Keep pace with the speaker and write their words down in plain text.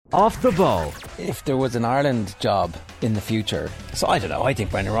Off the ball. If there was an Ireland job in the future, so I don't know, I think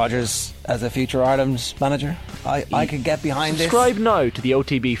Brendan Rodgers as a future Ireland manager, I could get behind this. Subscribe now to the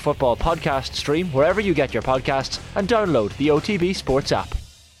OTB Football Podcast stream wherever you get your podcasts and download the OTB Sports app.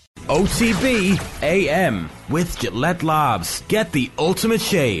 OTB AM with Gillette Labs. Get the ultimate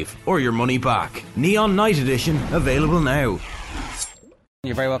shave or your money back. Neon Night Edition available now.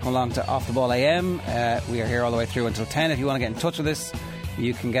 You're very welcome along to Off the Ball AM. We are here all the way through until 10. If you want to get in touch with us,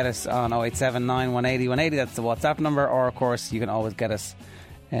 you can get us on 0879 180 180. That's the WhatsApp number. Or, of course, you can always get us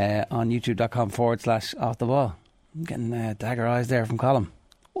on youtube.com/Off the Ball. I'm getting dagger eyes there from Colin.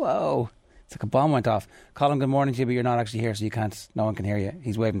 Whoa. It's like a bomb went off. Colin, good morning to you, but you're not actually here, so no one can hear you.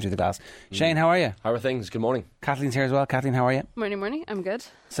 He's waving through the glass. Shane, how are you? How are things? Good morning. Kathleen's here as well. Kathleen, how are you? Morning. I'm good.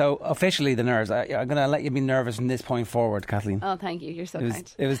 So, officially, the nerves. I'm going to let you be nervous from this point forward, Kathleen. Oh, thank you. You're so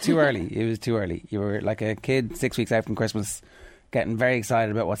kind. It was too early. It was too early. You were like a kid 6 weeks out from Christmas, getting very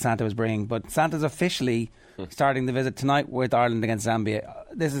excited about what Santa was bringing. But Santa's officially starting the visit tonight with Ireland against Zambia.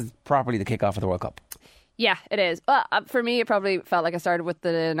 This is properly the kick-off of the World Cup. Yeah, it is. Well, for me, it probably felt like I started with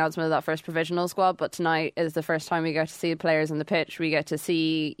the announcement of that first provisional squad, but tonight is the first time we get to see the players on the pitch. We get to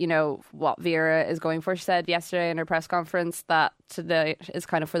see, what Vera is going for. She said yesterday in her press conference that today is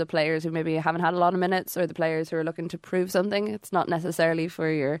kind of for the players who maybe haven't had a lot of minutes or the players who are looking to prove something. It's not necessarily for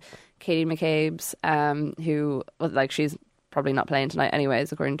your Katie McCabe's, who, she's probably not playing tonight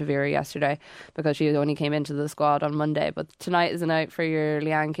anyways, according to Vera yesterday, because she only came into the squad on Monday. But tonight is a night for your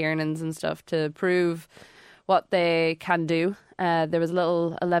Leanne Kiernans and stuff to prove what they can do. There was a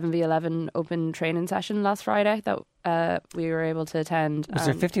little 11v11 open training session last Friday that we were able to attend. Was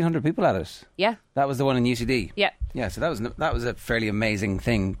there 1,500 people at it? Yeah. That was the one in UCD? Yeah. Yeah, so that was a fairly amazing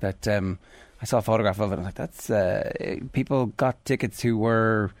thing that I saw a photograph of it. I was like, that's people got tickets who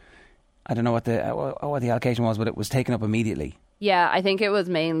were, I don't know what the allocation was, but it was taken up immediately. Yeah, I think it was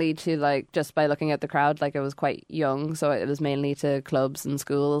mainly to just by looking at the crowd, it was quite young, so it was mainly to clubs and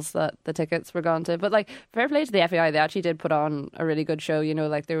schools that the tickets were gone to. But fair play to the FAI, they actually did put on a really good show.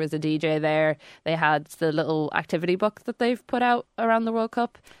 There was a DJ there. They had the little activity book that they've put out around the World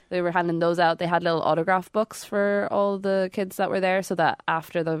Cup. They were handing those out. They had little autograph books for all the kids that were there, so that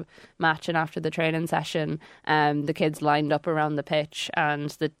after the match and after the training session, the kids lined up around the pitch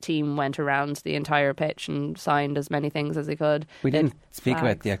and the team went around the entire pitch and signed as many things as they could. We didn't speak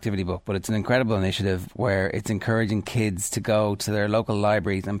about the activity book, but it's an incredible initiative where it's encouraging kids to go to their local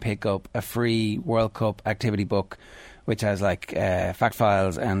libraries and pick up a free World Cup activity book, which has fact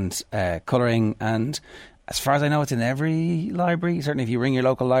files and colouring. And as far as I know, it's in every library. Certainly if you ring your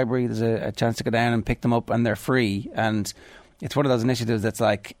local library, there's a chance to go down and pick them up, and they're free. And it's one of those initiatives that's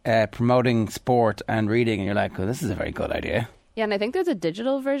promoting sport and reading, and you're like, oh, this is a very good idea. Yeah, and I think there's a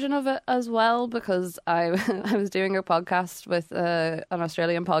digital version of it as well, because I was doing a podcast with an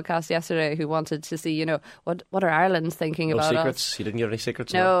Australian podcast yesterday who wanted to see, what are Ireland's thinking about secrets? us. You didn't get any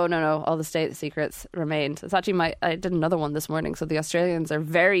secrets? No. All the state secrets remained. It's actually I did another one this morning, so the Australians are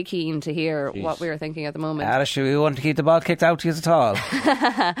very keen to hear what we are thinking at the moment. We want to keep the ball kicked out to you at all.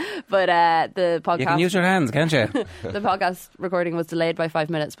 But the podcast... You can use your hands, can't you? The podcast recording was delayed by 5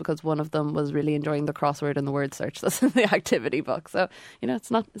 minutes because one of them was really enjoying the crossword and the word search. That's the activity book. So,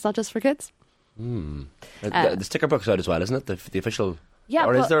 it's not just for kids. The sticker book's out as well, isn't it? The official... Yeah,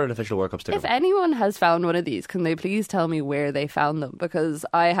 or is there an official World Cup sticker if book? anyone has found one of these, can they please tell me where they found them? Because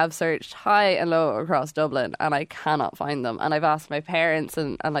I have searched high and low across Dublin and I cannot find them. And I've asked my parents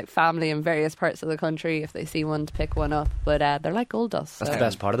and family in various parts of the country if they see one to pick one up. But they're like gold dust. That's the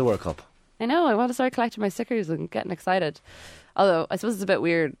best part of the World Cup. I know. I want to start collecting my stickers and getting excited. Although I suppose it's a bit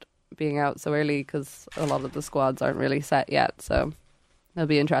weird being out so early because a lot of the squads aren't really set yet, so it'll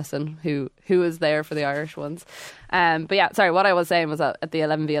be interesting who is there for the Irish ones. But yeah, sorry, what I was saying was that at the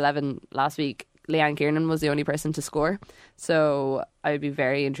 11v11 last week, Leanne Kiernan was the only person to score, so I would be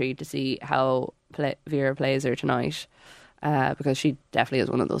very intrigued to see how Vera plays her tonight, because she definitely is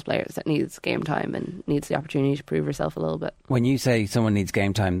one of those players that needs game time and needs the opportunity to prove herself a little bit. When you say someone needs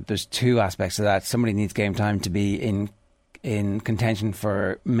game time, there's two aspects to that. Somebody needs game time to be in contention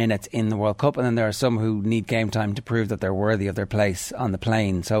for minutes in the World Cup, and then there are some who need game time to prove that they're worthy of their place on the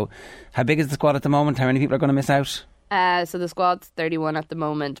plane. So how big is the squad at the moment? How many people are going to miss out? So the squad's 31 at the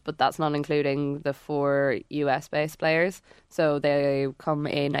moment, but that's not including the 4 US-based players. So they come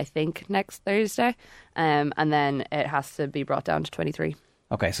in, I think, next Thursday, and then it has to be brought down to 23.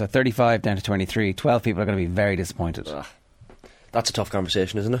 Okay, so 35 down to 23. 12 people are going to be very disappointed. That's a tough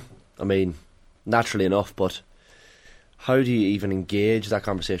conversation, isn't it? I mean, naturally enough, but how do you even engage that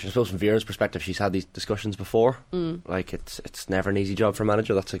conversation? I suppose from Vera's perspective, she's had these discussions before. It's never an easy job for a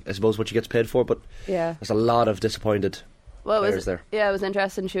manager. That's I suppose what she gets paid for. But yeah, there's a lot of disappointed Well, players there. Yeah, it was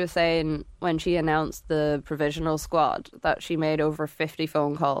interesting. She was saying when she announced the provisional squad that she made over 50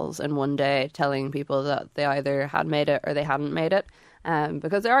 phone calls in one day telling people that they either had made it or they hadn't made it.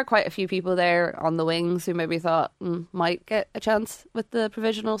 Because there are quite a few people there on the wings who maybe thought might get a chance with the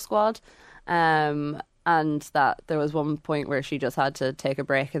provisional squad. And that there was one point where she just had to take a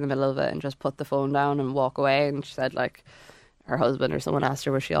break in the middle of it and just put the phone down and walk away. And she said, like, her husband or someone asked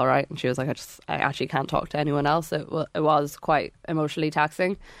her, was she all right? And she was like, I actually can't talk to anyone else. It was quite emotionally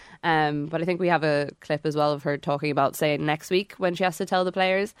taxing. But I think we have a clip as well of her talking about saying next week when she has to tell the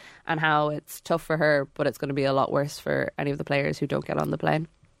players and how it's tough for her, but it's going to be a lot worse for any of the players who don't get on the plane.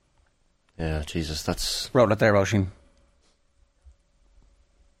 Yeah, Jesus, that's... Roll it there, Roisin.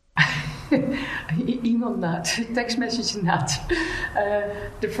 Email not, text message not.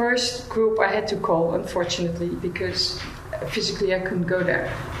 The first group I had to call, unfortunately, because physically I couldn't go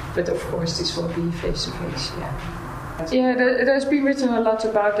there. But of course this will be face to face, yeah, there's been written a lot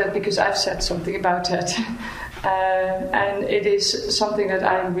about that because I've said something about that. And it is something that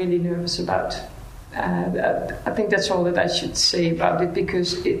I'm really nervous about. I think that's all that I should say about it,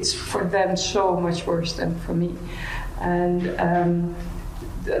 because it's for them so much worse than for me. And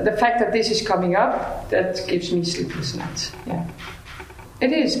the fact that this is coming up, that gives me sleepless nights. Yeah,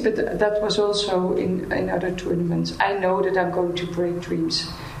 it is. But that was also in other tournaments. I know that I'm going to break dreams,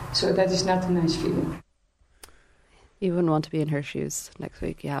 so that is not a nice feeling. You wouldn't want to be in her shoes next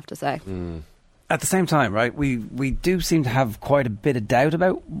week, you have to say. At the same time, right, we do seem to have quite a bit of doubt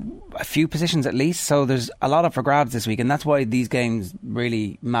about a few positions at least, so there's a lot up for grabs this week, and that's why these games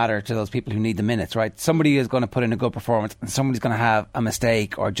really matter to those people who need the minutes, right? Somebody is going to put in a good performance and somebody's going to have a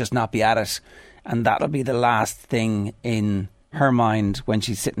mistake or just not be at it, and that'll be the last thing in her mind when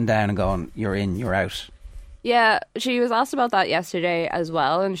she's sitting down and going, you're in, you're out. Yeah, she was asked about that yesterday as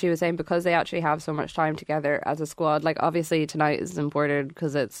well, and she was saying because they actually have so much time together as a squad, like obviously tonight is important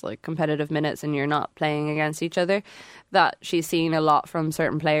because it's like competitive minutes and you're not playing against each other, that she's seen a lot from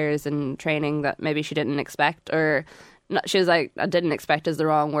certain players in training that maybe she didn't expect, or not, she was like, I didn't expect is the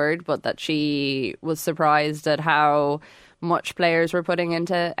wrong word, but that she was surprised at how much players were putting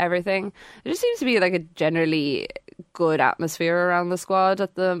into everything. It just seems to be like a generally good atmosphere around the squad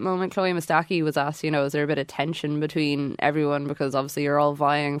at the moment. Chloe Mustaki was asked, is there a bit of tension between everyone because obviously you're all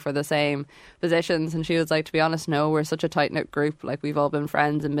vying for the same positions, and she was like, to be honest, no, we're such a tight-knit group, like we've all been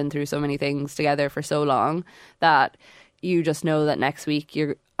friends and been through so many things together for so long that you just know that next week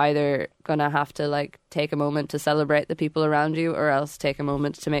you're either gonna have to like take a moment to celebrate the people around you, or else take a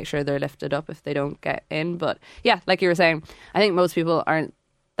moment to make sure they're lifted up if they don't get in. But yeah, like you were saying, I think most people aren't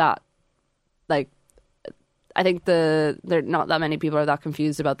that, like, I think there not that many people are that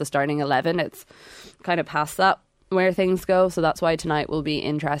confused about the starting 11. It's kind of past that where things go, so that's why tonight will be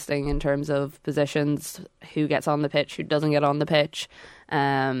interesting in terms of positions, who gets on the pitch, who doesn't get on the pitch,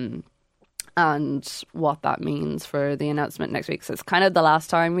 and what that means for the announcement next week. So it's kind of the last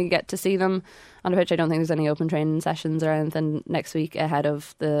time we get to see them on the pitch. I don't think there's any open training sessions or anything next week ahead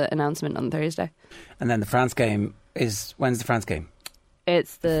of the announcement on Thursday. And then the France game is, when's the France game?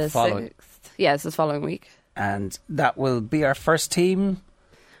 It's the 6th. Yeah, it's this following week. And that will be our first team?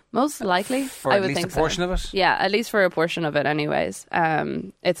 Most likely. For I at would least think a portion of it? Yeah, at least for a portion of it anyways.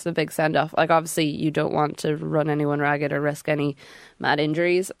 It's the big send-off. Like, obviously, you don't want to run anyone ragged or risk any mad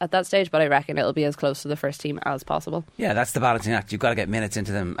injuries at that stage, but I reckon it'll be as close to the first team as possible. Yeah, that's the balancing act. You've got to get minutes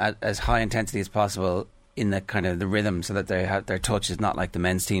into them at as high intensity as possible in the kind of the rhythm, so that they have their touch is not like the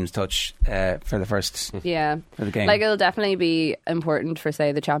men's team's touch for the first for the game. Like, it'll definitely be important for,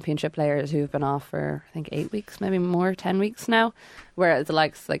 say, the championship players who've been off for I think 8 weeks, maybe more, 10 weeks now, whereas the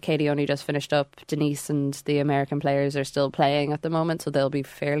likes like Katie only just finished up, Denise and the American players are still playing at the moment, so they'll be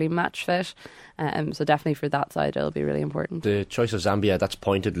fairly match fit. So definitely for that side it'll be really important. The choice of Zambia, that's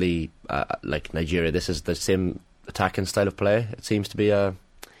pointedly like Nigeria. This is the same attacking style of play. It seems to be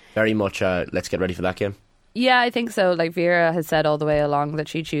very much let's get ready for that game. Yeah, I think so. Like, Vera has said all the way along that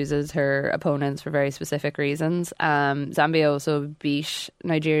she chooses her opponents for very specific reasons. Zambia also beat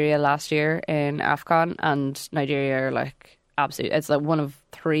Nigeria last year in AFCON, and Nigeria are like absolute. It's like one of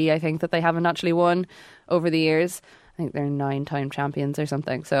 3, I think, that they haven't actually won over the years. I think they're 9-time champions or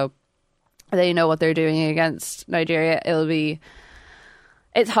something. So they know what they're doing against Nigeria.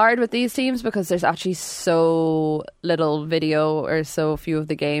 It's hard with these teams because there's actually so little video or so few of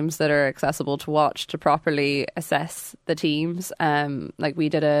the games that are accessible to watch to properly assess the teams. Like, we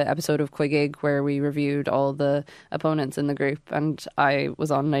did an episode of Quigig where we reviewed all the opponents in the group, and I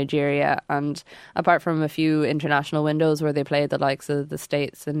was on Nigeria, and apart from a few international windows where they played the likes of the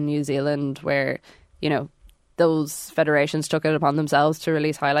States and New Zealand, where, those federations took it upon themselves to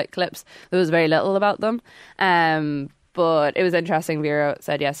release highlight clips, there was very little about them. But it was interesting. Vera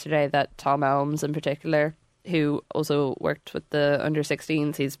said yesterday that Tom Elmes in particular, who also worked with the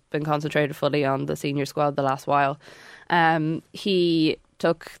under-16s, he's been concentrated fully on the senior squad the last while. He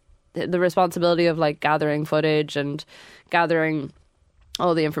took the responsibility of like gathering footage and gathering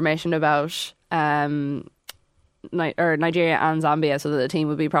all the information about Nigeria and Zambia so that the team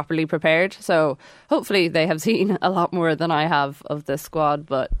would be properly prepared. So hopefully they have seen a lot more than I have of this squad,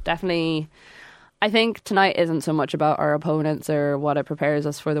 but definitely I think tonight isn't so much about our opponents or what it prepares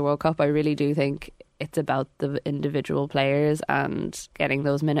us for the World Cup. I really do think it's about the individual players and getting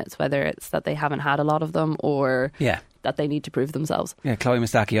those minutes, whether it's that they haven't had a lot of them or that they need to prove themselves. Yeah, Chloe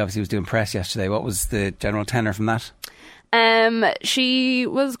Mustaki obviously was doing press yesterday. What was the general tenor from that? She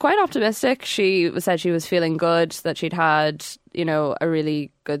was quite optimistic. She said she was feeling good, that she'd had, you know, a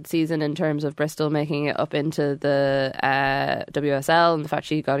really good season in terms of Bristol making it up into the WSL, and the fact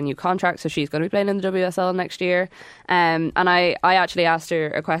she got a new contract, so she's going to be playing in the WSL next year. And I actually asked her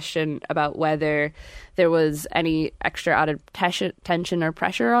a question about whether there was any extra added tension or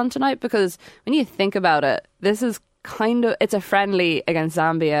pressure on tonight, because when you think about it, this is it's a friendly against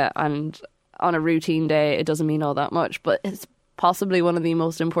Zambia, and on a routine day it doesn't mean all that much, but it's possibly one of the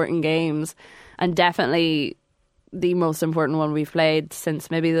most important games, and definitely the most important one we've played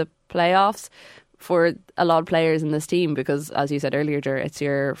since maybe the playoffs for a lot of players in this team, because as you said earlier, Ger, it's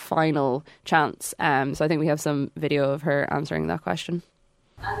your final chance. So I think we have some video of her answering that question.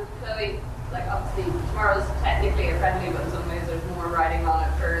 And Chloe, like obviously tomorrow's technically a friendly, but in some ways there's more riding on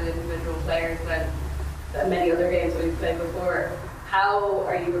it for the individual players than many other games we've played before. How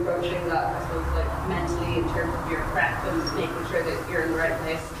are you approaching that, I suppose, like mentally in terms of your prep and making sure that you're in the right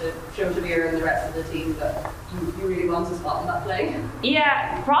place to show to Vera and the rest of the team that you really want to spot in that play?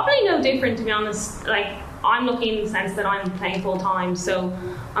 Yeah, probably no different, to be honest. Like, I'm lucky in the sense that I'm playing full time, so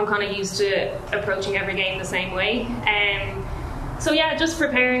I'm kind of used to approaching every game the same way. So yeah, just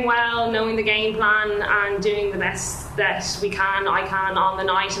preparing well, knowing the game plan and doing the best that I can on the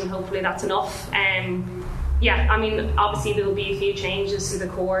night, and hopefully that's enough. Yeah, I mean, obviously there will be a few changes to the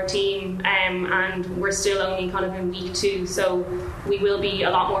core team, and we're still only kind of in week 2, so we will be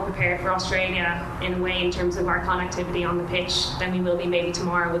a lot more prepared for Australia in a way in terms of our connectivity on the pitch than we will be maybe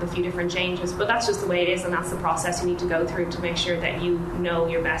tomorrow with a few different changes. But that's just the way it is, and that's the process you need to go through to make sure that you know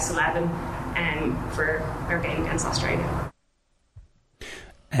your best 11 for our game against Australia.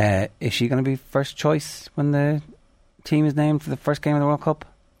 Is she going to be first choice when the team is named for the first game of the World Cup?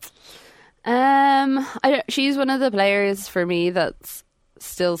 She's one of the players for me that's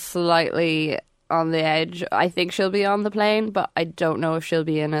still slightly on the edge. I think she'll be on the plane, but I don't know if she'll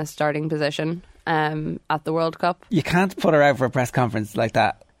be in a starting position at the World Cup. You can't put her out for a press conference like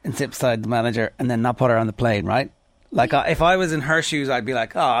that and sit beside the manager and then not put her on the plane, right? Like, if I was in her shoes, I'd be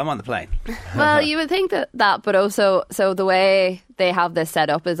like, oh, I'm on the plane. Well, you would think that, but also, so the way they have this set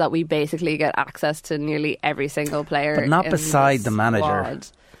up is that we basically get access to nearly every single player. But not beside the manager. Squad.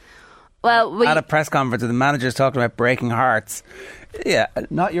 Well, at a press conference, the manager's talking about breaking hearts. Yeah,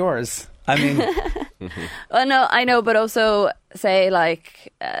 not yours. I mean, well, no, I know, but also say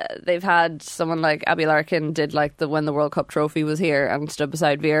like they've had someone like Abby Larkin did like when the World Cup trophy was here and stood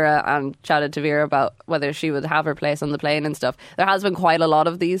beside Vera and chatted to Vera about whether she would have her place on the plane and stuff. There has been quite a lot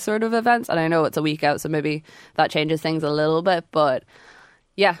of these sort of events, and I know it's a week out, so maybe that changes things a little bit. But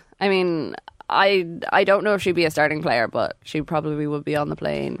yeah, I mean, I don't know if she'd be a starting player, but she probably would be on the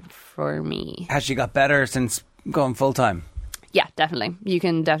plane for me. Has she got better since going full time? Yeah, definitely. You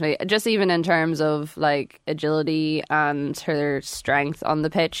can definitely, just even in terms of like agility and her strength on the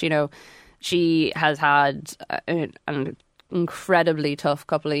pitch, you know, she has had an incredibly tough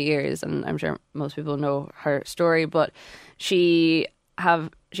couple of years, and I'm sure most people know her story, but she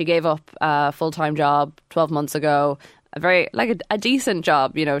gave up a full-time job 12 months ago, a decent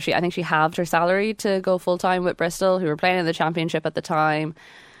job, you know. I think she halved her salary to go full-time with Bristol, who were playing in the Championship at the time.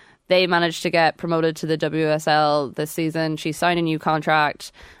 They managed to get promoted to the WSL this season. She signed a new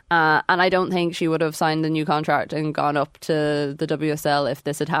contract, and I don't think she would have signed the new contract and gone up to the WSL if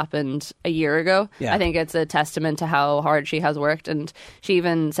this had happened a year ago. Yeah. I think it's a testament to how hard she has worked, and she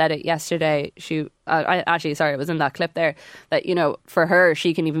even said it yesterday. It was in that clip there, that, you know, for her,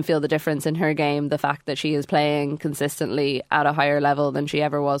 she can even feel the difference in her game, the fact that she is playing consistently at a higher level than she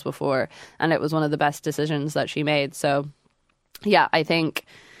ever was before, and it was one of the best decisions that she made. So, yeah, I think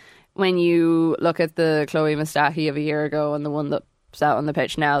when you look at the Chloe Mustaki of a year ago and the one that's out on the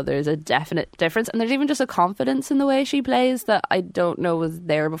pitch now, there's a definite difference. And there's even just a confidence in the way she plays that I don't know was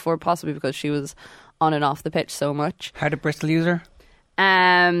there before, possibly because she was on and off the pitch so much. How did Bristol use her?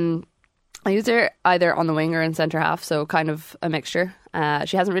 I used her either on the wing or in centre half, so kind of a mixture.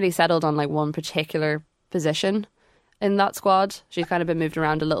 She hasn't really settled on like one particular position. in that squad. She's kind of been moved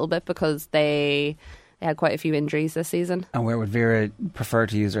around a little bit because they had quite a few injuries this season. And where would Vera prefer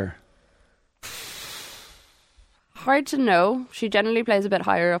to use her? Hard to know. She generally plays a bit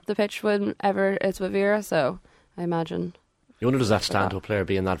higher up the pitch whenever it's with Vera, so I imagine. You wonder, does that stand to a player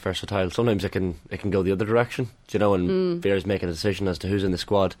being that versatile? Sometimes it can go the other direction, do you know, and Vera's making a decision as to who's in the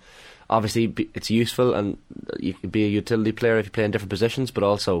squad. Obviously, it's useful, and you can be a utility player if you play in different positions, but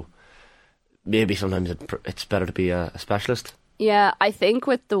also maybe sometimes it's better to be a specialist. Yeah, I think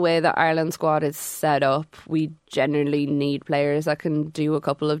with the way the Ireland squad is set up, we generally need players that can do a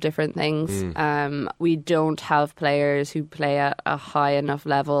couple of different things. We don't have players who play at a high enough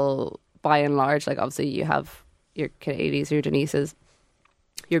level by and large. Like, obviously you have your Canadians, your Denises,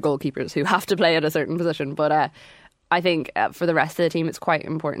 your goalkeepers who have to play at a certain position. But I think for the rest of the team, it's quite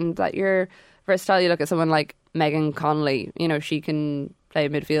important that you're versatile. You look at someone like Megan Connolly, you know, she can play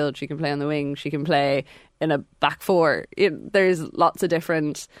midfield, she can play on the wing, she can play in a back four. There's lots of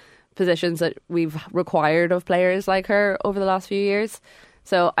different positions that we've required of players like her over the last few years.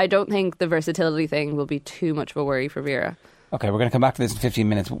 So I don't think the versatility thing will be too much of a worry for Vera. Okay, we're going to come back to this in 15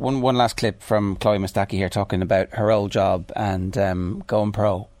 minutes. One last clip from Chloe Mustaki here talking about her old job and going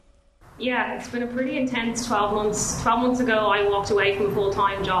pro. Yeah, it's been a pretty intense 12 months. 12 months ago, I walked away from a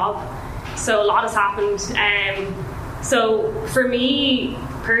full-time job. So a lot has happened. So for me,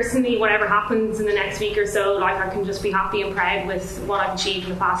 personally, whatever happens in the next week or so, like, I can just be happy and proud with what I've achieved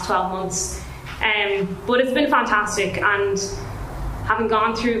in the past 12 months. But it's been fantastic, and having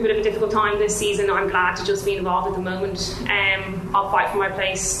gone through a bit of a difficult time this season, I'm glad to just be involved at the moment. I'll fight for my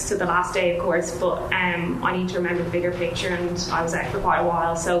place to the last day, of course, but I need to remember the bigger picture, and I was out for quite a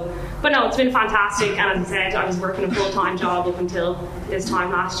while. But no, it's been fantastic, and as I said, I was working a full-time job up until this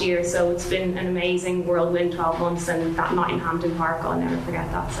time last year, so it's been an amazing whirlwind 12 months, and that night in Hampden Park, I'll never forget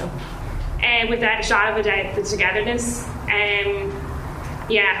that. So, without a shadow of a doubt, the togetherness.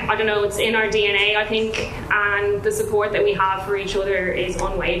 Yeah, I don't know, it's in our DNA, I think, and the support that we have for each other is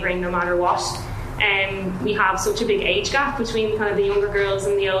unwavering no matter what. We have such a big age gap between kind of the younger girls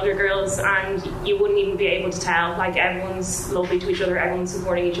and the older girls, and you wouldn't even be able to tell. Like, everyone's lovely to each other, everyone's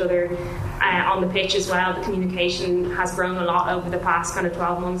supporting each other on the pitch as well. The communication has grown a lot over the past kind of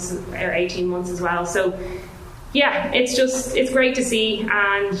 12 months or 18 months as well. So yeah, it's great to see,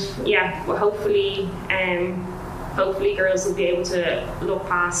 and yeah, well, hopefully girls will be able to look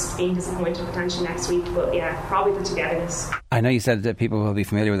past being disappointed potentially next week. But yeah, probably the togetherness. I know you said that people will be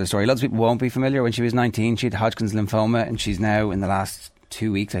familiar with the story. Lots of people won't be familiar. When she was 19, she had Hodgkin's lymphoma, and she's now, in the last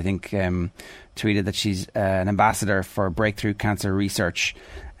 2 weeks, I think, tweeted that she's an ambassador for breakthrough cancer research.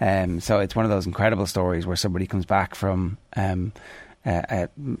 So it's one of those incredible stories where somebody comes back from a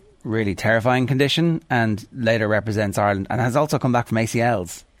really terrifying condition and later represents Ireland, and has also come back from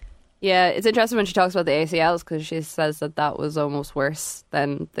ACLs. Yeah, it's interesting when she talks about the ACLs, because she says that was almost worse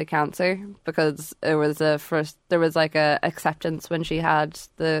than the cancer, because there was a acceptance when she had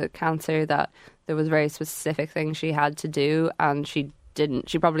the cancer that there was very specific things she had to do, and she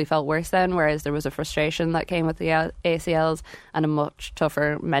probably felt worse then, whereas there was a frustration that came with the ACLs and a much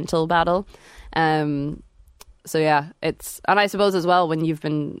tougher mental battle. So yeah, and I suppose as well, when you've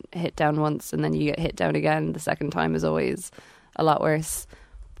been hit down once and then you get hit down again, the second time is always a lot worse.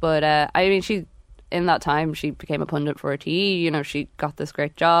 But I mean, in that time, she became a pundit for RTE. You know, she got this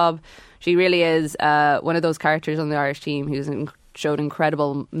great job. She really is one of those characters on the Irish team who's showed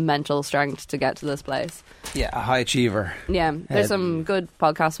incredible mental strength to get to this place. Yeah, a high achiever. Yeah, there's some good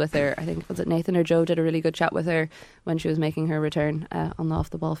podcasts with her. I think, was it Nathan or Joe did a really good chat with her when she was making her return on the Off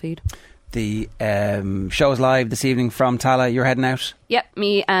the Ball feed. The show is live this evening from Tala. You're heading out? Yep,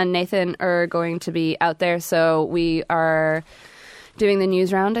 me and Nathan are going to be out there. So we are doing the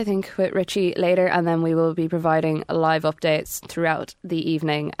news round, I think, with Richie later, and then we will be providing live updates throughout the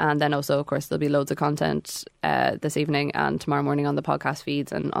evening, and then also, of course, there'll be loads of content this evening and tomorrow morning on the podcast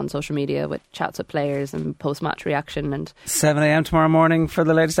feeds and on social media with chats with players and post-match reaction. And 7 a.m. tomorrow morning for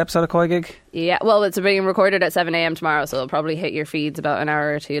the latest episode of Koi Gig? Yeah, well, it's being recorded at 7 a.m. tomorrow, so it'll probably hit your feeds about an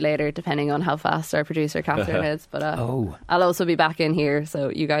hour or two later, depending on how fast our producer Catherine is. But I'll also be back in here, so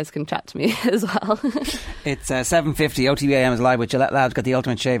you guys can chat to me as well. It's 7:50. OTB AM is live with Gillette Labs. Got the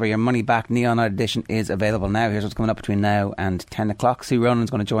Ultimate Shaver, your money back Neon Night edition is available now. Here's what's coming up between now and 10 o'clock. Sue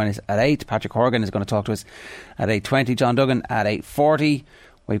Ronan's going to join us at 8. Patrick Horgan is going to talk to us at 8:20. John Duggan at 8:40.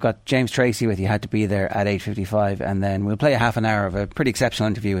 We've got James Tracy with You Had to Be There at 8:55, and then we'll play a half an hour of a pretty exceptional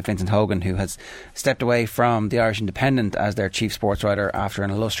interview with Vincent Hogan, who has stepped away from the Irish Independent as their chief sports writer after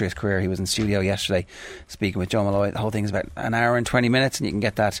an illustrious career. He was in studio yesterday speaking with Joe Malloy. The whole thing is about an hour and 20 minutes, and you can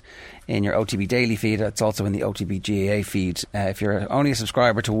get that in your OTB Daily feed. It's also in the OTB GAA feed. If you're only a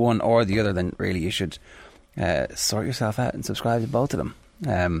subscriber to one or the other, then really you should sort yourself out and subscribe to both of them.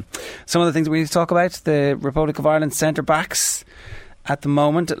 Some of the things we need to talk about: the Republic of Ireland centre backs at the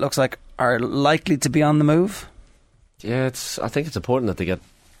moment, it looks like, are likely to be on the move. Yeah, I think it's important that they get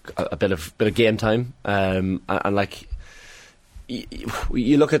a bit of game time, and like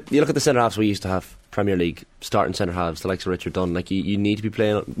you look at the centre halves we used to have, Premier League starting centre halves, the likes of Richard Dunn. Like you need to be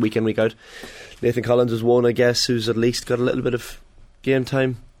playing week in, week out. Nathan Collins is one, I guess, who's at least got a little bit of game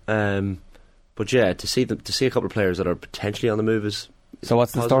time. But yeah, to see a couple of players that are potentially on the move is. So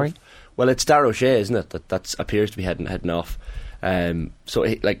what's the story? Well, it's Darragh O'Shea, isn't it? That appears to be heading off. So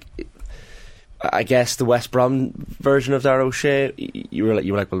I guess the West Brom version of Darragh O'Shea, you were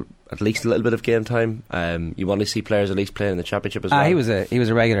like, well, at least a little bit of game time. You want to see players at least playing in the Championship as well. He was a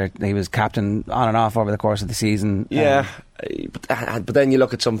regular. He was captain on and off over the course of the season. Yeah, but then you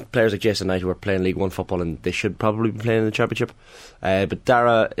look at some players like Jason Knight who are playing League One football and they should probably be playing in the Championship. But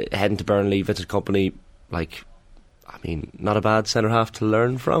Darragh heading to Burnley, Vincent Kompany, not a bad centre half to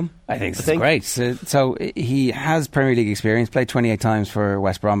learn from. I think it's great. So he has Premier League experience, played 28 times for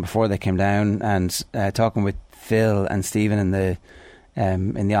West Brom before they came down, and talking with Phil and Stephen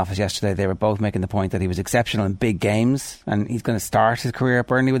in the office yesterday, they were both making the point that he was exceptional in big games, and he's going to start his career at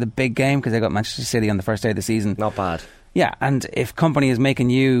Burnley with a big game because they got Manchester City on the first day of the season. Not bad. Yeah, and if Kompany is making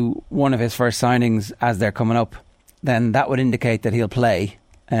you one of his first signings as they're coming up, then that would indicate that he'll play.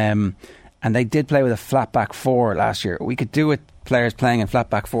 And they did play with a flat back four last year. We could do with players playing in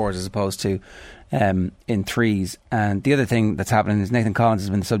flat back fours as opposed to in threes. And the other thing that's happening is Nathan Collins has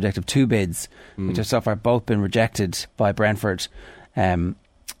been the subject of two bids, which have so far both been rejected by Brentford.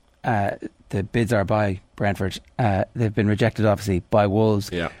 The bids are by Brentford. They've been rejected, obviously, by Wolves.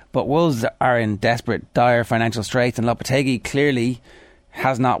 Yeah. But Wolves are in desperate, dire financial straits, and Lopetegui clearly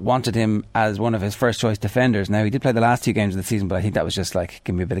has not wanted him as one of his first choice defenders. Now, he did play the last 2 games of the season, but I think that was just like,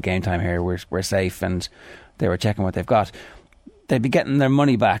 give me a bit of game time here, we're safe, and they were checking what they've got. They'd be getting their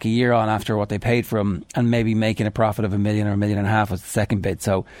money back a year on after what they paid for him, and maybe making a profit of $1 million or $1.5 million was the second bid.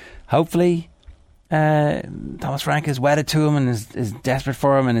 So hopefully Thomas Frank is wedded to him and is desperate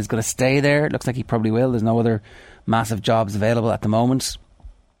for him and is going to stay there. It looks like he probably will. There's no other massive jobs available at the moment,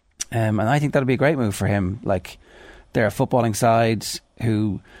 and I think that'll be a great move for him. Like, they're a footballing side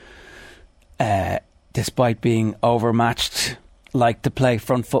who, despite being overmatched, like to play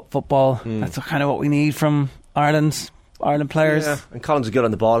front foot football. That's kind of what we need from Ireland players. Yeah, and Collins is good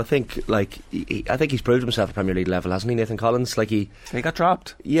on the ball. I think he's proved himself at Premier League level, hasn't he, Nathan Collins? Like he got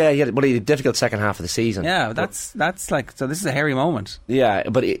dropped. Yeah, he had a difficult second half of the season. Yeah, that's like, so this is a hairy moment. Yeah,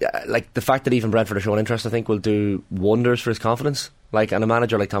 but like the fact that even Brentford are showing interest, I think, will do wonders for his confidence. Like, and a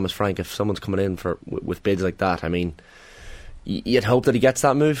manager like Thomas Frank, if someone's coming in with bids like that, I mean, you'd hope that he gets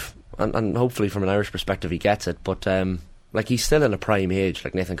that move, and hopefully from an Irish perspective he gets it. But like, he's still in a prime age,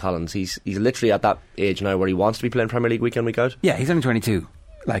 like Nathan Collins. He's literally at that age now where he wants to be playing Premier League week in, week out. Yeah, he's only 22.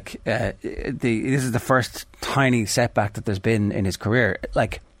 Like, this is the first tiny setback that there's been in his career.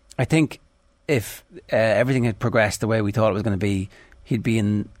 Like, I think if everything had progressed the way we thought it was going to be, he'd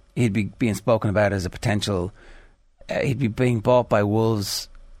be being spoken about as a potential. He'd be being bought by Wolves,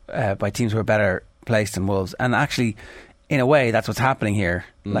 by teams who are better placed than Wolves. And actually, in a way, that's what's happening here.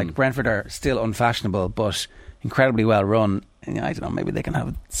 Like, Brentford are still unfashionable, but incredibly well run. And, I don't know, maybe they can have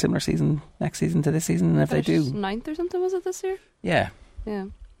a similar season next season to this season. And if they do, 9th or something, was it this year? Yeah.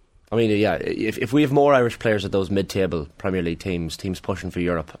 I mean, yeah, if we have more Irish players at those mid-table Premier League teams pushing for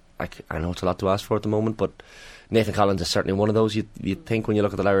Europe, I know it's a lot to ask for at the moment, but Nathan Collins is certainly one of those. You'd think when you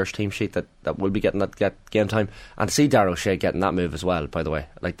look at the Irish team sheet that will be getting that game time, and to see Darragh O'Shea getting that move as well, by the way,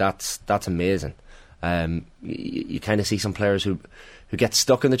 like, that's amazing. You kind of see some players who get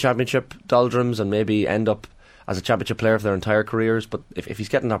stuck in the Championship doldrums and maybe end up as a Championship player for their entire careers, but if he's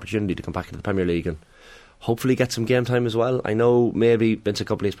getting an opportunity to come back into the Premier League and hopefully get some game time as well. I know maybe Vincent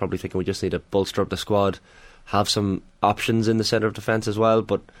Kompany is probably thinking we just need to bolster up the squad, have some options in the centre of defence as well,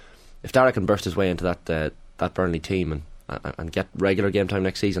 but if Darragh can burst his way into that Burnley team and get regular game time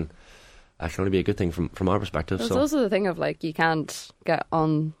next season, that can only be a good thing from our perspective. There's also the thing of, like, you can't get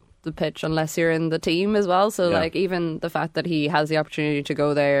on the pitch unless you're in the team as well, so like, even the fact that he has the opportunity to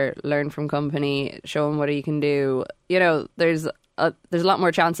go there, learn from Kompany, show him what he can do, you know, there's a lot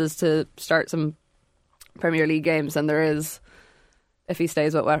more chances to start some Premier League games than there is if he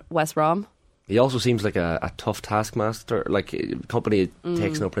stays with West Brom. He also seems like a tough taskmaster. Like, Kompany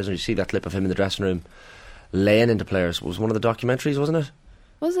takes no prisoners. You see that clip of him in the dressing room laying into players. It was one of the documentaries, wasn't it?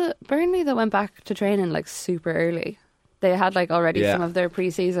 Was it Burnley that went back to training like super early? They had like already some of their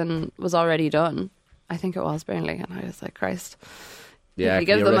pre-season was already done. I think it was Burnley, and I was like, Christ. Yeah, he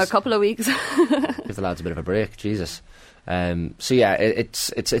gives them a couple of weeks. Give the lads a bit of a break, Jesus. So yeah,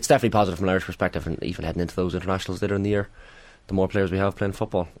 it's definitely positive from an Irish perspective, and even heading into those internationals later in the year, the more players we have playing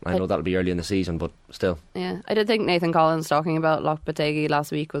football. I know that'll be early in the season, but still. Yeah, I did think Nathan Collins talking about Lopetegui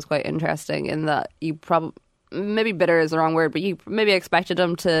last week was quite interesting, in that you probably, maybe bitter is the wrong word, but you maybe expected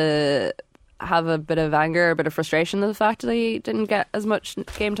him to have a bit of anger, a bit of frustration at the fact that he didn't get as much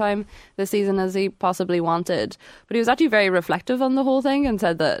game time this season as he possibly wanted. But he was actually very reflective on the whole thing and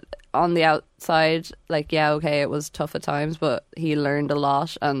said that on the outside, like, yeah, okay, it was tough at times, but he learned a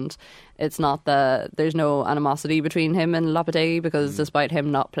lot, and it's not that there's no animosity between him and Lopetegui, because despite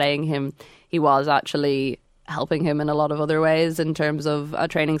him not playing him, he was actually helping him in a lot of other ways in terms of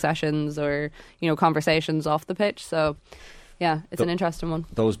training sessions or, you know, conversations off the pitch. So yeah, it's an interesting one.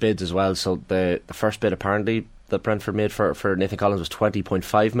 Those bids as well. So the first bid apparently that Brentford made for Nathan Collins was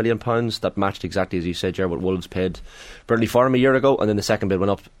 £20.5 million. That matched exactly, as you said, Ger, what Wolves paid Burnley for him a year ago. And then the second bid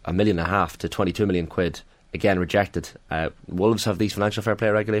went up £1.5 million to £22 million. Again, rejected. Wolves have these financial fair play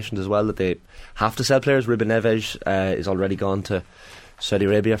regulations as well, that they have to sell players. Ruben Neves is already gone to Saudi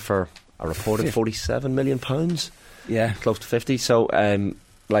Arabia for a reported £47 million. Yeah, close to 50. So they're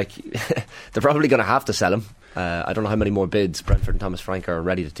probably going to have to sell him. I don't know how many more bids Brentford and Thomas Frank are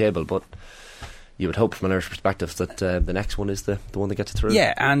ready to table, but you would hope from an Irish perspective that the next one is the one that gets through.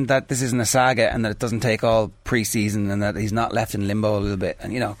 Yeah, and that this isn't a saga, and that it doesn't take all pre-season, and that he's not left in limbo a little bit,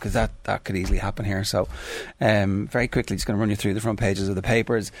 and because that could easily happen here. So very quickly, just going to run you through the front pages of the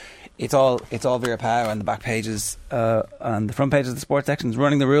papers. It's all Vera Pauw, and the back pages and the front pages of the sports sections.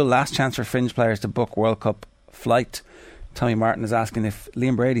 Running the rule, last chance for fringe players to book World Cup flight. Tommy Martin is asking if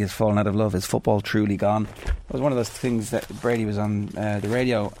Liam Brady has fallen out of love. Is football truly gone? It was one of those things that Brady was on the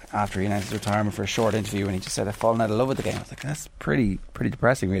radio after he announced his retirement for a short interview, and he just said, I've fallen out of love with the game. I was like, that's pretty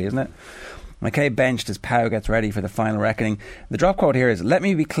depressing, really, isn't it? McKay benched as Pauw gets ready for the final reckoning. The drop quote here is, let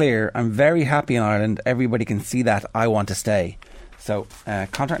me be clear, I'm very happy in Ireland. Everybody can see that. I want to stay. So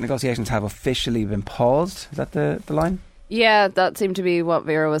contract negotiations have officially been paused. Is that the line? Yeah, that seemed to be what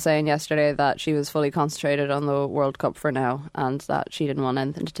Vera was saying yesterday, that she was fully concentrated on the World Cup for now, and that she didn't want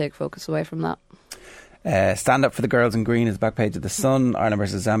anything to take focus away from that. Stand up for the girls in green is the back page of the Sun. Ireland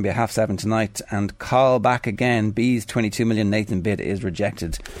versus Zambia 7:30 tonight, and call back again. B's 22 million Nathan bid is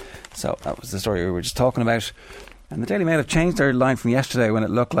rejected. So that was the story we were just talking about. And the Daily Mail have changed their line from yesterday, when it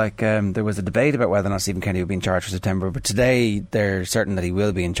looked like there was a debate about whether or not Stephen Kenny would be in charge for September, but today they're certain that he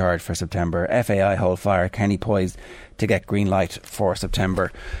will be in charge for September. FAI hold fire, Kenny poised to get green light for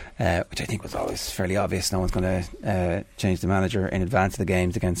September, which I think was always fairly obvious. No one's going to change the manager in advance of the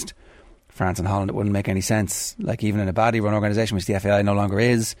games against France and Holland. It wouldn't make any sense. Like, even in a badly run organisation, which the FAI no longer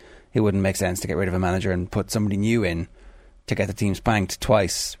is, it wouldn't make sense to get rid of a manager and put somebody new in to get the team spanked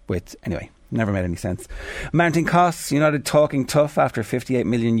twice with... Anyway, never made any sense. Mounting costs, United talking tough after €58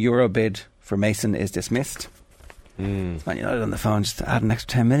 million bid for Mason is dismissed. It's Man United on the phone just to add an extra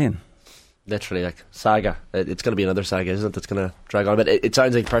 10 million. Literally, like, saga. It's going to be another saga, isn't it? It's going to drag on a bit. It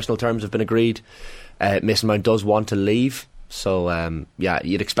sounds like personal terms have been agreed. Mason Mount does want to leave, so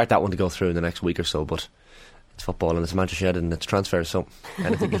you'd expect that one to go through in the next week or so, but it's football and it's Manchester United and it's transfers, so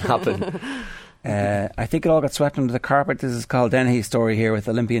anything can happen. I think it all got swept under the carpet. This is Carl Dennehy's story here with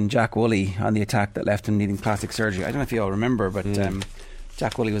Olympian Jack Woolley on the attack that left him needing plastic surgery. I don't know if you all remember, but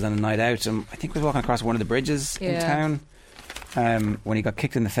Jack Woolley was on a night out, and I think he was walking across one of the bridges in town when he got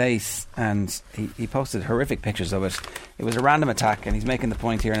kicked in the face, and he posted horrific pictures of it. It was a random attack, and he's making the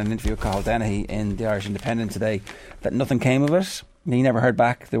point here in an interview with Carl Dennehy in the Irish Independent today that nothing came of it. He never heard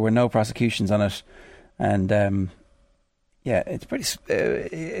back. There were no prosecutions on it, and it's pretty.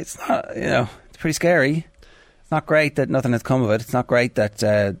 It's not, it's pretty scary. It's not great that nothing has come of it. It's not great that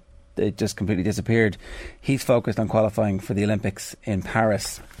it just completely disappeared. He's focused on qualifying for the Olympics in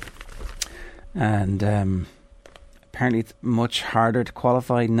Paris, and apparently it's much harder to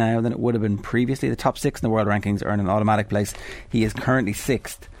qualify now than it would have been previously. The top 6 in the world rankings earn an automatic place. He is currently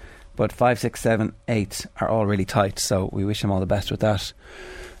 6th, but 5, 6, 7, 8 are all really tight, so we wish him all the best with that.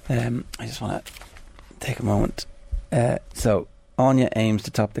 I just want to take a moment. So Anya aims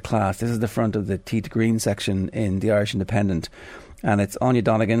to top the class. This is the front of the Tea to Green section in the Irish Independent, and it's Anya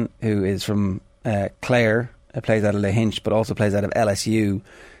Donegan, who is from Clare, plays out of Lahinch but also plays out of LSU,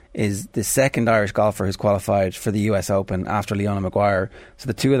 is the second Irish golfer who's qualified for the US Open after Leona Maguire. So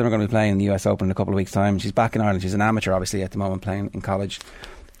the two of them are going to be playing in the US Open in a couple of weeks' time. She's back in Ireland. She's an amateur, obviously, at the moment, playing in college,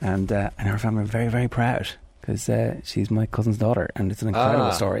 and her family are very, very proud because she's my cousin's daughter, and it's an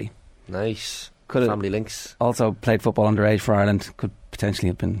incredible story. Nice. Family links. Also played football underage for Ireland. Could potentially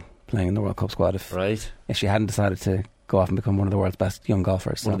have been playing in the World Cup squad if she hadn't decided to go off and become one of the world's best young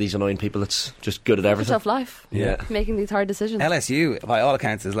golfers. One of these annoying people that's just good at everything. Tough life. Yeah. Making these hard decisions. LSU, by all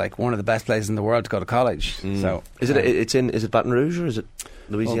accounts, is like one of the best places in the world to go to college. So is it Baton Rouge or is it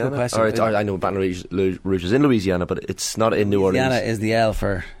Louisiana? good question. I know Baton Rouge is in Louisiana, but it's not in New Orleans. Louisiana is the L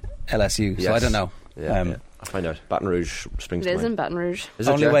for LSU, so I don't know. Yeah. I'll find out. Baton Rouge springs to It mind. is in Baton Rouge.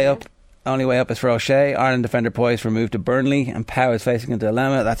 Only way up is for O'Shea. Ireland defender poised for move to Burnley, and Pow is facing a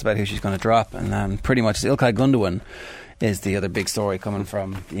dilemma. That's about who she's going to drop. And then pretty much Ilkay Gundogan is the other big story coming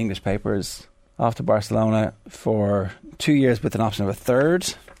from the English papers. Off to Barcelona for 2 years with an option of a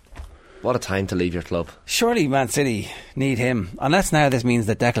third. What a time to leave your club. Surely Man City need him, unless now this means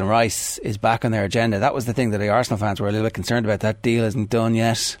that Declan Rice is back on their agenda. That was the thing that the Arsenal fans were a little bit concerned about. That deal isn't done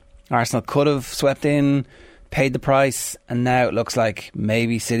yet. Arsenal could have swept in, paid the price, and now it looks like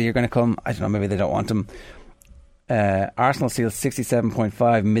maybe City are going to come. I don't know, maybe they don't want him. Arsenal sealed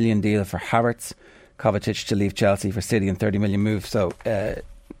 $67.5 million deal for Havertz. Kovacic to leave Chelsea for City and 30 million move. So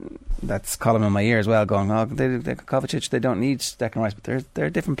that's column in my ear as well, going, they Kovacic, they don't need Declan Rice, but they're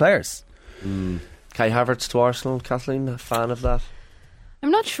different players. Kai Havertz to Arsenal, Kathleen, a fan of that?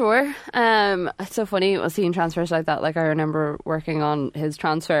 I'm not sure. It's so funny seeing transfers like that. Like, I remember working on his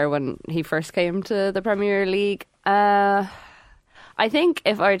transfer when he first came to the Premier League. I think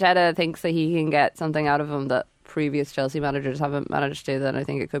if Arteta thinks that he can get something out of him that previous Chelsea managers haven't managed to, then I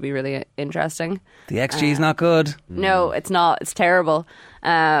think it could be really interesting. The XG is not good. No, it's not. It's terrible.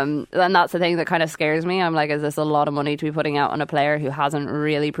 And that's the thing that kind of scares me. I'm like, is this a lot of money to be putting out on a player who hasn't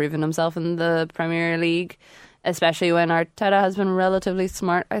really proven himself in the Premier League? Especially when Arteta has been relatively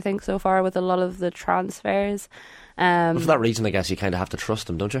smart, I think, so far with a lot of the transfers. Well, for that reason, I guess you kind of have to trust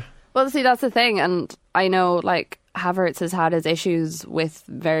him, don't you? Well, see, that's the thing. And I know, like, Havertz has had his issues with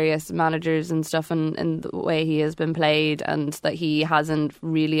various managers and stuff, and the way he has been played, and that he hasn't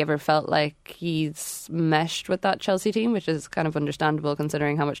really ever felt like he's meshed with that Chelsea team, which is kind of understandable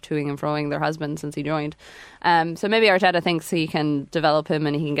considering how much toing and froing there has been since he joined. So maybe Arteta thinks he can develop him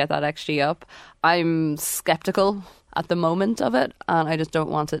and he can get that XG up. I'm sceptical at the moment of it, and I just don't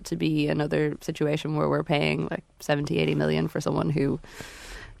want it to be another situation where we're paying like 70-80 million for someone who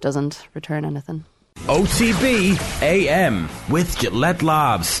doesn't return anything. OTB AM with Gillette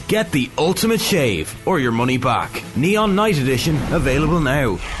Labs. Get the ultimate shave or your money back. Neon Night Edition available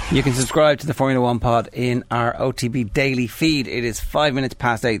now. You can subscribe to the Formula One pod in our OTB daily feed. It is 5 minutes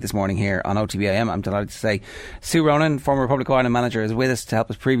past 8 this morning here on OTB AM. I'm delighted to say Sue Ronan, former Republic of Ireland manager, is with us to help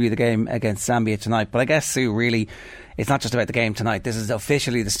us preview the game against Zambia tonight. But I guess, Sue, really, it's not just about the game tonight. This is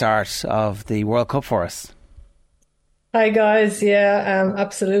officially the start of the World Cup for us. Hi guys,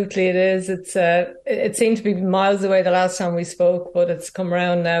 absolutely it is. It seemed to be miles away the last time we spoke, but it's come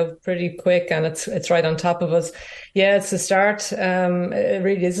around now pretty quick, and it's right on top of us. Yeah, it's the start. It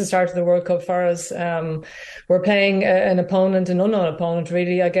really is the start of the World Cup for us. We're playing an unknown opponent,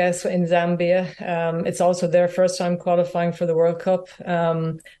 really, I guess, in Zambia. It's also their first time qualifying for the World Cup.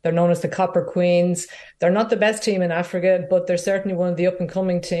 They're known as the Copper Queens. They're not the best team in Africa, but they're certainly one of the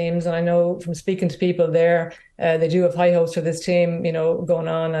up-and-coming teams. And I know from speaking to people there, they do have high hopes for this team, going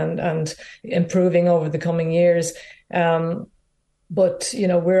on and improving over the coming years. But,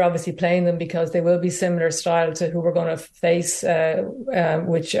 we're obviously playing them because they will be similar style to who we're going to face, who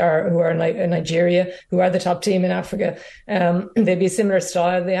are Nigeria, who are the top team in Africa. They'd be a similar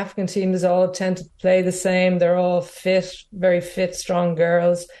style. The African teams all tend to play the same. They're all fit, very fit, strong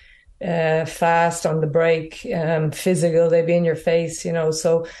girls. Fast on the break, physical, they be in your face,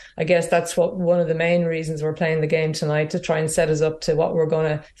 so I guess that's one of the main reasons we're playing the game tonight, to try and set us up to what we're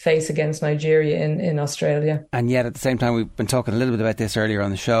going to face against Nigeria in Australia. And yet at the same time, we've been talking a little bit about this earlier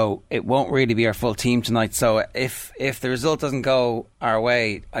on the show, it won't really be our full team tonight, so if the result doesn't go our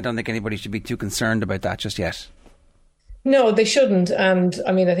way, I don't think anybody should be too concerned about that just yet. No, they shouldn't. And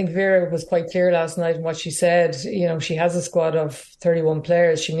I mean, I think Vera was quite clear last night in what she said. She has a squad of 31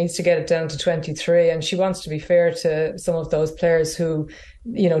 players. She needs to get it down to 23. And she wants to be fair to some of those players who,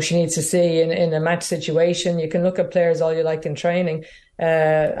 she needs to see in a match situation. You can look at players all you like in training.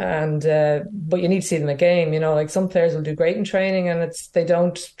 But you need to see them in a game, like some players will do great in training and they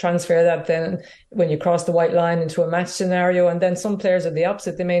don't transfer that then when you cross the white line into a match scenario. And then some players are the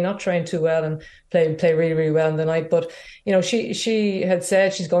opposite. They may not train too well and play really, really well in the night. But, she had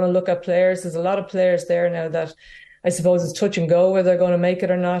said she's going to look at players. There's a lot of players there now that I suppose it's touch and go whether they're going to make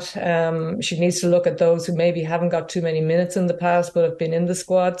it or not. She needs to look at those who maybe haven't got too many minutes in the past but have been in the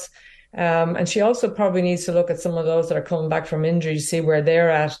squads. And she also probably needs to look at some of those that are coming back from injury to see where they're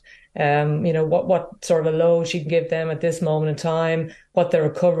at. What sort of a load she can give them at this moment in time, what their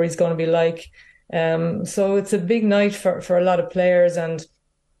recovery is going to be like. So it's a big night for a lot of players. And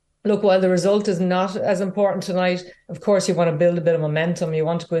look, while the result is not as important tonight, of course you want to build a bit of momentum. You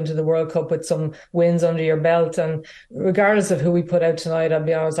want to go into the World Cup with some wins under your belt. And regardless of who we put out tonight, I'll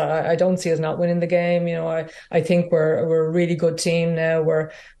be honest, I don't see us not winning the game. I think we're a really good team now.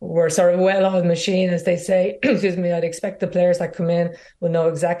 We're sort of a well-oiled machine, as they say. Excuse me. I'd expect the players that come in will know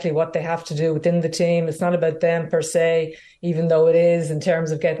exactly what they have to do within the team. It's not about them per se, even though it is in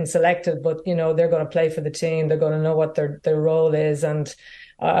terms of getting selected. But they're going to play for the team. They're going to know what their role is, and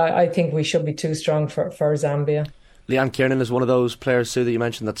I think we should be too strong for Zambia. Leanne Kiernan is one of those players, Sue, that you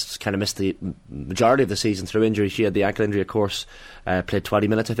mentioned that's kind of missed the majority of the season through injury. She had the ankle injury, of course, played 20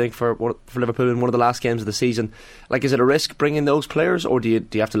 minutes, I think, for Liverpool in one of the last games of the season. Like, is it a risk bringing those players, or do you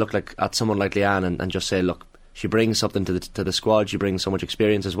have to look at someone like Leanne and just say, look, she brings something to the squad, she brings so much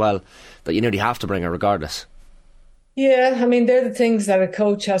experience as well, that you nearly have to bring her regardless? Yeah, I mean, they're the things that a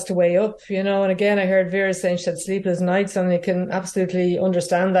coach has to weigh up, and again, I heard Vera saying she had sleepless nights, and you can absolutely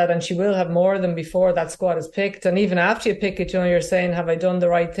understand that, and she will have more than before that squad is picked. And even after you pick it, you're saying, have I done the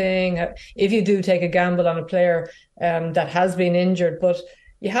right thing? If you do take a gamble on a player that has been injured, but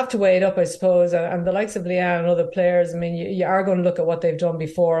you have to weigh it up, I suppose. And the likes of Leanne and other players, I mean, you are going to look at what they've done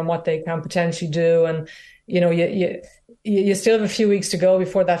before and what they can potentially do. And, you still have a few weeks to go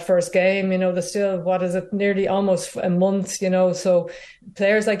before that first game. There's still, nearly almost a month, so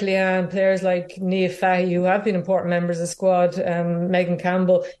players like Leanne, players like Nia Fahy, who have been important members of the squad, Megan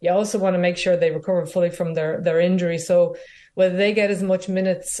Campbell, you also want to make sure they recover fully from their injury. So whether they get as much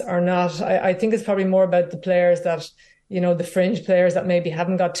minutes or not, I think it's probably more about the players that, the fringe players that maybe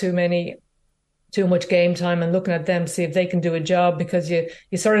haven't got too much game time, and looking at them, see if they can do a job, because you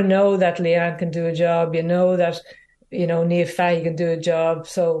sort of know that Leanne can do a job, that Nia Fahy can do a job.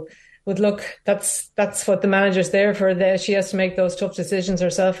 So, but look, that's what the manager's there for. She has to make those tough decisions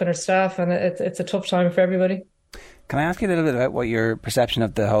herself and her staff, and it's a tough time for everybody. Can I ask you a little bit about what your perception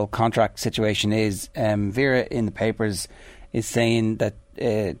of the whole contract situation is? Vera in the papers is saying that,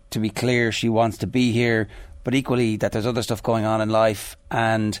 to be clear, she wants to be here, but equally that there's other stuff going on in life,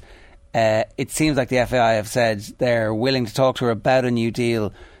 and it seems like the FAI have said they're willing to talk to her about a new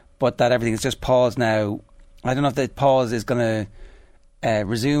deal, but that everything is just paused now. I don't know if the pause is going to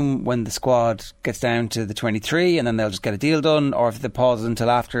resume when the squad gets down to the 23 and then they'll just get a deal done, or if the pause is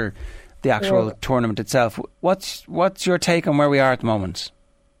until after the actual tournament itself. What's your take on where we are at the moment?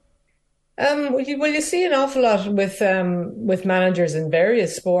 Well, you see an awful lot with managers in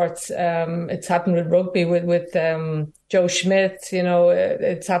various sports. It's happened with rugby with Joe Schmidt.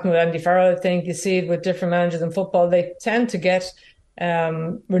 It's happened with Andy Farrell. I think you see it with different managers in football. They tend to get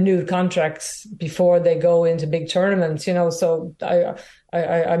renewed contracts before they go into big tournaments. So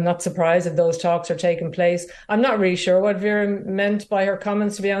I'm not surprised that those talks are taking place. I'm not really sure what Vera meant by her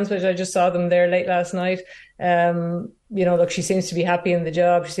comments, to be honest with you. I just saw them there late last night. Look, she seems to be happy in the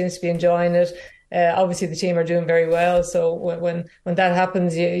job. She seems to be enjoying it. Obviously, the team are doing very well. So when that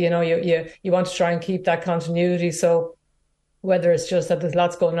happens, you want to try and keep that continuity. So whether it's just that there's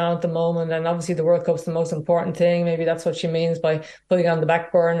lots going on at the moment, and obviously the World Cup's the most important thing, maybe that's what she means by putting it on the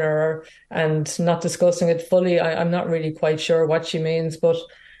back burner and not discussing it fully. I'm not really quite sure what she means, but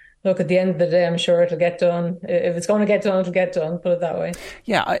look, at the end of the day, I'm sure it'll get done. If it's going to get done, it'll get done, put it that way.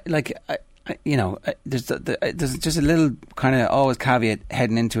 Yeah, there's just a little kind of always caveat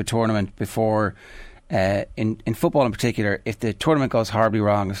heading into a tournament before, in football in particular, if the tournament goes horribly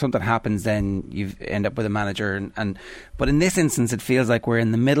wrong, if something happens, then you end up with a manager. But in this instance, it feels like we're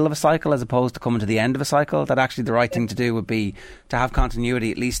in the middle of a cycle as opposed to coming to the end of a cycle. That actually the right thing to do would be to have continuity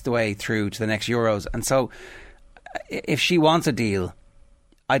at least the way through to the next Euros. And so if she wants a deal,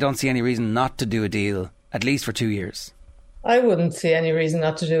 I don't see any reason not to do a deal, at least for 2 years. I wouldn't see any reason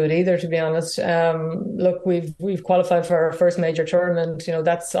not to do it either, to be honest. Look, we've qualified for our first major tournament.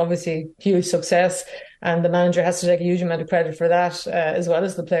 That's obviously huge success, and the manager has to take a huge amount of credit for that, as well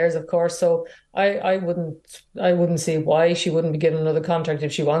as the players, of course. So I wouldn't see why she wouldn't be given another contract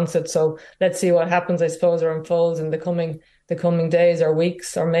if she wants it. So let's see what happens, I suppose, or unfolds in the coming days or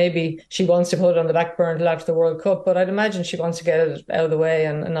weeks, or maybe she wants to put it on the back burner until after the World Cup. But I'd imagine she wants to get it out of the way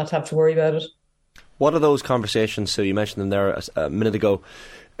and not have to worry about it. What are those conversations? So you mentioned them there a minute ago.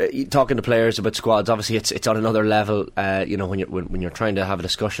 Talking to players about squads, obviously it's on another level. When you're trying to have a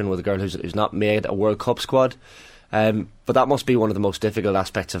discussion with a girl who's not made a World Cup squad, but that must be one of the most difficult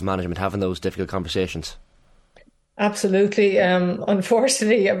aspects of management, having those difficult conversations. Absolutely.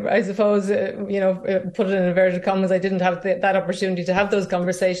 Unfortunately, I suppose, put it in inverted commas, I didn't have that opportunity to have those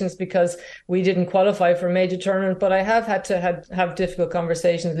conversations because we didn't qualify for a major tournament. But I have had to have difficult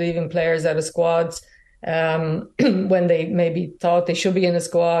conversations leaving players out of squads when they maybe thought they should be in a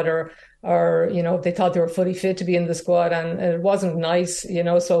squad, or or they thought they were fully fit to be in the squad, and it wasn't nice.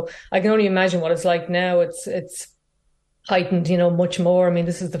 So I can only imagine what it's like now. It's heightened, much more. I mean,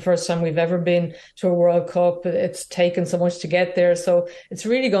 this is the first time we've ever been to a World Cup. It's taken so much to get there. So it's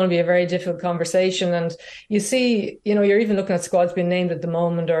really going to be a very difficult conversation. And you see, you're even looking at squads being named at the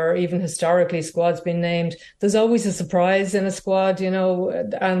moment, or even historically squads being named. There's always a surprise in a squad,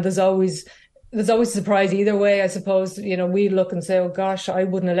 and there's always a surprise either way, I suppose. We look and say, oh gosh, I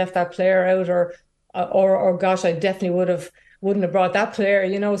wouldn't have left that player out, or gosh, I definitely wouldn't have brought that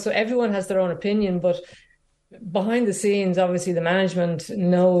player, so everyone has their own opinion. But behind the scenes, obviously the management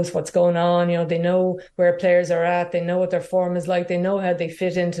knows what's going on. They know where players are at. They know what their form is like. They know how they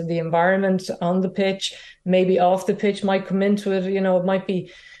fit into the environment on the pitch. Maybe off the pitch might come into it. It might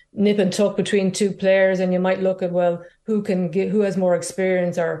be nip and tuck between two players, and you might look at, well, who has more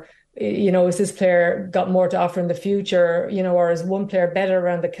experience, or is this player got more to offer in the future, or is one player better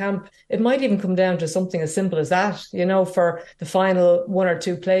around the camp? It might even come down to something as simple as that, for the final one or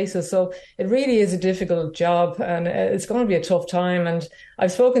two places. So it really is a difficult job, and it's going to be a tough time. And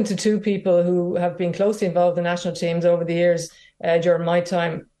I've spoken to two people who have been closely involved in national teams over the years during my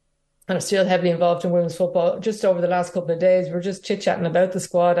time, and are still heavily involved in women's football. Just over the last couple of days, we're just chit-chatting about the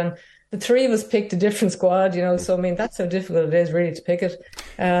squad, and the three of us picked a different squad, so I mean, that's how difficult it is really to pick it.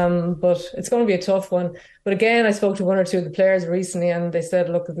 But it's going to be a tough one. But again, I spoke to one or two of the players recently, and they said,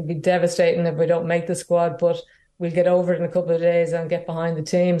 look, it would be devastating if we don't make the squad, but we'll get over it in a couple of days and get behind the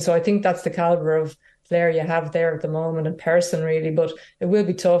team. So I think that's the calibre of player you have there at the moment, and person really. But it will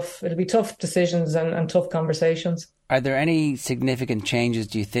be tough. It'll be tough decisions and tough conversations. Are there any significant changes,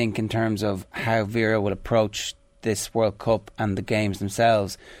 do you think, in terms of how Vera will approach this World Cup and the games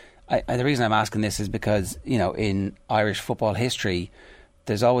themselves? The reason I'm asking this is because, in Irish football history,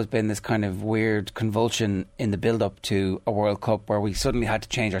 there's always been this kind of weird convulsion in the build-up to a World Cup where we suddenly had to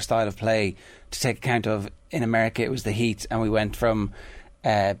change our style of play to take account of, in America, it was the heat, and we went from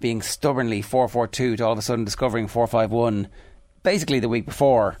being stubbornly 4-4-2 to all of a sudden discovering 4-5-1 basically the week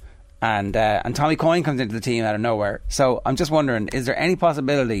before. And Tommy Coyne comes into the team out of nowhere. So I'm just wondering, is there any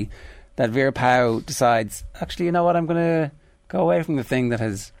possibility that Vera Pauw decides, actually, you know what, I'm going to go away from the thing that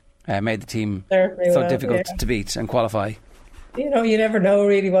has made the team difficult to beat and qualify? You never know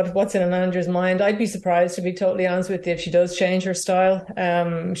really what's in a manager's mind. I'd be surprised, to be totally honest with you, if she does change her style.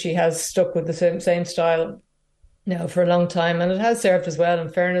 She has stuck with the same style now for a long time, and it has served as well. In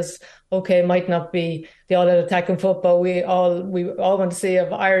fairness, it might not be the all-out attacking football we all want to see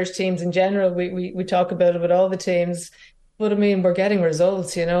of Irish teams in general. We talk about it with all the teams. But I mean, we're getting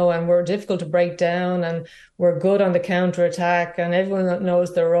results, and we're difficult to break down, and we're good on the counter attack, and everyone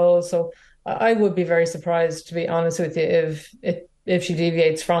knows their role. So I would be very surprised, to be honest with you, if she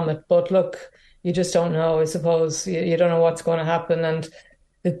deviates from it. But look, you just don't know. I suppose you don't know what's going to happen, and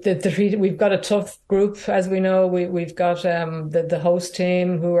we've got a tough group, as we know. We've got the host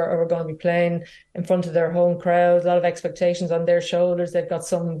team who are going to be playing in front of their home crowd. A lot of expectations on their shoulders. They've got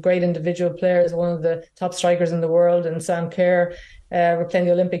some great individual players, one of the top strikers in the world, and Sam Kerr. We're playing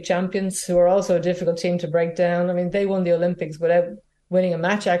the Olympic champions, who are also a difficult team to break down. I mean, they won the Olympics without winning a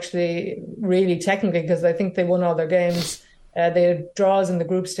match, actually, really technically, because I think they won all their games. They had draws in the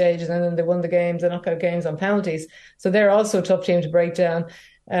group stages, and then they won the games, the knockout games on penalties. So they're also a tough team to break down.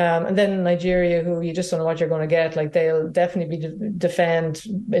 And then Nigeria, who you just don't know what you're going to get. Like, they'll definitely be defend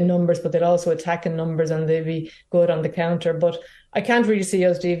in numbers, but they'll also attack in numbers, and they'll be good on the counter. But I can't really see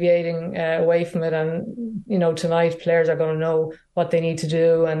us deviating away from it. And, tonight players are going to know what they need to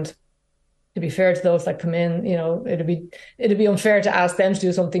do. And to be fair to those that come in, it'd be unfair to ask them to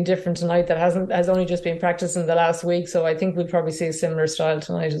do something different tonight that has only just been practiced in the last week. So I think we'll probably see a similar style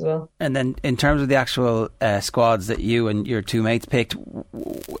tonight as well. And then in terms of the actual squads that you and your two mates picked,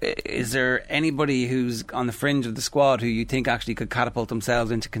 is there anybody who's on the fringe of the squad who you think actually could catapult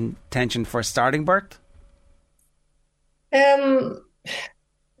themselves into contention for a starting berth?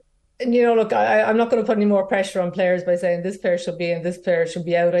 Look, I'm not going to put any more pressure on players by saying this player should be in, this player should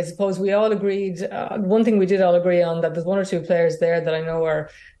be out. I suppose we all agreed. One thing we did all agree on, that there's one or two players there that I know are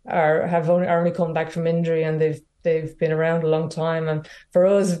only come back from injury, and they've been around a long time. And for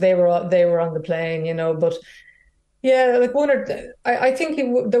us, they were on the plane, But yeah, like I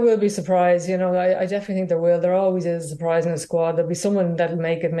think there will be surprise. I definitely think there will. There always is a surprise in a squad. There'll be someone that'll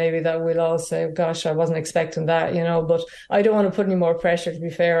make it, maybe, that we'll all say, "Gosh, I wasn't expecting that." But I don't want to put any more pressure, to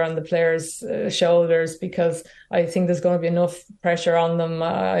be fair, on the players' shoulders, because I think there's going to be enough pressure on them.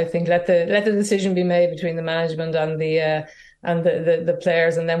 I think let the decision be made between the management and the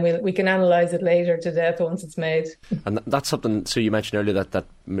players, and then we can analyse it later to death once it's made. And that's something, Sue, you mentioned earlier that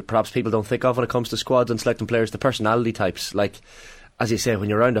perhaps people don't think of when it comes to squads and selecting players, the personality types. Like, as you say, when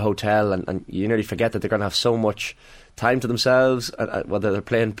you're around a hotel and you nearly forget that they're going to have so much time to themselves, whether they're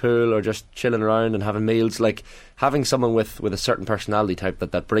playing pool or just chilling around and having meals. Like, having someone with a certain personality type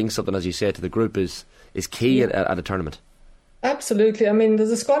that brings something, as you say, to the group is key at a tournament. Absolutely. I mean,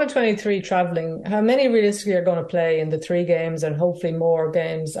 there's a squad of 23 travelling. How many realistically are going to play in the 3 games and hopefully more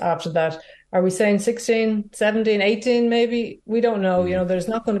games after that? Are we saying 16, 17, 18 maybe? We don't know. You know, there's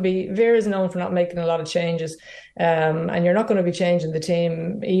not going to be... Vera is known for not making a lot of changes. And you're not going to be changing the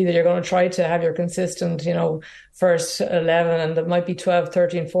team either. You're going to try to have your consistent, first 11, and there might be 12,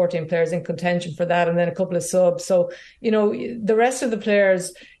 13, 14 players in contention for that, and then a couple of subs. So, the rest of the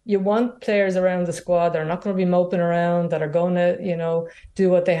players... You want players around the squad that are not going to be moping around, that are going to, do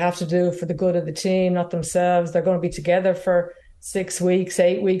what they have to do for the good of the team, not themselves. They're going to be together for 6 weeks,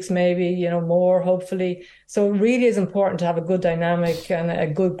 8 weeks, maybe, more, hopefully. So it really is important to have a good dynamic and a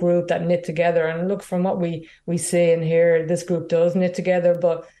good group that knit together. And look, from what we see and hear, this group does knit together,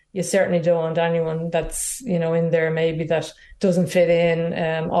 but you certainly don't want anyone that's, in there maybe that doesn't fit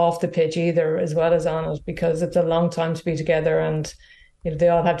in off the pitch either, as well as on it, because it's a long time to be together, and they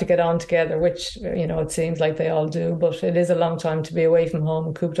all have to get on together, which, it seems like they all do, but it is a long time to be away from home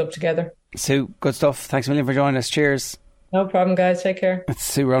and cooped up together. Sue, good stuff. Thanks a million for joining us. Cheers. No problem, guys. Take care. It's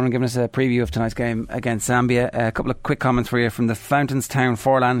Sue Ronan giving us a preview of tonight's game against Zambia. A couple of quick comments for you from the Fountainstown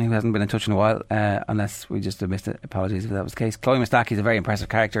Forlan, who hasn't been in touch in a while, unless we just have missed it. Apologies if that was the case. Chloe Mustaki is a very impressive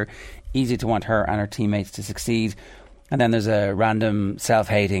character. Easy to want her and her teammates to succeed. And then there's a random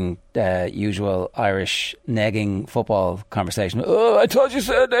self-hating, usual Irish negging football conversation. Oh, I thought you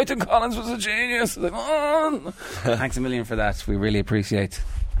said Nathan Collins was a genius. Like, oh. Thanks a million for that. We really appreciate.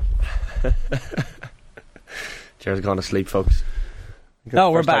 Jared's gone to sleep, folks.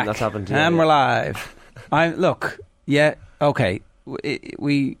 No, we're back. That's happened to and we're live. Okay.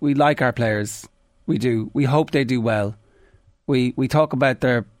 We like our players. We do. We hope they do well. We talk about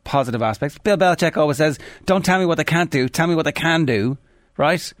their positive aspects. Bill Belichick always says, don't tell me what they can't do, tell me what they can do,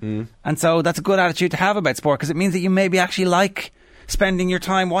 right? And so that's a good attitude to have about sport, because it means that you maybe actually like spending your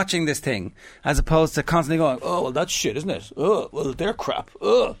time watching this thing, as opposed to constantly going, oh, well, that's shit, isn't it? Oh, well, they're crap.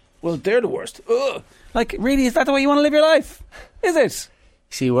 Oh, well, they're the worst. Oh. Like, really, is that the way you want to live your life? Is it?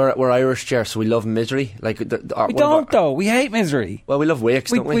 See, we're Irish, Ger, so we love misery. Like, we don't, though. We hate misery. Well, we love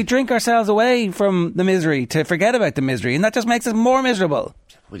wakes, don't we? We drink ourselves away from the misery to forget about the misery, and that just makes us more miserable.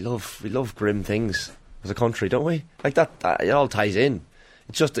 We love grim things as a country, don't we? Like that it all ties in.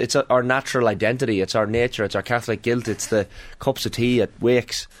 It's our natural identity. It's our nature. It's our Catholic guilt. It's the cups of tea at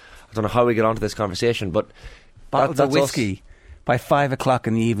wakes. I don't know how we get onto this conversation, but bottles of whiskey us. By 5 o'clock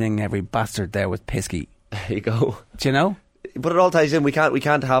in the evening. Every bastard there was pisky. There you go. Do you know? But it all ties in. We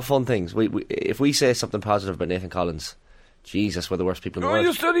can't have fun things. If we say something positive about Nathan Collins, Jesus, we're the worst people in the world.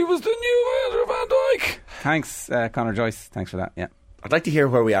 You said he was the new Van Dijk. Thanks, Conor Joyce. Thanks for that. Yeah, I'd like to hear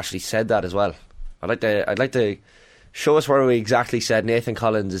where we actually said that as well. I'd like to show us where we exactly said Nathan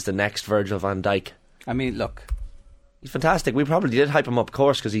Collins is the next Virgil van Dijk. I mean, look, he's fantastic. We probably did hype him up, of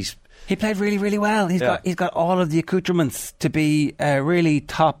course, because he played really, really well. He's got all of the accoutrements to be a really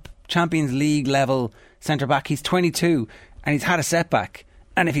top Champions League level centre back. He's 22. And he's had a setback.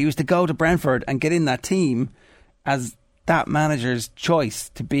 And if he was to go to Brentford and get in that team as that manager's choice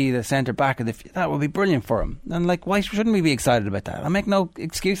to be the centre back, that would be brilliant for him. And why shouldn't we be excited about that? I make no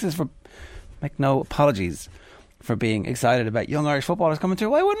apologies for being excited about young Irish footballers coming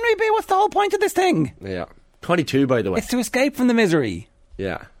through. Why wouldn't we be? What's the whole point of this thing? Yeah, 22, by the way. It's to escape from the misery.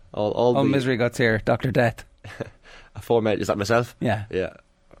 Yeah, all misery gots here, Dr. Death. A format, is that myself? Yeah.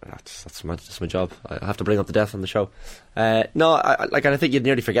 That's my job. I have to bring up the death on the show. I think you'd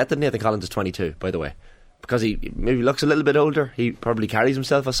nearly forget that Nathan Collins is 22, by the way, because he maybe looks a little bit older. He probably carries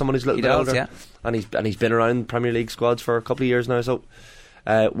himself as someone who's a little bit older, yeah. and he's been around Premier League squads for a couple of years now. So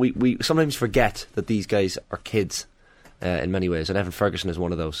we sometimes forget that these guys are kids in many ways, and Evan Ferguson is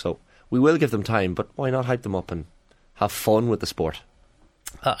one of those. So we will give them time, but why not hype them up and have fun with the sport?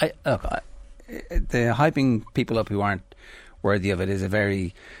 The hyping people up who aren't worthy of it is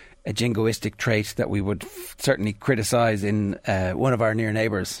a jingoistic trait that we would certainly criticise in one of our near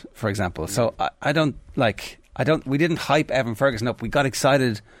neighbours, for example. So we didn't hype Evan Ferguson up. We got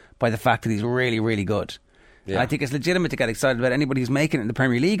excited by the fact that he's really, really good. Yeah. And I think it's legitimate to get excited about anybody who's making it in the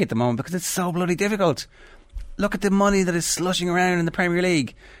Premier League at the moment, because it's so bloody difficult. Look at the money that is slushing around in the Premier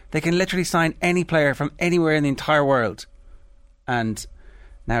League. They can literally sign any player from anywhere in the entire world. And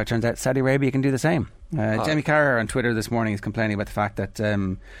now it turns out Saudi Arabia can do the same. Jamie Carragher on Twitter this morning is complaining about the fact that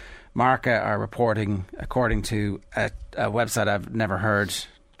Marca are reporting, according to a website I've never heard,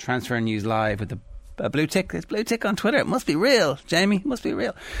 Transfer News Live, with a blue tick. It's blue tick on Twitter. It must be real, Jamie. It must be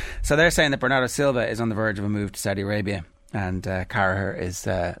real. So they're saying that Bernardo Silva is on the verge of a move to Saudi Arabia. And Carragher is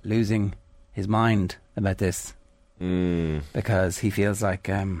losing his mind about this because he feels like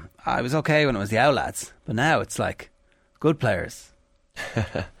I was okay when it was the Owl lads, but now it's like good players.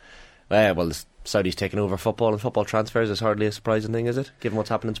 Well, the Saudis taking over football, and football transfers is hardly a surprising thing, is it? Given what's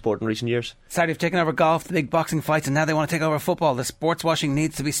happened in sport in recent years. Saudi have taken over golf, the big boxing fights, and now they want to take over football. The sports washing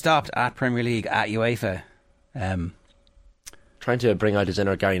needs to be stopped at Premier League, at UEFA. Trying to bring out his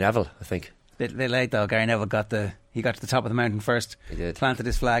inner Gary Neville, I think. Bit late though. Gary Neville got to the top of the mountain first. He did. Planted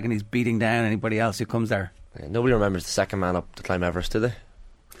his flag, and he's beating down anybody else who comes there. Nobody remembers the second man up to climb Everest, do they?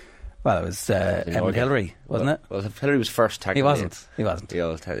 Well, it was Edmund Hillary, wasn't it? Well, Hillary was first, technically. He wasn't.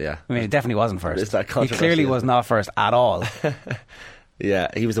 Yeah. I mean, he definitely wasn't first. He clearly was not first at all. Yeah,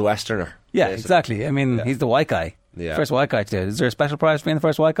 he was the Westerner. Yeah, exactly. I mean, he's the white guy. Yeah. First white guy to do it. Is there a special prize for being the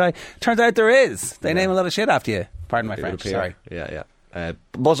first white guy? Turns out there is. They name a lot of shit after you. Pardon my French, sorry. Yeah.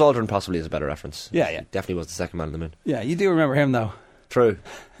 Buzz Aldrin possibly is a better reference. Yeah. He definitely was the second man on the moon. Yeah, you do remember him though. True.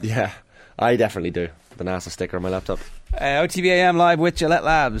 Yeah, I definitely do. The NASA sticker on my laptop. OTB AM live with Gillette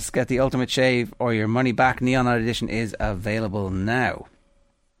Labs. Get the ultimate shave or your money back. Neon Night Edition is available now.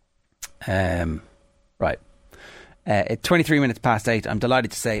 Right. At 23 minutes past 8, I'm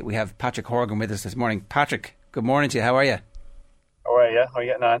delighted to say we have Patrick Horgan with us this morning. Patrick, good morning to you. How are you? How are you? How are you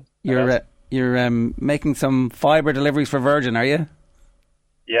getting on? You're making some fibre deliveries for Virgin, are you?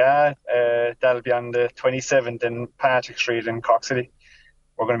 Yeah, that'll be on the 27th in Patrick Street in Cork City.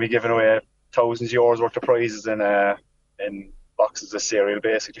 We're going to be giving away thousands of euros worth of prizes in boxes of cereal,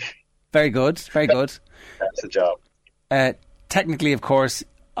 basically. Very good, very good. That's the job. Technically, of course,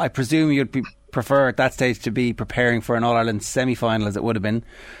 I presume you'd prefer at that stage to be preparing for an All-Ireland semi-final as it would have been.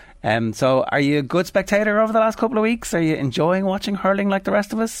 So are you a good spectator over the last couple of weeks? Are you enjoying watching hurling like the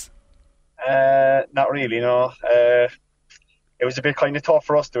rest of us? Not really, no. It was a bit kind of tough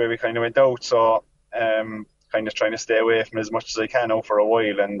for us the way we kind of went out, so kind of trying to stay away from it as much as I can now for a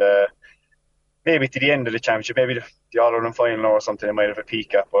while, and maybe to the end of the championship, maybe the All-Ireland final or something I might have a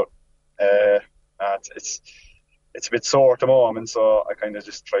peek at, but it's a bit sore at the moment, so I kind of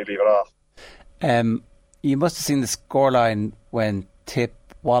just try to leave it off. You must have seen the scoreline when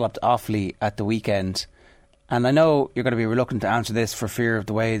Tip walloped Offaly at the weekend, and I know you're going to be reluctant to answer this for fear of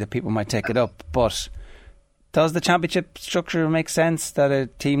the way that people might take it up, but does the championship structure make sense that a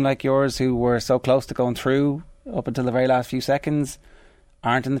team like yours, who were so close to going through up until the very last few seconds,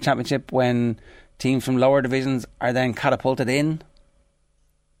 aren't in the championship when teams from lower divisions are then catapulted in?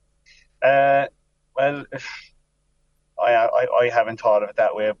 Well, I haven't thought of it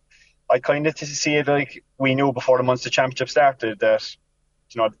that way. I kind of see it like we knew before the Munster Championship started that,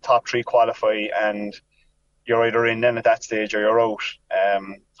 you know, the top three qualify and you're either in then at that stage or you're out.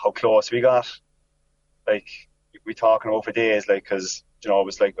 How close we got, like, we talking about for days, like, because, you know, it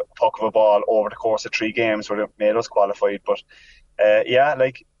was like a puck of a ball over the course of 3 games where it made us qualified. But yeah,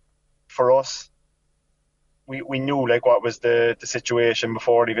 like, for us, we knew like what was the situation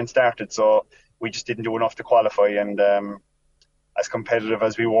before it even started, so we just didn't do enough to qualify, and as competitive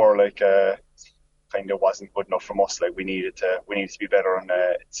as we were, like, kind of wasn't good enough from us. Like, we needed to be better in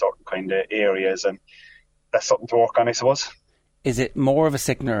certain kind of areas, and that's something to work on, I suppose. Is it more of a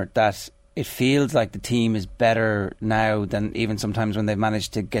sickener that it feels like the team is better now than even sometimes when they've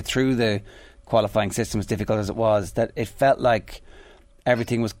managed to get through the qualifying system, as difficult as it was, that it felt like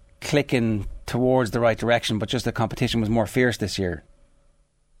everything was clicking towards the right direction, but just the competition was more fierce this year?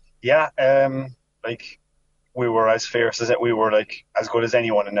 Yeah, like, we were as fierce as it. We were like as good as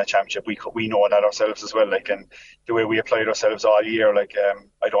anyone in that championship. We know that ourselves as well. Like, and the way we applied ourselves all year, like,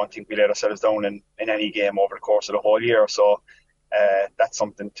 I don't think we let ourselves down in any game over the course of the whole year. So that's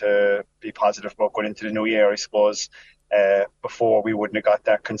something to be positive about going into the new year, I suppose. Before, we wouldn't have got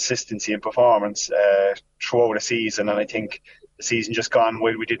that consistency in performance throughout the season, and I think the season just gone,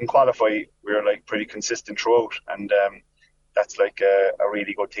 while we didn't qualify, we were like pretty consistent throughout, and that's like a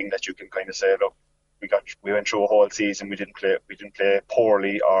really good thing that you can kind of say, look, we went through a whole season, we didn't play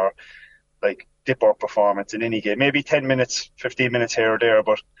poorly or like dip our performance in any game. Maybe 10 minutes, 15 minutes here or there,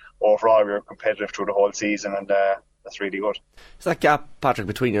 but overall we were competitive through the whole season, and that's really good. So that gap, Patrick,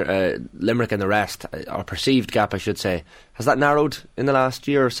 between your Limerick and the rest, or perceived gap I should say, has that narrowed in the last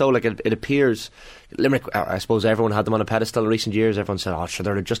year or so? Like, it appears Limerick, I suppose everyone had them on a pedestal in recent years. Everyone said, oh sure,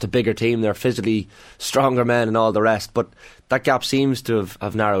 they're just a bigger team, they're physically stronger men and all the rest, but that gap seems to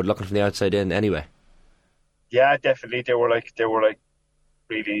have narrowed looking from the outside in anyway. Yeah, definitely. They were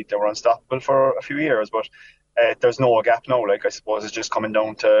unstoppable for a few years, but there's no gap now. Like, I suppose it's just coming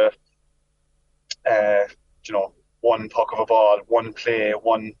down to you know, one puck of a ball, one play,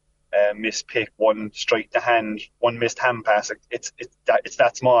 one missed pick, one strike to hand, one missed hand pass. It's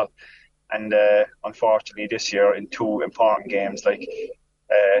that small, And unfortunately this year in 2 important games, like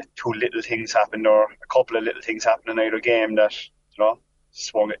 2 little things happened, or a couple of little things happened in either game that,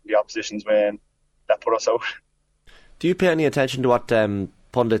 swung it the opposition's way, and that put us out. Do you pay any attention to what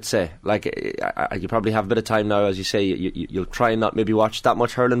pundits say? Like, you probably have a bit of time now, as you say, you'll try and not maybe watch that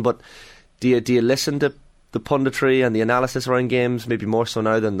much hurling, but do you listen to the punditry and the analysis around games maybe more so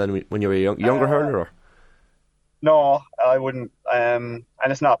now than when you were a younger hurler? Or? No, I wouldn't, and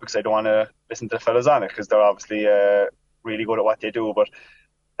it's not because I don't want to listen to the fellas on it, because they're obviously really good at what they do, but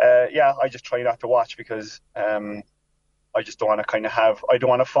I just try not to watch, because I just don't want to I don't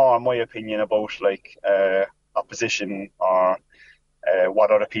want to form my opinion about like opposition or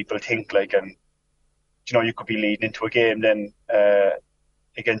what other people think, like, and you could be leading into a game then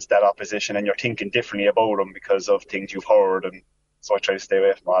against that opposition and you're thinking differently about them because of things you've heard, and so I try to stay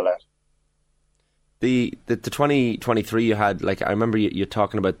away from all that. The 2023 you had, like, I remember you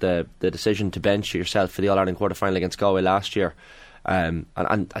talking about the decision to bench yourself for the All-Ireland quarter-final against Galway last year, and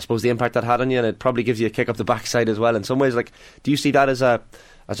I suppose the impact that had on you, and it probably gives you a kick up the backside as well in some ways. Like, do you see that as a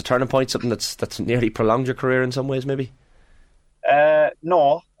turning point, something that's nearly prolonged your career in some ways maybe?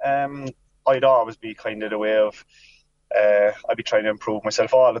 No, I'd always be kind of the way of I'd be trying to improve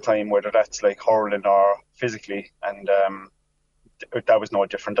myself all the time, whether that's like hurling or physically, and that was no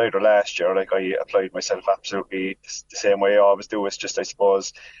different either last year. Like, I applied myself absolutely the same way I always do. It's just, I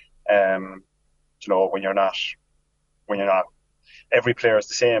suppose, when you're not, every player is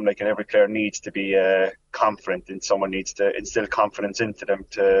the same, like, and every player needs to be confident, and someone needs to instill confidence into them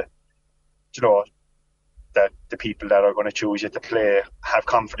to, that the people that are going to choose you to play have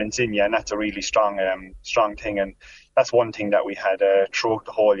confidence in you, and that's a really strong thing. And that's one thing that we had throughout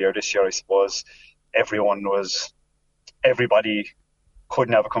the whole year this year, I suppose. Everybody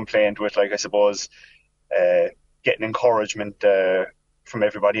couldn't have a complaint with, like, I suppose, getting encouragement from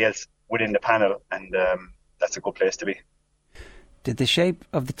everybody else within the panel, and that's a good place to be. Did the shape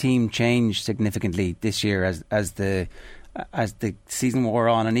of the team change significantly this year as the season wore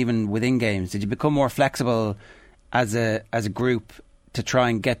on, and even within games? Did you become more flexible as a group to try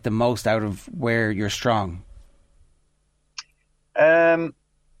and get the most out of where you're strong? I'm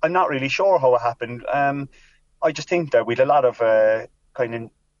not really sure how it happened. I just think that we had a lot of kind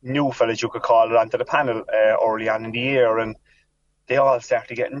of new fellas, you could call it, onto the panel early on in the year, and they all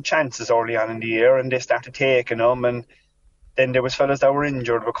started getting chances early on in the year, and they started taking them, and then there was fellas that were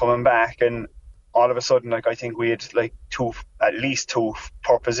injured were coming back, and all of a sudden, like, I think we had like at least two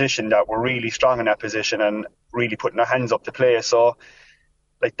per position that were really strong in that position and really putting their hands up to play. So,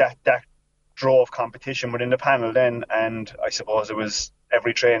 like, that drove competition within the panel then, and I suppose it was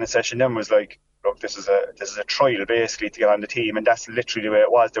every training session then was like, look, this is a trial basically to get on the team, and that's literally the way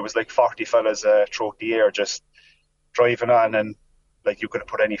it was. There was like 40 fellas throughout the year just driving on, and like, you could have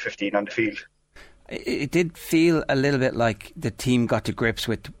put any 15 on the field. It did feel a little bit like the team got to grips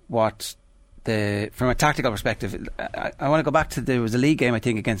with what from a tactical perspective. I want to go back to, there was a league game I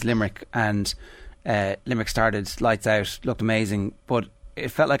think against Limerick, and Limerick started lights out, looked amazing, but it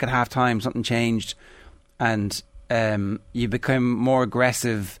felt like at half time something changed, and you became more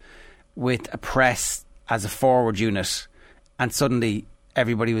aggressive with a press as a forward unit, and suddenly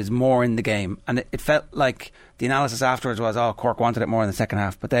everybody was more in the game, and it felt like the analysis afterwards was, Cork wanted it more in the second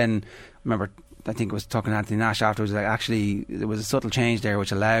half. But then I think it was talking to Anthony Nash afterwards, like, actually there was a subtle change there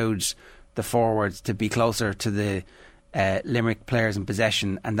which allowed the forwards to be closer to the Limerick players in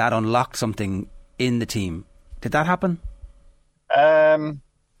possession, and that unlocked something in the team. Did that happen?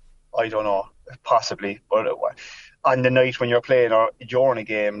 I don't know, possibly, but on the night when you're playing or during a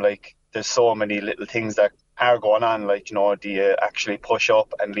game, like, there's so many little things that are going on, like, do you actually push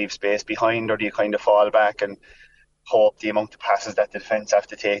up and leave space behind, or do you kind of fall back and hope the amount of passes that the defence have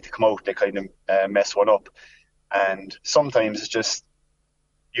to take to come out, they kind of mess one up? And sometimes it's just,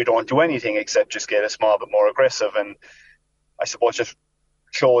 you don't do anything except just get a small bit more aggressive, and I suppose just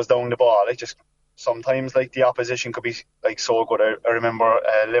close down the ball. Like, just sometimes, like, the opposition could be like so good. I remember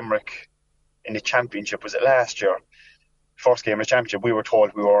Limerick in the championship, was it last year, first game of the championship, we were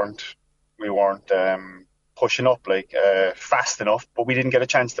told we weren't pushing up like fast enough, but we didn't get a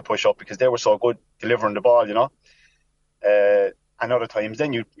chance to push up because they were so good delivering the ball, and other times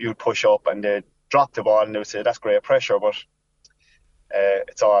then you'd push up and they'd drop the ball and they would say that's great pressure, but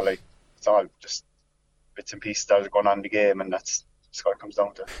it's all just bits and pieces that are going on in the game, and that's what it comes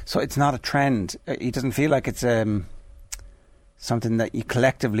down to. So it's not a trend. It doesn't feel like it's something that you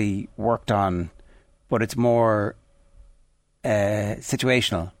collectively worked on, but it's more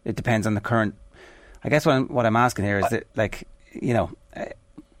situational. It depends on the current. I guess what I'm asking here is that, like,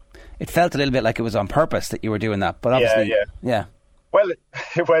 it felt a little bit like it was on purpose that you were doing that, but obviously, yeah. Well,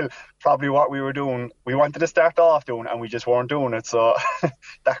 well, probably what we were doing, we wanted to start off doing, and we just weren't doing it. So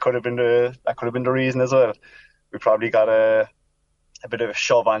that could have been the reason as well. We probably got a bit of a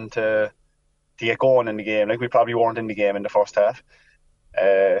shove on to get going in the game. Like, we probably weren't in the game in the first half.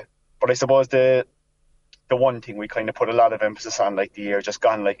 But I suppose the one thing we kind of put a lot of emphasis on, like, the year just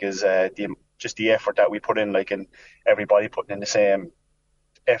gone, like, is the effort that we put in, like, and everybody putting in the same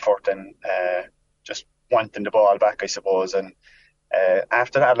effort and just wanting the ball back, I suppose. And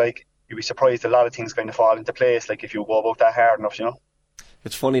after that, like, you'd be surprised a lot of things kind of fall into place, like, if you go about that hard enough, you know.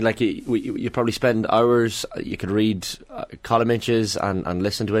 It's funny, like, you probably spend hours, you could read column inches and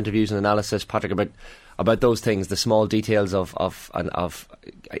listen to interviews and analysis, Patrick, about those things, the small details of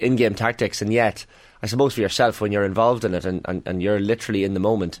in-game tactics, and yet, I suppose for yourself, when you're involved in it and you're literally in the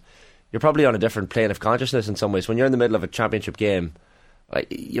moment, you're probably on a different plane of consciousness in some ways. When you're in the middle of a championship game, like,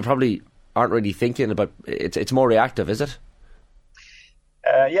 you probably aren't really thinking about it. It's more reactive, is it?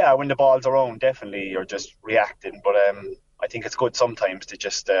 Yeah, when the ball's around, definitely you're just reacting. But I think it's good sometimes to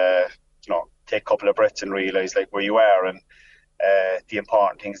just take a couple of breaths and realise, like, where you are and the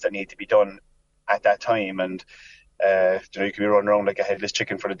important things that need to be done at that time. And you can be running around like a headless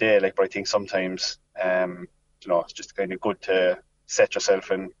chicken for the day. Like, but I think sometimes it's just kind of good to set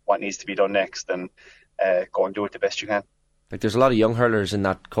yourself in what needs to be done next and go and do it the best you can. Like, there's a lot of young hurlers in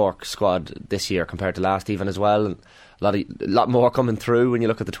that Cork squad this year compared to last even as well, and a lot more coming through when you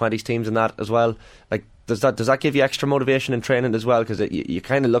look at the 20s teams and that as well. Like, does that give you extra motivation in training as well? Because you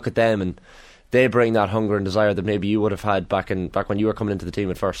kind of look at them and they bring that hunger and desire that maybe you would have had back when you were coming into the team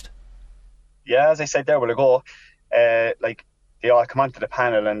at first. Yeah, as I said there a while ago, like, they all come onto the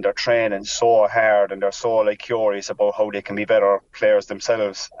panel and they're training so hard and they're so, like, curious about how they can be better players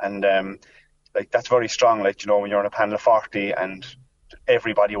themselves. And like, that's very strong, like, when you're on a panel of 40 and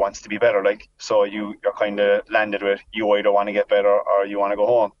everybody wants to be better, like, so you're kind of landed with, you either want to get better or you want to go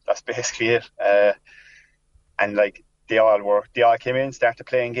home. That's basically it. And, like, they all came in, started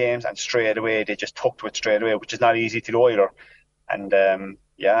playing games, and straight away they just took to it straight away, which is not easy to do either. And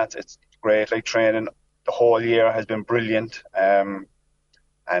it's great. Like, training the whole year has been brilliant, and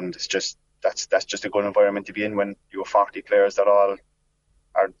it's just that's just a good environment to be in when you have 40 players that all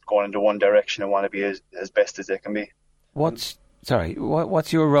are going into one direction and want to be as best as they can be. What's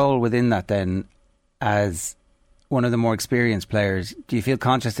your role within that then, as one of the more experienced players? Do you feel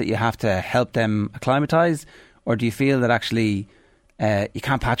conscious that you have to help them acclimatise, or do you feel that actually you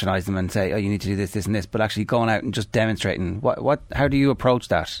can't patronise them and say, oh, you need to do this, this and this, but actually going out and just demonstrating? How do you approach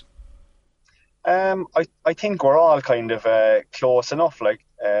that? I think we're all kind of close enough, like,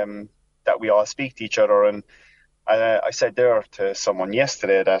 that we all speak to each other. And I said there to someone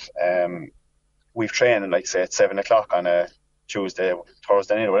yesterday that we've trained, like, say, at 7 o'clock on a Tuesday,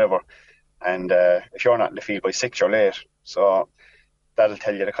 Thursday night or whatever, and if you're not in the field by 6, you're late. So that'll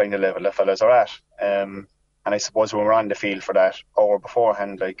tell you the kind of level the fellas are at. And I suppose when we're on the field for that hour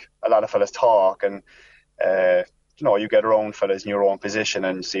beforehand, like, a lot of fellas talk and you get around fellas in your own position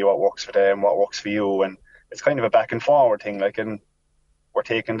and see what works for them, what works for you, and it's kind of a back and forward thing, like, and we're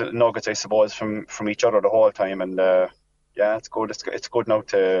taking little nuggets, I suppose, from each other the whole time. And it's good. It's good now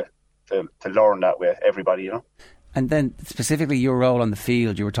to learn that way, everybody, you know. And then specifically your role on the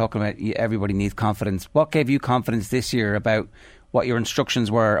field, you were talking about everybody needs confidence. What gave you confidence this year about what your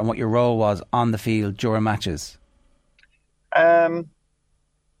instructions were and what your role was on the field during matches? I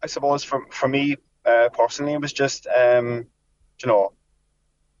suppose for me personally, it was just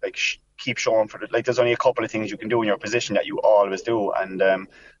keep showing for it. Like, there's only a couple of things you can do in your position that you always do, and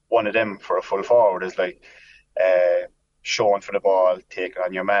one of them for a full forward is, like, showing for the ball, taking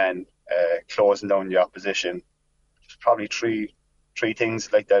on your man, closing down the opposition. There's probably three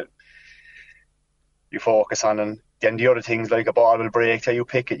things like that you focus on, and then the other things, like, a ball will break till you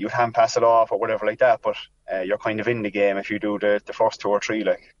pick it, you hand pass it off or whatever like that, but you're kind of in the game if you do the first 2 or 3,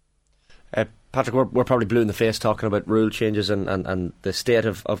 like. Patrick, we're probably blue in the face talking about rule changes and the state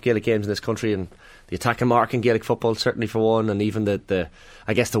of Gaelic games in this country, and the attacking mark in Gaelic football, certainly for one, and even the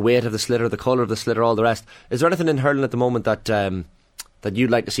weight of the sliotar, the colour of the sliotar, all the rest. Is there anything in hurling at the moment that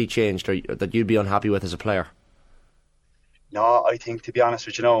you'd like to see changed, or that you'd be unhappy with as a player? No, I think, to be honest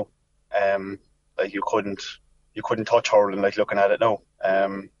with you, like, you couldn't touch hurling, like, looking at it now.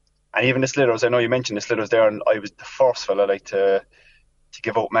 And even the sliotars, I know you mentioned the sliotars there, and I was the first fella, like, to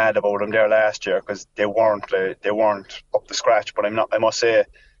give out mad about them there last year, because they weren't up to scratch. But I must say,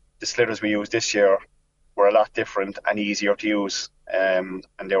 the sliotars we used this year were a lot different and easier to use, and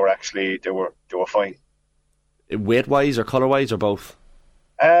they were fine. Weight wise or colour wise or both?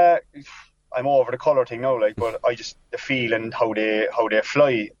 I'm over the colour thing now, like, but I just, the feel and how they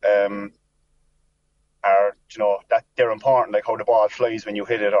fly are that they're important, like how the ball flies when you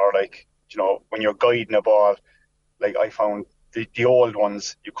hit it, or like, when you're guiding a ball. Like I found the old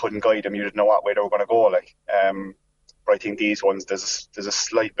ones, you couldn't guide them, you didn't know what way they were going to go. Like, but I think these ones, there's a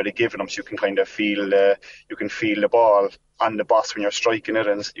slight bit of give in them, so you can kind of feel the ball on the bus when you're striking it,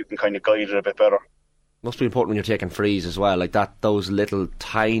 and you can kind of guide it a bit better. Must be important when you're taking frees as well. Like that, those little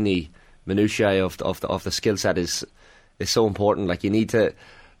tiny minutiae of the skill set is so important. Like you need to,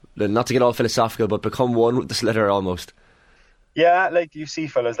 not to get all philosophical, but become one with the sliotar almost. Yeah, like you see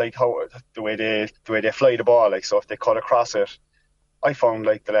fellas, like how the way they fly the ball, like, so if they cut across it, I found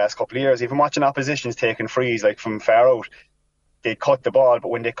like the last couple of years, even watching oppositions taking frees like from far out, they'd cut the ball, but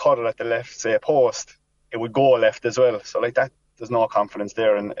when they cut it at the left, say, post, it would go left as well. So like that, there's no confidence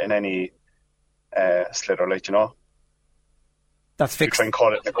there in any sliotar, like, That's fixed. If you try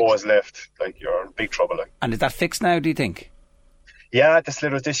and cut it and it goes left, like you're in big trouble. Like. And is that fixed now, do you think? Yeah, the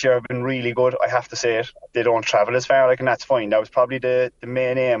sliotar's this year have been really good, I have to say it. They don't travel as far, like, and that's fine. That was probably the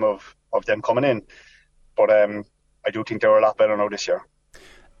main aim of them coming in. But I do think they were a lot better now this year.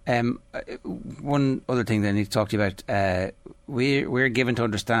 One other thing that I need to talk to you about, we're given to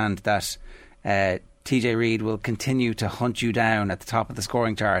understand that TJ Reid will continue to hunt you down at the top of the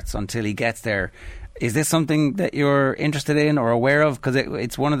scoring charts until he gets there. Is this something that you're interested in or aware of? Because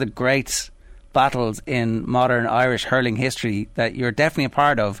it's one of the great battles in modern Irish hurling history that you're definitely a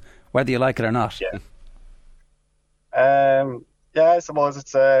part of, whether you like it or not. Yeah. I suppose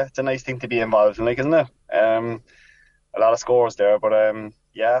it's a nice thing to be involved in, like, isn't it? A lot of scores there, but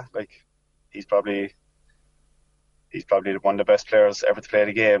like he's probably one of the best players ever to play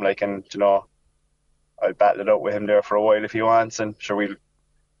the game. Like, and I'll battle it out with him there for a while if he wants, and sure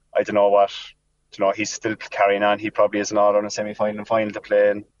I don't know what. He's still carrying on. He probably has an order in a semi-final and final to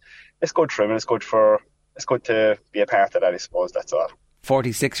play, and it's good for him, and it's good to be a part of that, I suppose. That's all.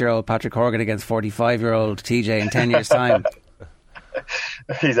 46-year-old Patrick Horgan against 45-year-old TJ in 10 years' time.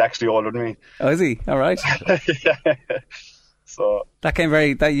 He's actually older than me. Oh, is he? All right. Yeah. So that came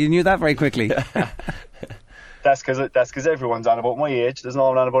you knew that very quickly. That's because everyone's on about my age. There's no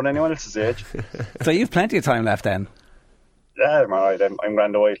one on about anyone else's age. So you've plenty of time left then. Yeah, I'm alright. I'm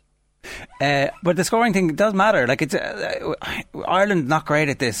grand away. But the scoring thing does matter. Like, it's Ireland not great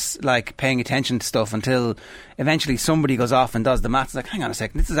at this, like paying attention to stuff until eventually somebody goes off and does the maths. It's like, hang on a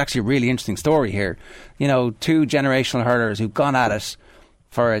second, this is actually a really interesting story here. 2 generational hurlers who've gone at it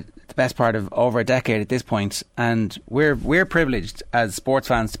for the best part of over a decade at this point, and we're privileged as sports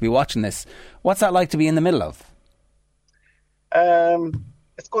fans to be watching this. What's that like to be in the middle of?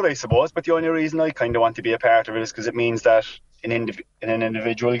 It's good, I suppose, but the only reason I kind of want to be a part of it is because it means that in an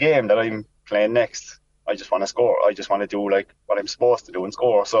individual game that I'm playing next, I just want to score. I just want to do like what I'm supposed to do and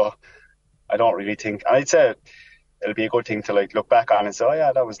score. So I don't really think, and I'd say it'll be a good thing to like look back on and say, oh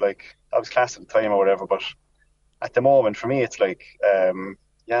yeah, that was class at the time or whatever. But at the moment, for me, it's like,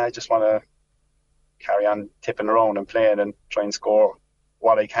 I just want to carry on tipping around and playing and try and score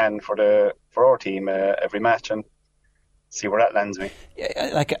what I can for our team every match, and see where that lands me.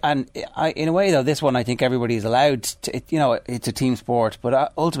 In a way, though, this one I think everybody is allowed to, it's a team sport,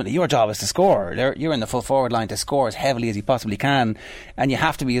 but ultimately your job is to score. You're in the full forward line to score as heavily as you possibly can, and you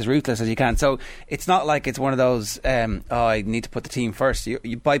have to be as ruthless as you can. So it's not like it's one of those I need to put the team first.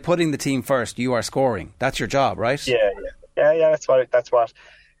 You, by putting the team first, you are scoring. That's your job, right? Yeah. That's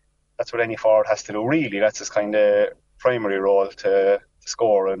what any forward has to do, really. That's his kind of primary role, to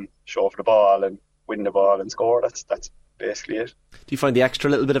score and show off the ball and win the ball and score. That's basically it. Do you find the extra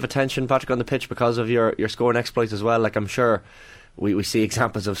little bit of attention, Patrick, on the pitch because of your scoring exploits as well? Like, I'm sure we see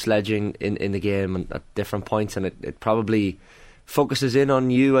examples of sledging in the game and at different points, and it probably focuses in on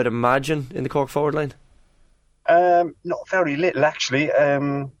you, I'd imagine, in the Cork forward line. Not very little, actually.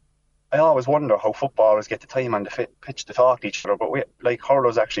 I always wonder how footballers get the time on the pitch to talk to each other, but we, like,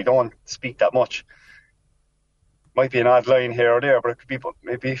 hurlers actually don't speak that much. Might be an odd line here or there, but it could be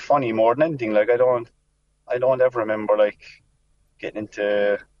maybe funny more than anything. Like, I don't ever remember like getting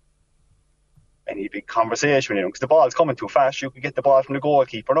into any big conversation with him, because the ball's coming too fast. You could get the ball from the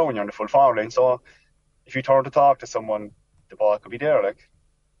goalkeeper now when you're on the full forward line. So if you turn to talk to someone, the ball could be there. Like.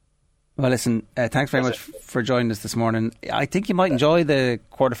 Well, listen, thanks very much for joining us this morning. I think you might enjoy the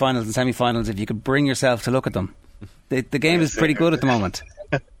quarterfinals and semi-finals if you could bring yourself to look at them. The game is pretty good at the moment.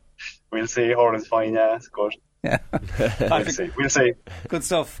 We'll see. Hurling's fine. Yeah, it's good. Yeah. We'll see. Good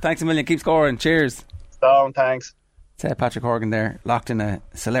stuff. Thanks a million. Keep scoring. Cheers. Down, thanks. It's Patrick Horgan there, locked in a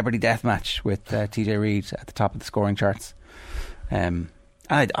celebrity death match with TJ Reid at the top of the scoring charts.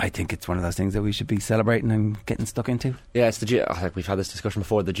 I think it's one of those things that we should be celebrating and getting stuck into. Yeah, it's like we've had this discussion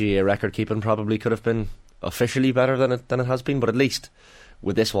before. The GA record keeping probably could have been officially better than it has been, but at least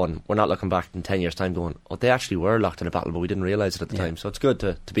with this one, we're not looking back in 10 years' time going, oh, they actually were locked in a battle, but we didn't realise it at the time. So it's good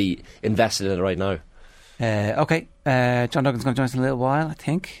to be invested in it right now. Okay, John Duggan's going to join us in a little while, I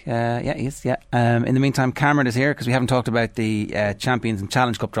think. Yeah, he is. Yeah. In the meantime, Cameron is here because we haven't talked about the Champions and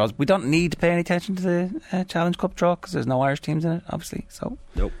Challenge Cup draws. We don't need to pay any attention to the Challenge Cup draw because there's no Irish teams in it, obviously. So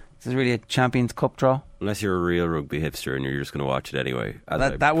nope. This is really a Champions Cup draw. Unless you're a real rugby hipster and you're just going to watch it anyway.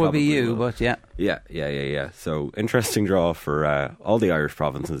 That would be you, but yeah. Yeah. So interesting draw for all the Irish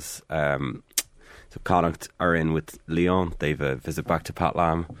provinces. So Connacht are in with Lyon. They've a visit back to Pat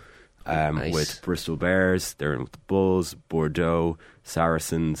Lam. Nice. With Bristol Bears, they're in with the Bulls, Bordeaux,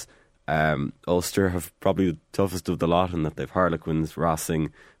 Saracens. Ulster have probably the toughest of the lot in that they've Harlequins,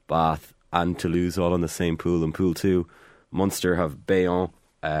 Racing, Bath and Toulouse all in the same pool in Pool 2. Munster have Bayonne,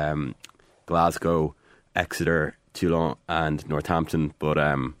 Glasgow, Exeter, Toulon and Northampton, but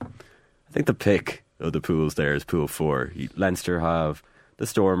I think the pick of the pools there is Pool 4. Leinster have the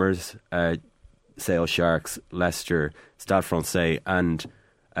Stormers, Sale Sharks, Leicester, Stade Francais and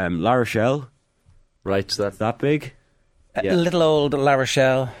La Rochelle. Right, so that's that big. Little old La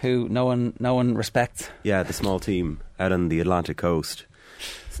Rochelle, who no one respects. Yeah, the small team out on the Atlantic coast.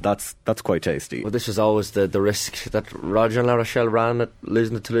 So that's quite tasty. Well, this was always the risk that Roger and La Rochelle ran at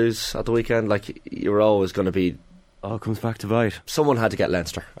losing to Toulouse at the weekend. Like, you were always going to be... All comes back to bite. Someone had to get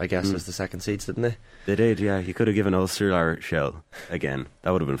Leinster, I guess, as the second seeds, didn't they? They did, yeah. You could have given Ulster La Rochelle again.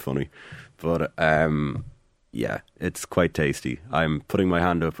 That would have been funny. But... yeah, it's quite tasty. I'm putting my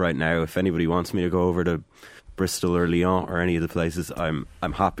hand up right now. If anybody wants me to go over to Bristol or Lyon or any of the places, I'm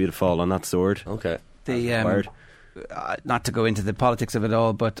happy to fall on that sword. Okay. Not to go into the politics of it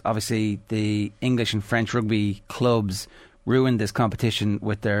all, but obviously the English and French rugby clubs ruined this competition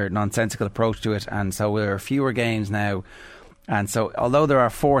with their nonsensical approach to it, and so there are fewer games now. And so although there are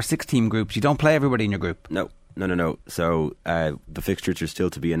 4 6-team groups, you don't play everybody in your group. No. So the fixtures are still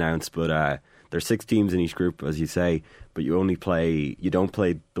to be announced, but... There's 6 teams in each group, as you say, but you don't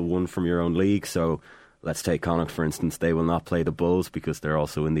play the one from your own league. So let's take Connacht, for instance. They will not play the Bulls because they're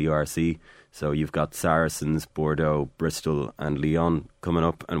also in the URC. So you've got Saracens, Bordeaux, Bristol and Lyon coming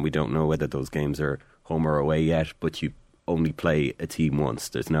up, and we don't know whether those games are home or away yet, but you only play a team once.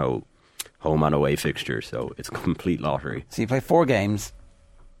 There's no home and away fixture, so it's a complete lottery. So you play 4 games,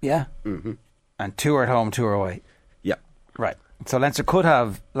 yeah? Mm-hmm. And 2 are at home, 2 are away? Yeah. Right. So Leinster could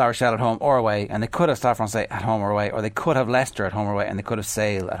have La Rochelle at home or away, and they could have Stade Francais at home or away, or they could have Leicester at home or away, and they could have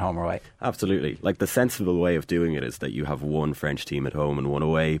Sale at home or away. Absolutely. Like, the sensible way of doing it is that you have one French team at home and one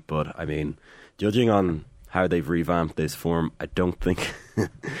away, but I mean, judging on how they've revamped this form, I don't think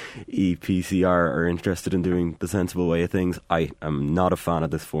EPCR are interested in doing the sensible way of things. I am not a fan of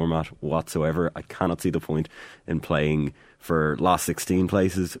this format whatsoever. I cannot see the point in playing for last 16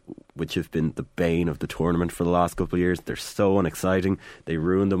 places, which have been the bane of the tournament for the last couple of years. They're so unexciting. They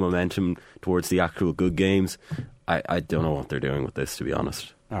ruin the momentum towards the actual good games. I don't know what they're doing with this, to be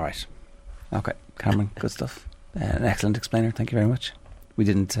honest. All right. Okay, Cameron, good stuff. An excellent explainer. Thank you very much. We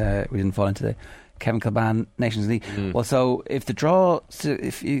didn't fall into the Kevin Kilban Nations League. Well, so if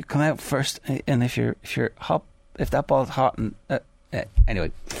if you come out first, and if that ball's hot, and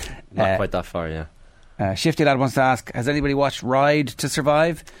anyway, not quite that far, yeah. Shifty Lad wants to ask, has anybody watched Ride to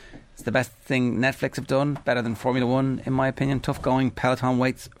Survive? It's the best thing Netflix have done, better than Formula 1 in my opinion. Tough going, peloton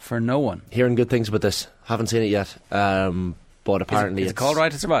waits for no one. Hearing good things about this. Haven't seen it yet, but apparently is it called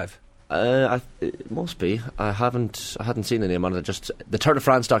Ride to Survive? It must be. I hadn't seen the name on it. Just the Tour de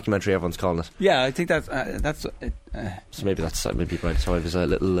France documentary, everyone's calling it. Yeah, I think that's so maybe Ride to Survive is a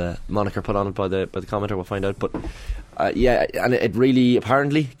little moniker put on it by the commenter. We'll find out. But yeah, and it really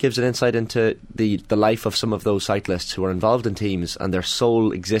apparently gives an insight into the life of some of those cyclists who are involved in teams, and their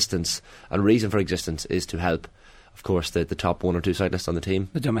sole existence and reason for existence is to help, of course, the top 1 or 2 cyclists on the team.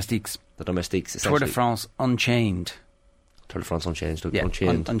 The domestiques. Tour de France Unchained. Tour de France Unchained. Yeah,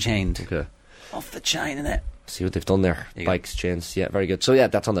 Unchained. Okay. Off the chain, innit? See what they've done there. Bikes, chains. Yeah, very good. So yeah,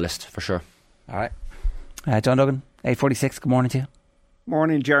 that's on the list for sure. All right. John Duggan, 8:46. Good morning to you.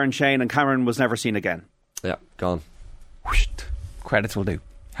 Morning, Jaron Shane, and Cameron was never seen again. Yeah, gone. Whoosh. Credits will do.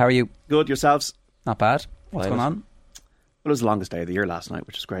 How are you? Good, yourselves? Not bad. What's going on? Well, it was the longest day of the year last night,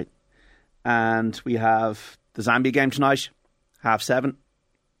 which is great. And we have the Zambia game tonight, 7:30.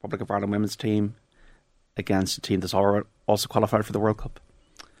 Republic of Ireland women's team against a team that's also qualified for the World Cup.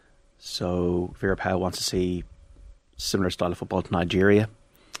 So Vera Pauw wants to see similar style of football to Nigeria,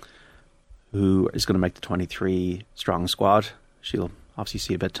 who is going to make the 23 strong squad. She'll obviously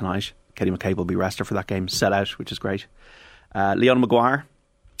see a bit tonight. Katie McCabe will be rested for that game, set out, which is great. Leon Maguire,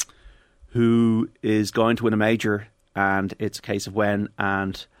 who is going to win a major, and it's a case of when,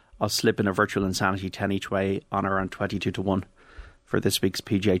 and I'll slip in a virtual insanity 10 each way on around 22-1 for this week's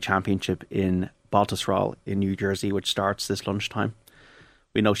PGA Championship in Baltusrol in New Jersey, which starts this lunchtime.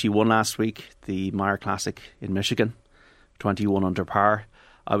 We know she won last week, the Meyer Classic in Michigan, 21 under par.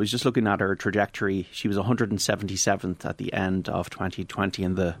 I was just looking at her trajectory. She was 177th at the end of 2020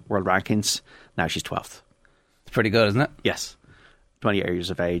 in the world rankings. Now she's 12th. It's pretty good, isn't it? Yes. 28 years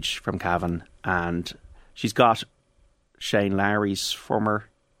of age from Cavan. And she's got Shane Lowry's former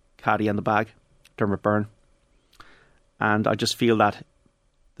caddy in the bag, Dermot Byrne. And I just feel that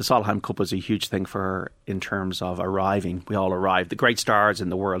the Solheim Cup was a huge thing for her in terms of arriving. We all arrived. The great stars in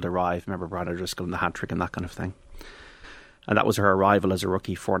the world arrived. Remember Brian O'Driscoll and the hat-trick and that kind of thing. And that was her arrival as a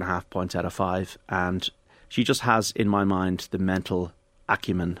rookie, 4.5 points out of 5. And she just has, in my mind, the mental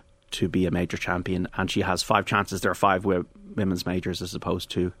acumen to be a major champion. And she has 5 chances. There are 5 women's majors as opposed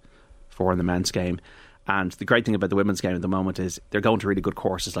to 4 in the men's game. And the great thing about the women's game at the moment is they're going to really good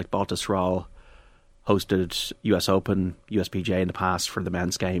courses like Baltusrol, hosted US Open, USPGA in the past for the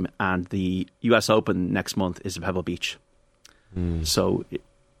men's game. And the US Open next month is at Pebble Beach. So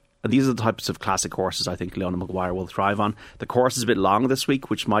these are the types of classic courses I think Leona Maguire will thrive on. The course is a bit long this week,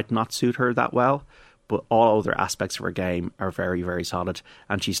 which might not suit her that well, but all other aspects of her game are very, very solid.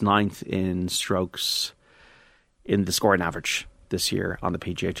 And she's 9th in strokes in the scoring average this year on the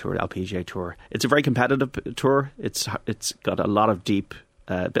PGA Tour, LPGA Tour. It's a very competitive tour. It's got a lot of deep,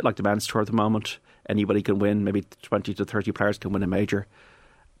 a bit like the men's tour at the moment. Anybody can win. Maybe 20 to 30 players can win a major.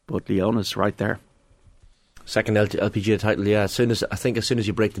 But Leona's right there. Second LPGA title, yeah. As soon as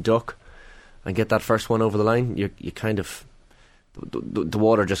you break the duck and get that first one over the line, you kind of the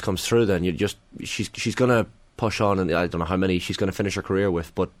water just comes through. Then she's going to push on, and I don't know how many she's going to finish her career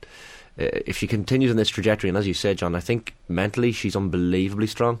with. But if she continues in this trajectory, and as you said, John, I think mentally she's unbelievably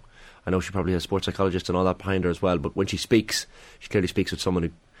strong. I know she probably has a sports psychologist and all that behind her as well. But when she speaks, she clearly speaks with someone who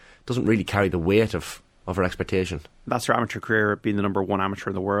doesn't really carry the weight of her expectation. That's her amateur career, being the number 1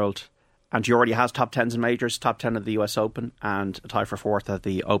 amateur in the world. And she already has top 10s in majors, top 10 at the US Open, and a tie for 4th at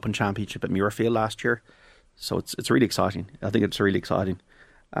the Open Championship at Muirfield last year. So it's really exciting. I think it's really exciting.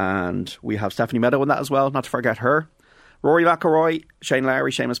 And we have Stephanie Meadow in that as well, not to forget her. Rory McIlroy, Shane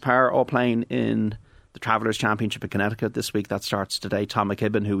Lowry, Seamus Power, all playing in the Travellers Championship in Connecticut this week. That starts today. Tom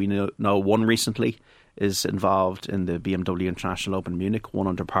McKibben, who we know won recently, is involved in the BMW International Open Munich, 1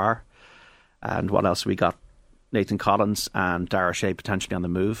 under par. And what else we got? Nathan Collins and Dara Shea potentially on the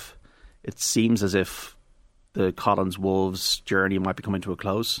move. It seems as if the Collins-Wolves journey might be coming to a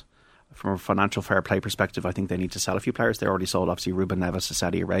close. From a financial fair play perspective, I think they need to sell a few players. They already sold, obviously, Ruben Neves to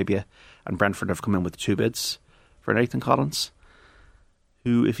Saudi Arabia, and Brentford have come in with 2 bids for Nathan Collins,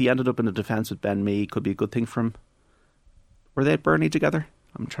 who, if he ended up in the defence with Ben Mee, could be a good thing for him. Were they at Burnley together?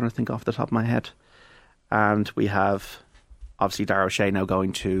 I'm trying to think off the top of my head. And we have, obviously, Dara O'Shea now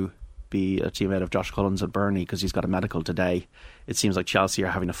going to be a teammate of Josh Cullen's at Burnley because he's got a medical today. It seems like Chelsea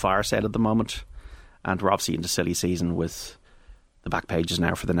are having a fire sale at the moment, and we're obviously into silly season with the back pages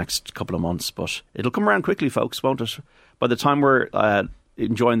now for the next couple of months, but it'll come around quickly, folks, won't it? By the time we're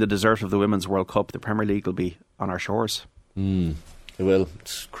enjoying the dessert of the Women's World Cup, the Premier League will be on our shores. It will.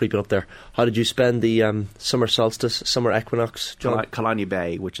 It's creeping up there. How did you spend the summer solstice, summer equinox, John? Killarney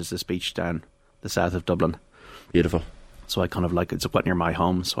Bay, which is this beach down the south of Dublin. Beautiful. So I kind of like, it's quite near my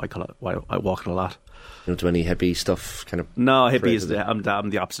home, so I walk it a lot. You don't do any hippie stuff? No, hippie is I'm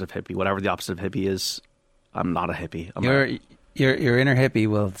the opposite of hippie. Whatever the opposite of hippie is, I'm not a hippie. Your inner hippie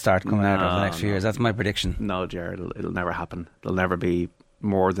will start coming out over the next few years. That's my prediction. No, Jared, it'll never happen. There'll never be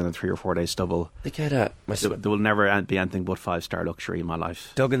more than a 3 or 4 day stubble. There will never be anything but 5-star luxury in my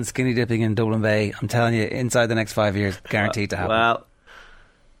life. Duggan skinny dipping in Dublin Bay, I'm telling you, inside the next 5 years, guaranteed to happen. Well,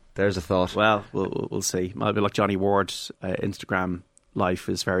 there's a thought. Well, we'll see. Might be like Johnny Ward's Instagram life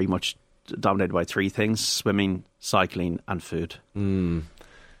is very much dominated by 3 things: swimming, cycling and food.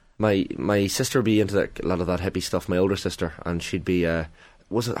 My sister would be into a lot of that hippie stuff, my older sister, and she'd be I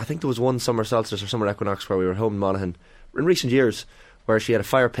think there was one summer solstice or summer equinox where we were home in Monaghan in recent years, where she had a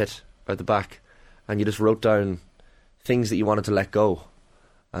fire pit at the back, and you just wrote down things that you wanted to let go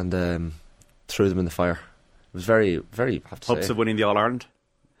and threw them in the fire. It was very, very, I have to Hopes say, of winning the All-Ireland?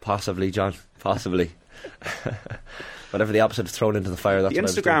 Possibly, John, possibly. Whatever the opposite of thrown into the fire. That's the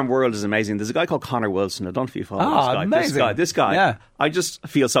Instagram world is amazing. There's a guy called Connor Wilson. I don't know if you follow this guy. Amazing. This guy. Yeah. I just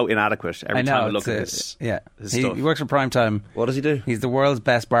feel so inadequate every time I look at his stuff. He works for Primetime. What does he do? He's the world's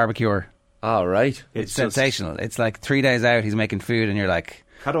best barbecuer. Oh, right. It's sensational. It's like 3 days out, he's making food, and you're like,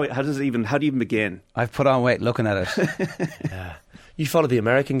 how do you even begin? I've put on weight looking at it. Yeah. You follow the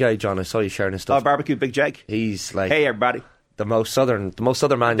American guy, John. I saw you sharing his stuff. Oh, Barbecue Big Jake. He's like, hey everybody, the most southern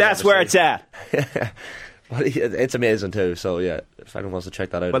man. That's where it's at. Well, it's amazing too. So yeah, if anyone wants to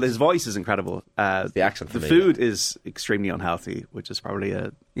check that out. Well, his voice is incredible. The accent. The food is extremely unhealthy, which is probably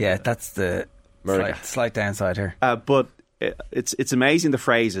that's the slight downside here. But it's amazing the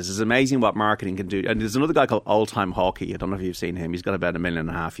phrases. It's amazing what marketing can do. And there's another guy called Old Time Hockey. I don't know if you've seen him. He's got about 1.5 million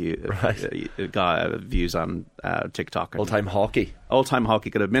views on TikTok. Old Time Hockey. Old Time Hockey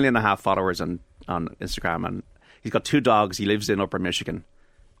got 1.5 million followers on Instagram, and he's got 2 dogs. He lives in Upper Michigan,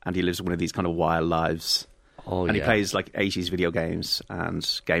 and he lives one of these kind of wild lives. And he plays like 80s video games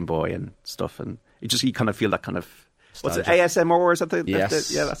and Game Boy and stuff, and you kind of feel that kind of. What's it, ASMR or something? Yes.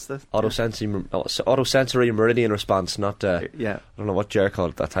 That's the autosensory meridian response, not I don't know what Jer called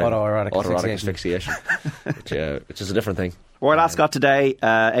it that time. Autoerotic asphyxiation. which is a different thing. Royal Ascot today,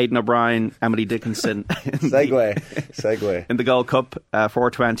 Aidan O'Brien, Emily Dickinson segue in the Gold Cup,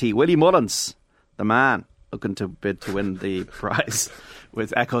 420. Willie Mullins, the man looking to bid to win the prize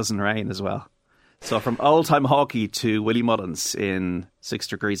with Echoes and Rain as well. So from Old Time Hockey to Willie Mullins in 6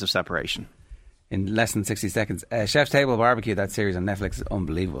 degrees of separation. In less than 60 seconds. Chef's Table Barbecue, that series on Netflix is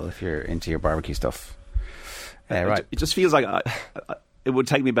unbelievable if you're into your barbecue stuff. Right. It just feels like it would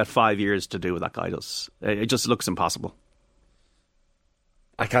take me about 5 years to do what that guy does. It just looks impossible.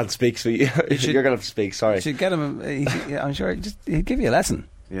 I can't speak, so you're going to have to speak, sorry. You should get him, I'm sure he'd give you a lesson.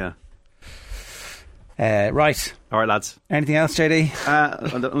 Yeah. Right. All right, lads. Anything else,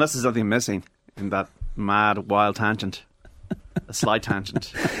 JD? Unless there's something missing in that mad, wild tangent. A slight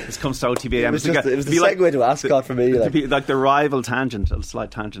tangent. This comes to OTB AM. It was the segue to Ascot for me. Like the rival tangent, a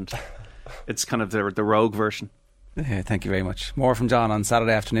slight tangent. It's kind of the rogue version. Thank you very much. More from John on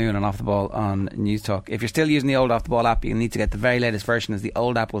Saturday afternoon on Off the Ball on News Talk. If you're still using the old Off the Ball app, you need to get the very latest version, as the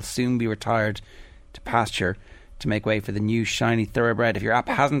old app will soon be retired to pasture to make way for the new shiny thoroughbred. If your app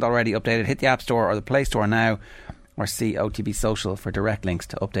hasn't already updated, hit the App Store or the Play Store now, or see OTB Social for direct links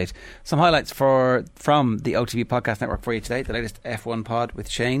to update. Some highlights from the OTB Podcast Network for you today. The latest F1 pod with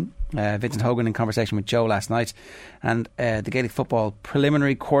Shane, Vincent Hogan in conversation with Joe last night, and the Gaelic Football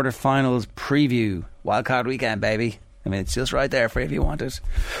preliminary quarter-finals preview. Wildcard weekend, baby. I mean, it's just right there for you if you want it.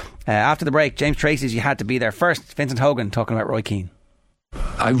 After the break, James Tracy's You Had to Be There. First, Vincent Hogan talking about Roy Keane.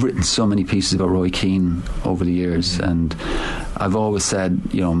 I've written so many pieces about Roy Keane over the years, and I've always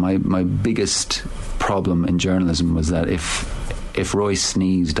said, my biggest problem in journalism was that if Roy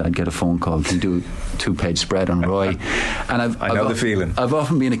sneezed, I'd get a phone call to do a 2-page spread on Roy. And I know the feeling. I've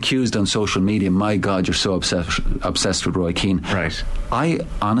often been accused on social media, my God, you're so obsessed with Roy Keane. Right. I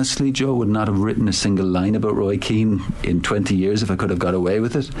honestly, Joe, would not have written a single line about Roy Keane in 20 years if I could have got away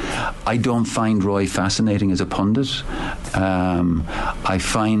with it. I don't find Roy fascinating as a pundit. I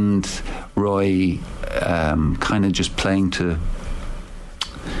find Roy kind of just playing to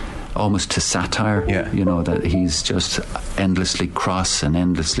almost to satire, that he's just endlessly cross and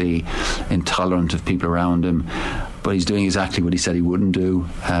endlessly intolerant of people around him, but he's doing exactly what he said he wouldn't do.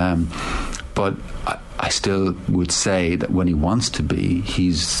 But I still would say that when he wants to be,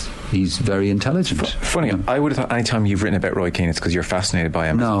 he's very intelligent. Funny, I would have thought any time you've written about Roy Keane, it's because you're fascinated by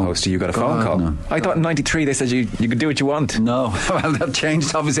him, as opposed to you got a phone call. No. I thought in '93 they said you could do what you want. No, well, that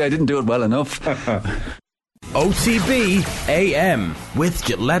changed. Obviously, I didn't do it well enough. OTB AM with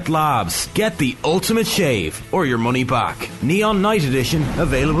Gillette Labs. Get the ultimate shave or your money back. Neon Night Edition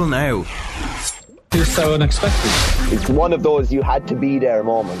available now. It's so unexpected. It's one of those you had to be there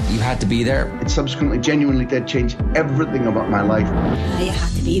moments. You had to be there. It subsequently genuinely did change everything about my life. You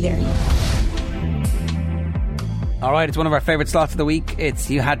had to be there. Alright, it's one of our favourite slots of the week. It's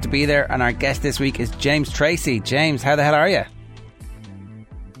You Had to Be There, and our guest this week is James Tracy. James, how the hell are you?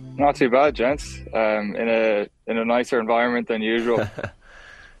 Not too bad, gents. In a nicer environment than usual.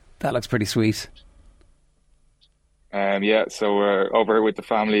 That looks pretty sweet. So we're over here with the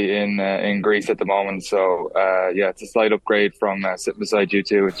family in Greece at the moment. So it's a slight upgrade from sitting beside you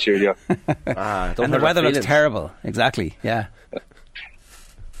two at the studio. And the weather looks terrible. Exactly. Yeah.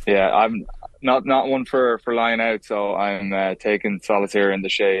 Yeah, I'm not one for lying out, so I'm taking solitaire in the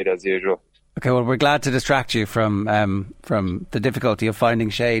shade as usual. Okay, well, we're glad to distract you from the difficulty of finding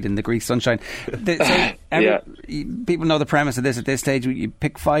shade in the Greek sunshine. People know the premise of this at this stage. You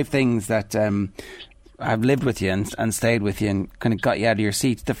pick 5 things that have lived with you and stayed with you and kind of got you out of your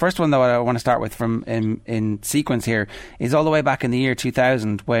seat. The first one, though, I want to start with from in sequence here is all the way back in the year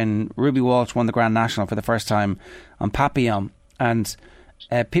 2000 when Ruby Walsh won the Grand National for the first time on Papillon. And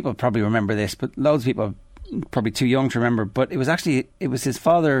people probably remember this, but loads of people are probably too young to remember. But it was his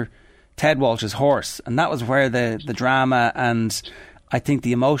father, Ted Walsh's horse, and that was where the drama and I think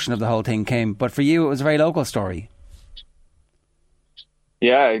the emotion of the whole thing came. But for you, it was a very local story.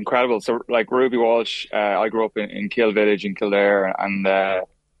 Yeah, incredible. So, like Ruby Walsh, I grew up in Kill Village in Kildare, and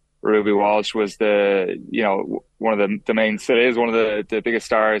Ruby Walsh was one of the main, still is one of the biggest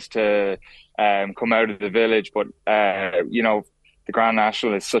stars to come out of the village. But the Grand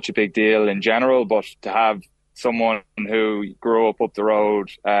National is such a big deal in general, but to have someone who grew up the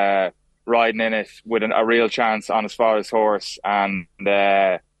road riding in it with a real chance on his father's horse, and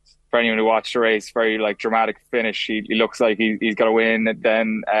for anyone who watched the race, very dramatic finish. He looks like he's got to win. And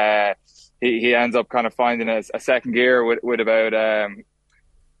then he ends up kind of finding a second gear with about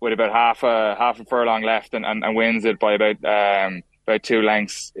half a furlong left, and wins it by about 2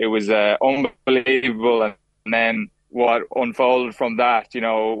 lengths. It was unbelievable. And then what unfolded from that,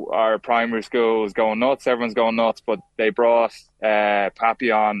 our primary school was going nuts. Everyone's going nuts, but they brought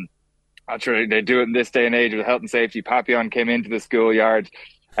Papillon. I'm sure they do it in this day and age with health and safety. Papillon came into the schoolyard.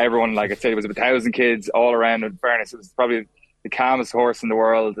 Everyone, like I said, it was about 1,000 kids all around. In fairness, it was probably the calmest horse in the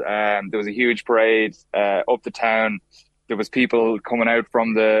world. There was a huge parade up the town. There was people coming out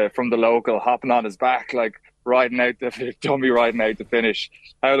from the local, hopping on his back, riding out the finish.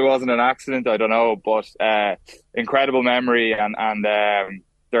 How there wasn't an accident, I don't know, but incredible memory, and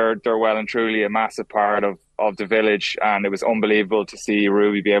they're well and truly a massive part of the village, and it was unbelievable to see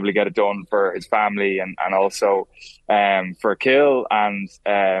Ruby be able to get it done for his family, and also for Kill and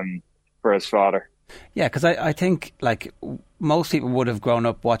for his father. Yeah, because I think most people would have grown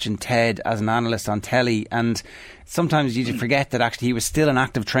up watching Ted as an analyst on telly, and sometimes you forget that actually he was still an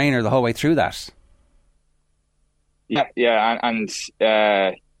active trainer the whole way through that. Yeah, and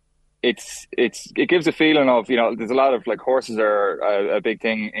it gives a feeling of, there's a lot of horses are a big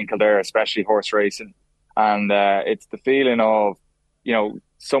thing in Kildare, especially horse racing, and it's the feeling of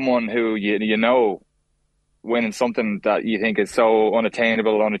someone who winning something that you think is so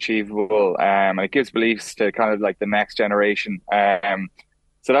unattainable, unachievable, and it gives beliefs to kind of the next generation.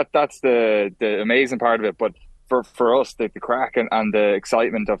 So that's the amazing part of it. But for us, the crack and the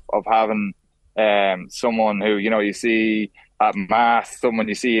excitement of having someone who you see at mass, someone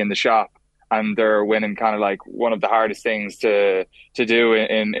you see in the shop, and they're winning kind of one of the hardest things to do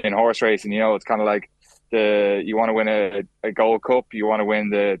in horse racing. It's kind of you want to win a Gold Cup, you want to win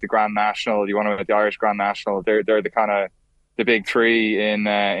the Grand National, you want to win the Irish Grand National. They're the kind of the big three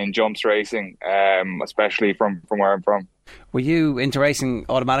in jumps racing, especially from where I'm from. Were you into racing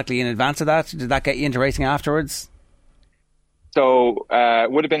automatically in advance of that? Did that get you into racing afterwards? So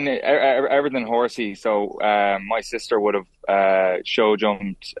would have been everything horsey. So my sister would have show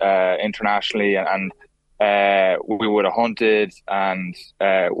jumped internationally, and we would have hunted, and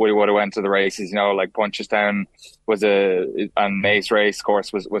we would have went to the races. Punchestown was and Mace Race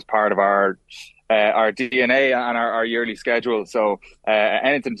course was part of our DNA and our yearly schedule. So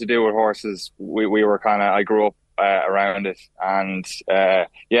anything to do with horses, we were kind of. I grew up around it, and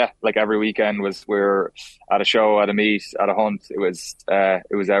every weekend we were at a show, at a meet, at a hunt. It was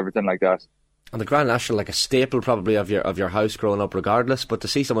everything like that. And the Grand National, a staple probably of your house growing up, regardless. But to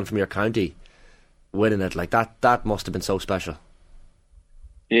see someone from your county winning it that must have been so special.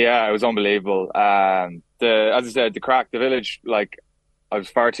 Yeah, it was unbelievable. As I said, the crack, the village. I was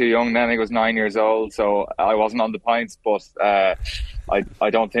far too young then. I think I was 9 years old, so I wasn't on the pints. But I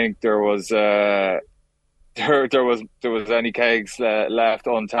don't think there was. There was any kegs left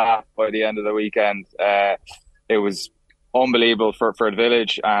untapped by the end of the weekend. It was unbelievable for the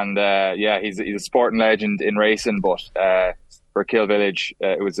village, and he's a sporting legend in racing. But for Kill Village,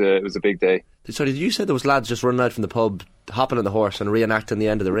 it was a big day. So did you say there was lads just running out from the pub, hopping on the horse and reenacting the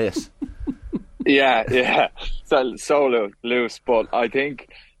end of the race? Yeah. So loose, but I think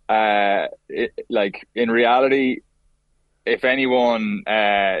in reality, if anyone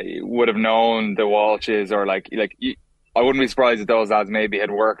would have known the Walshes, or I wouldn't be surprised if those lads maybe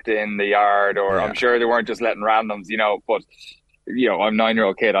had worked in the yard, or I'm sure they weren't just letting randoms, But I'm a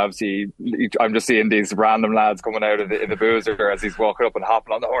 9-year-old kid. Obviously, I'm just seeing these random lads coming out of the boozer as he's walking up and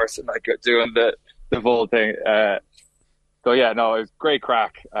hopping on the horse and doing the full thing. So it was great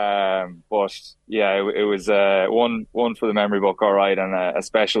crack. But it was one for the memory book, all right, and a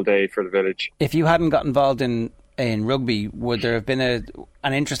special day for the village. If you hadn't got involved in rugby, would there have been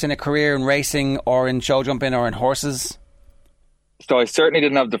an interest in a career in racing or in show jumping or in horses? So I certainly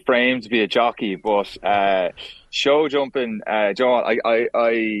didn't have the frame to be a jockey, but show jumping, John,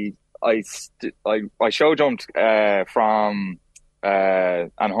 I show jumped from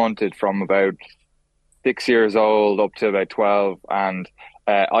and hunted from about 6 years old up to about 12, and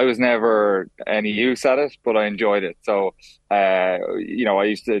I was never any use at it, but I enjoyed it. So, I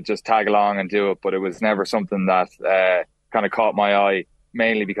used to just tag along and do it, but it was never something that kind of caught my eye,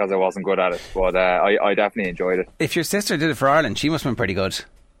 mainly because I wasn't good at it. But I definitely enjoyed it. If your sister did it for Ireland, she must have been pretty good.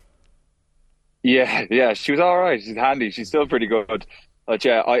 Yeah, she was all right. She's handy. She's still pretty good. But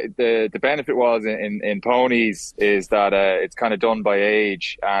yeah, the benefit was in ponies is that it's kind of done by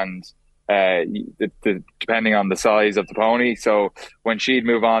age and depending on the size of the pony. So when she'd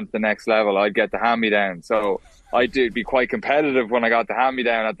move on to the next level, I'd get the hand-me-down. So I did be quite competitive when I got the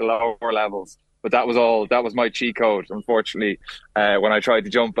hand-me-down at the lower levels. But that was my cheat code. Unfortunately, when I tried to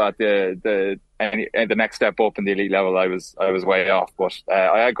jump at the next step up in the elite level, I was way off. But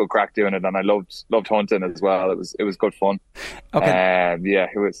I had good crack doing it, and I loved hunting as well. It was good fun. Okay. Yeah,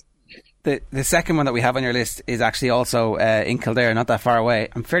 it was. The second one that we have on your list is actually also in Kildare, not that far away.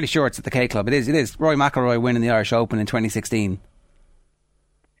 I'm fairly sure it's at the K Club. It is. Rory McIlroy winning the Irish Open in 2016.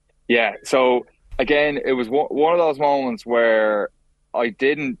 Yeah. So again, it was one of those moments where I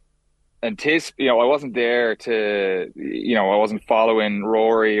didn't anticipate. I wasn't there to. I wasn't following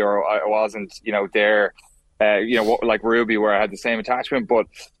Rory, or I wasn't. There. Like Ruby, where I had the same attachment, but.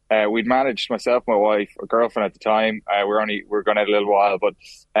 We'd managed, myself, my wife, a girlfriend at the time. We were going out a little while, but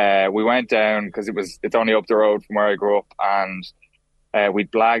we went down because it's only up the road from where I grew up, and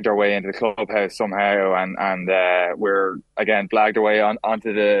we'd blagged our way into the clubhouse somehow, and we're again blagged our way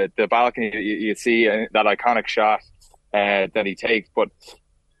onto the balcony. You see that iconic shot that he takes, but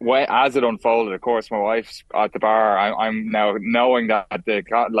as it unfolded, of course, my wife's at the bar. I'm now knowing that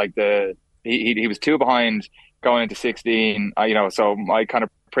he was 2 behind going into 16. So I kind of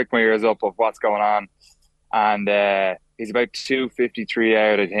prick my ears up of what's going on, and he's about 253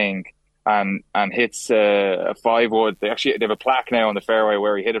 out, I think, and hits a 5-wood. They have a plaque now on the fairway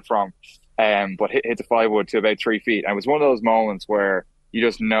where he hit it from, but hits a 5-wood to about 3 feet. And it was one of those moments where you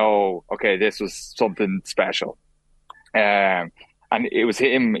just know, okay, this was something special. And it was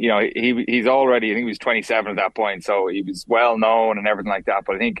him. He's already, I think he was 27 at that point, so he was well known and everything like that.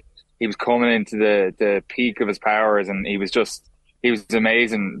 But I think he was coming into the peak of his powers, and he was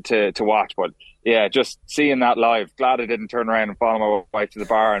amazing to watch. But yeah, just seeing that live, glad I didn't turn around and follow my wife to the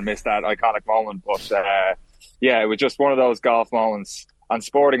bar and miss that iconic moment. But yeah, it was just one of those golf moments and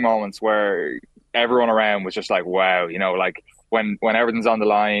sporting moments where everyone around was just like, wow, like when everything's on the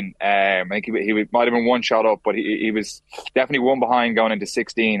line. I think he might have been 1 shot up, but he was definitely 1 behind going into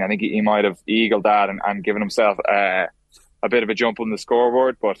 16. I think he might have eagled that and given himself a bit of a jump on the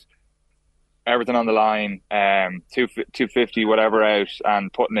scoreboard, but everything on the line, 250 whatever out,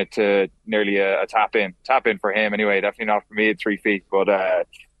 and putting it to nearly a tap in for him anyway. Definitely not for me at 3 feet, but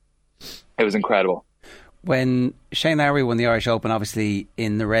it was incredible. When Shane Lowry won the Irish Open, obviously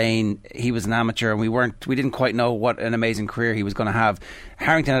in the rain, he was an amateur, and we didn't quite know what an amazing career he was going to have.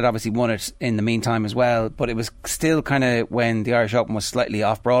 Harrington had obviously won it in the meantime as well, but it was still kind of when the Irish Open was slightly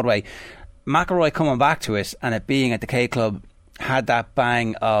off Broadway. McIlroy coming back to it and it being at the K Club had that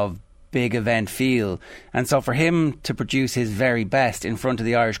bang of big event feel, and so for him to produce his very best in front of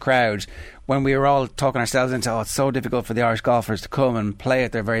the Irish crowd, when we were all talking ourselves into, it's so difficult for the Irish golfers to come and play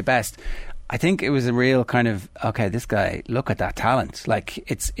at their very best, I think it was a real kind of, okay, this guy, look at that talent. Like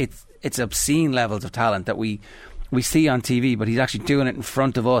it's obscene levels of talent that we see on TV, but he's actually doing it in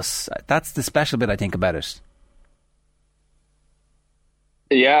front of us. That's the special bit, I think, about it.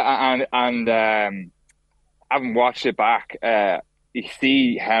 Yeah, and having watched it back, you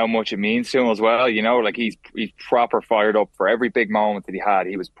see how much it means to him as well. Like he's proper fired up for every big moment that he had.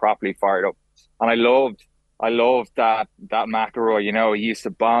 He was properly fired up, and I loved that McIlroy. He used to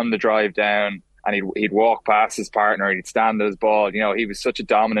bomb the drive down, and he'd walk past his partner, and he'd stand at his ball. He was such a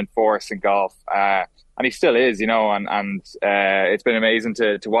dominant force in golf, and he still is. And it's been amazing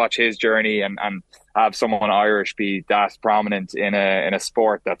to watch his journey and have someone Irish be that prominent in a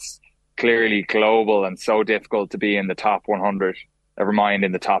sport that's clearly global and so difficult to be in the top 100. Never mind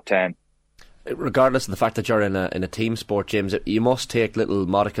in the top 10. Regardless of the fact that you're in a team sport, James, you must take little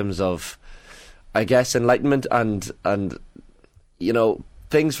modicums of, I guess, enlightenment and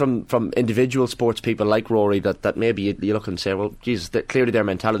things from individual sports people like Rory that maybe you look and say, well, Jesus, clearly their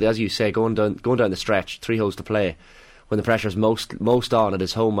mentality, as you say, going down the stretch, 3 holes to play, when the pressure's most on at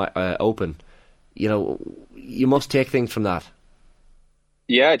his home open, you must take things from that.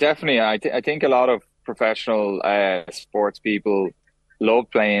 Yeah, definitely. I think a lot of professional sports people love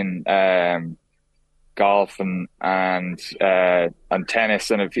playing golf and tennis,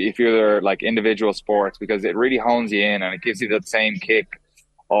 and if you're like individual sports, because it really hones you in and it gives you that same kick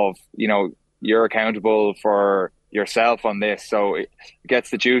of you're accountable for yourself on this, so it gets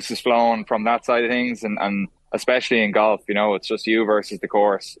the juices flowing from that side of things, and especially in golf, it's just you versus the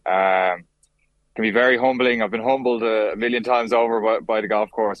course. Can can be very humbling. I've been humbled a million times over by the golf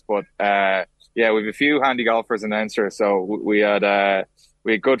course, but yeah, we've a few handy golfers in Leinster, so we had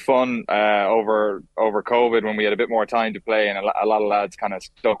good fun over COVID when we had a bit more time to play, and a lot of lads kind of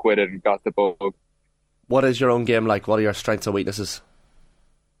stuck with it and got the bug. What is your own game like? What are your strengths and weaknesses?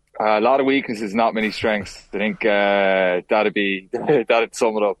 A lot of weaknesses, not many strengths. I think that'd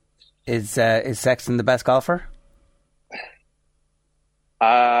sum it up. Is Sexton the best golfer?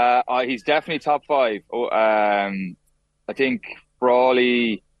 He's definitely top 5. I think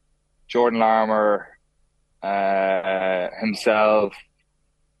Frawley, Jordan Larmour, himself,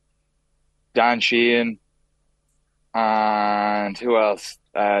 Dan Sheehan, and who else?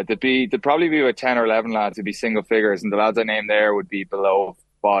 There'd probably be about 10 or 11 lads who'd be single figures, and the lads I named there would be below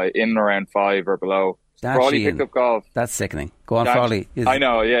 5, in and around 5 or below. Dan Frawley Sheehan. picked up golf. That's sickening. Go on, Frawley. I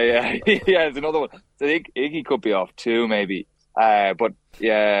know, yeah. Yeah, there's another one. So I think Iggy could be off 2, maybe. But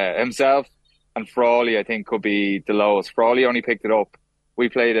yeah, himself and Frawley, I think, could be the lowest. Frawley only picked it up. We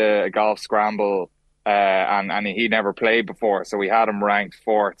played a golf scramble, and he never played before, so we had him ranked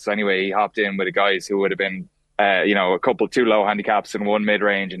 4th. So anyway, he hopped in with the guys who would have been, a couple 2 low handicaps and 1 mid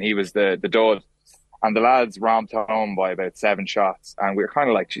range, and he was the dud. And the lads romped home by about 7 shots, and we were kind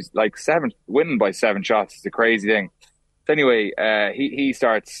of like, geez, like 7 winning by 7 shots is a crazy thing. So anyway, he's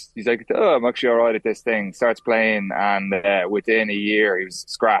like, oh, I'm actually all right at this thing. Starts playing, and within a year he was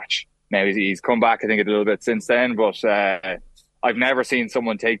scratch. Now he's come back, I think, a little bit since then, but I've never seen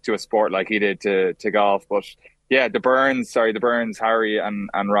someone take to a sport like he did to golf. But yeah, the Burns, Harry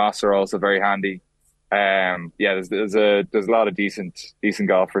and Ross are also very handy. Yeah, there's a lot of decent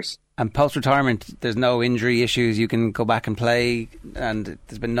golfers. And post-retirement, there's no injury issues. You can go back and play, and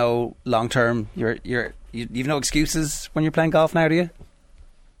there's been no long-term. You've no excuses when you're playing golf now, do you?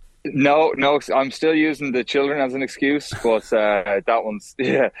 No, I'm still using the children as an excuse, but that one's,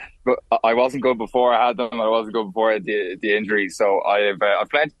 yeah. But I wasn't good before I had them. I wasn't good before I had the injury, so I've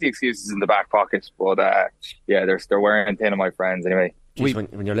plenty of excuses in the back pocket. But yeah, they're wearing thin of my friends anyway. Jeez,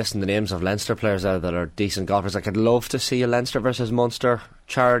 when you're listening to the names of Leinster players that are decent golfers, like I'd love to see a Leinster versus Munster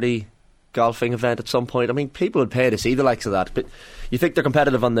charity golfing event at some point. I mean, people would pay to see the likes of that, but you think they're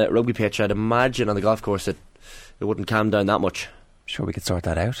competitive on the rugby pitch. I'd imagine on the golf course it wouldn't calm down that much. Sure, we could sort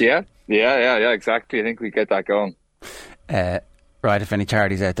that out. Yeah, exactly. I think we get that going. Right, if any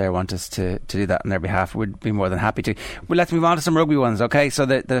charities out there want us to do that on their behalf, we'd be more than happy to. Well, let's move on to some rugby ones, okay? So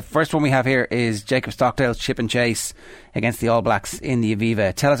the first one we have here is Jacob Stockdale's chip and chase against the All Blacks in the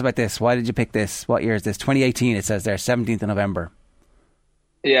Aviva. Tell us about this. Why did you pick this? What year is this? 2018, it says there, 17th of November.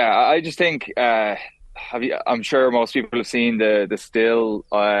 Yeah, I just think, I'm sure most people have seen the still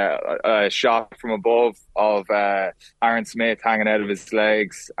shot from above of Aaron Smith hanging out of his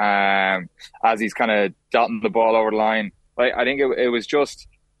legs as he's kind of dotting the ball over the line. I think it was just,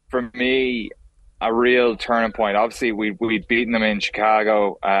 for me, a real turning point. Obviously, we'd beaten them in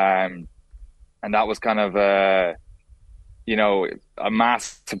Chicago, and that was kind of a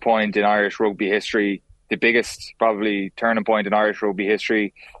massive point in Irish rugby history, the biggest probably turning point in Irish rugby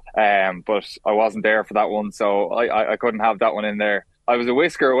history. But I wasn't there for that one, so I couldn't have that one in there. I was a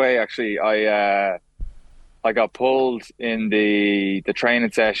whisker away, actually. I got pulled in the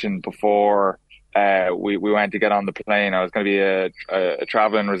training session before we went to get on the plane. I was going to be a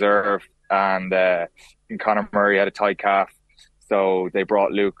travelling reserve, and Conor Murray had a tight calf, so they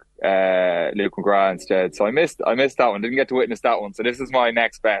brought Luke McGrath instead. So I missed that one. Didn't get to witness that one. So this is my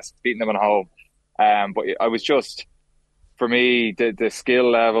next best, beating them at home. But I was just, for me, the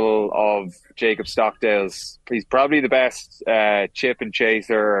skill level of Jacob Stockdale's, he's probably the best chip and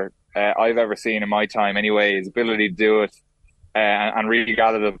chaser I've ever seen in my time. Anyway, his ability to do it. And really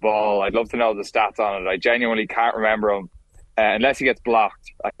gather the ball. I'd love to know the stats on it. I genuinely can't remember him unless he gets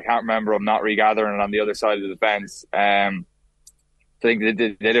blocked. I can't remember him not regathering it on the other side of the defence. I think they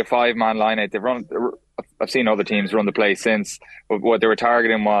did a 5-man line out. I've seen other teams run the play since, but what they were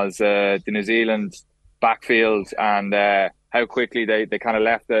targeting was the New Zealand backfield and how quickly they kind of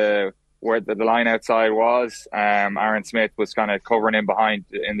left where the line outside was. Aaron Smith was kind of covering in behind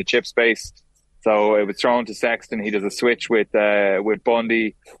in the chip space. So it was thrown to Sexton. He does a switch with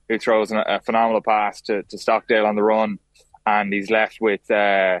Bundy, who throws a phenomenal pass to Stockdale on the run, and he's left with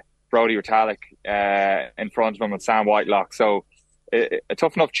Brodie Retallick in front of him with Sam Whitelock. So a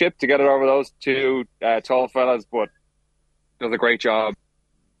tough enough chip to get it over those two tall fellas, but does a great job.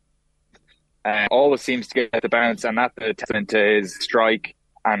 Always seems to get the bounce, and that's a testament to his strike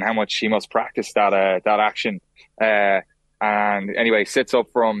and how much he must practice that action. And anyway, sits up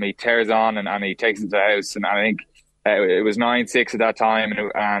for him, he tears on and he takes it to the house. And I think it was 9-6 at that time.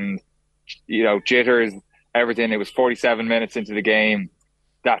 And jitters, everything. It was 47 minutes into the game.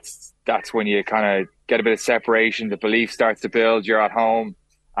 that's when you kind of get a bit of separation. The belief starts to build. You're at home,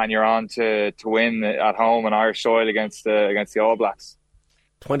 and you're on to win at home on Irish soil against the All Blacks.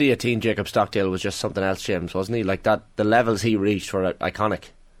 2018 Jacob Stockdale was just something else, James, wasn't he? Like that, the levels he reached were iconic.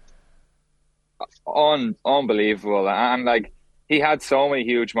 Unbelievable, and like he had so many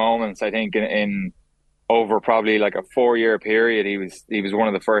huge moments. I think in over probably like a 4-year period, he was one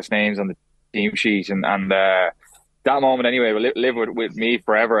of the first names on the team sheet, and that moment anyway will live with me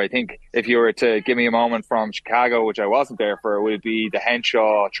forever. I think if you were to give me a moment from Chicago, which I wasn't there for, it would be the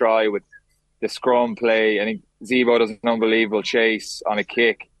Henshaw try with the scrum play. I think Zebo does an unbelievable chase on a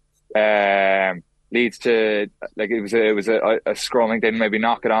kick, leads to, like, it was a scrum. I think they maybe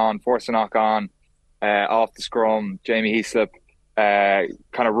force a knock on off the scrum. Jamie Heaslip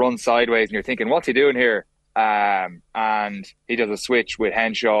kind of runs sideways, and you're thinking, what's he doing here? And he does a switch with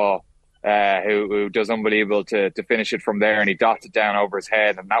Henshaw, who does unbelievable to finish it from there, and he dots it down over his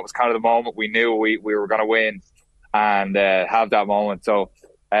head, and that was kind of the moment we knew we were going to win and have that moment. So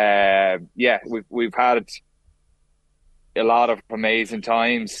we've had a lot of amazing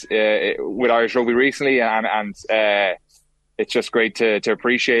times with Irish rugby recently, and it's just great to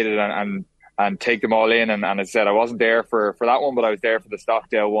appreciate it and take them all in. And as I said, I wasn't there for that one, but I was there for the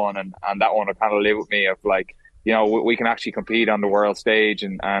Stockdale one, and that one kind of lived with me of like, you know, we can actually compete on the world stage,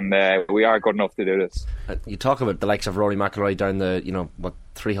 and we are good enough to do this. You talk about the likes of Rory McIlroy down the,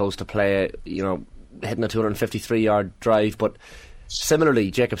 3 holes to play, hitting a 253-yard drive, but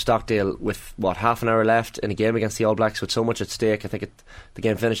similarly, Jacob Stockdale with half an hour left in a game against the All Blacks with so much at stake. I think the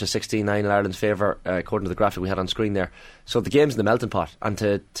game finished 16-9 in Ireland's favour, according to the graphic we had on screen there. So the game's in the melting pot, and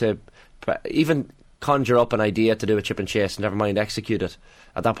to even conjure up an idea to do a chip and chase, never mind execute it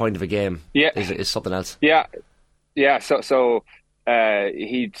at that point of a game, is something else. Yeah. So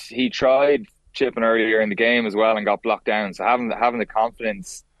he tried chipping earlier in the game as well and got blocked down. So having the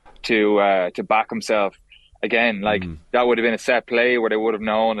confidence to back himself again, like that would have been a set play where they would have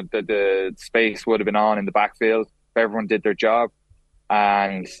known that the space would have been on in the backfield if everyone did their job,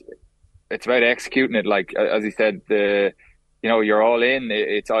 and it's about executing it. Like as he said, you're all in.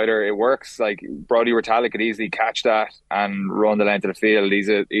 It's either it works. Like Brodie Retallick could easily catch that and run the length of the field. He's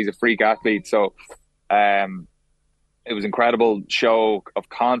a freak athlete. So it was incredible show of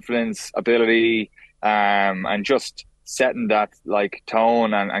confidence, ability, and just setting that like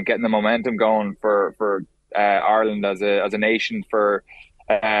tone and getting the momentum going for Ireland as a nation, for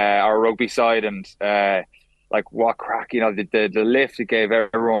our rugby side, and like what crack, the lift it gave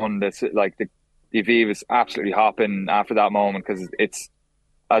everyone. The V was absolutely hopping after that moment, because it's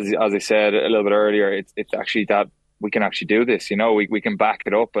as I said a little bit earlier, it's actually that we can actually do this. We can back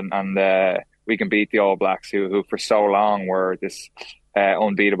it up, and we can beat the All Blacks, who for so long were this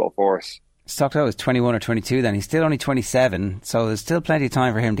unbeatable force. Stockdale was 21 or 22 then. He's still only 27, so there's still plenty of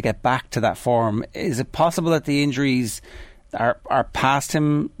time for him to get back to that form. Is it possible that the injuries are past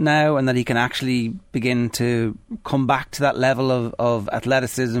him now, and that he can actually begin to come back to that level of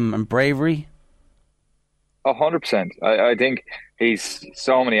athleticism and bravery? 100%. I think he's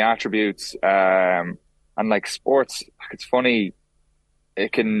so many attributes, and like sports, it's funny.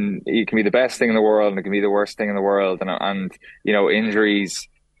 It can be the best thing in the world, and it can be the worst thing in the world, and injuries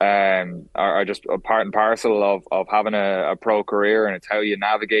are just a part and parcel of having a pro career, and it's how you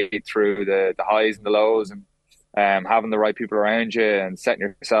navigate through the highs and the lows, and having the right people around you and setting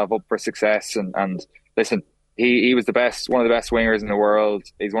yourself up for success. And listen, he was one of the best wingers in the world.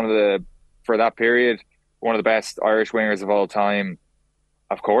 He's for that period, one of the best Irish wingers of all time.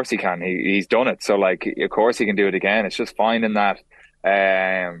 Of course he can. He's done it. So like, of course he can do it again. It's just finding that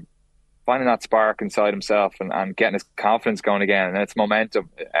spark inside himself and getting his confidence going again, and it's momentum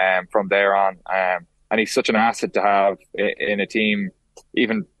from there on. And he's such an asset to have in a team.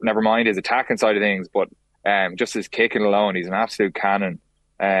 Even never mind his attacking side of things, but just his kicking alone, he's an absolute cannon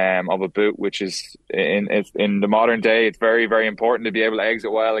of a boot, which is in the modern day, it's very, very important to be able to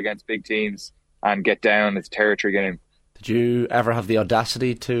exit well against big teams and get down. It's a territory game. Did you ever have the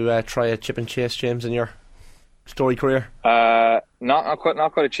audacity to try a chip and chase, James, in your story career? Not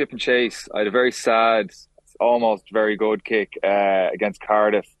quite a chip and chase. I had a very sad, almost very good kick against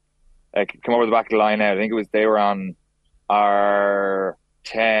Cardiff. Come over the back of the line now. I think they were on our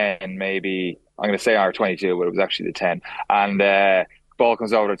 10, maybe. I'm going to say our 22, but it was actually the 10. And ball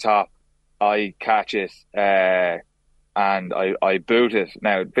comes over the top. I catch it and I boot it.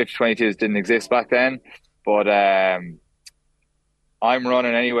 Now, 50-22s didn't exist back then, but I'm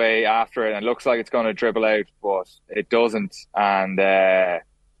running anyway after it, and it looks like it's going to dribble out, but it doesn't. And the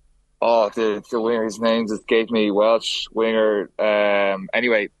winger, his name just gave me, Welsh winger.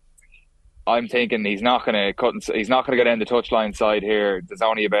 Anyway, I'm thinking he's not going to go down the touchline side here. There's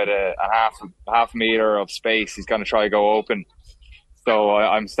only about a half meter of space. He's going to try to go open. So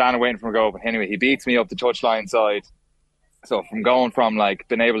I'm standing waiting for him to go open. Anyway, he beats me up the touchline side. So from going from like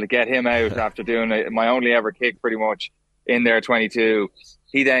being able to get him out after doing my only ever kick pretty much in their 22,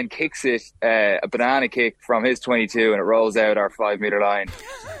 he then kicks it, a banana kick from his 22, and it rolls out our 5 meter line.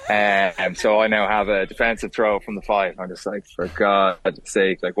 And so I now have a defensive throw from the 5. I'm just like, for God's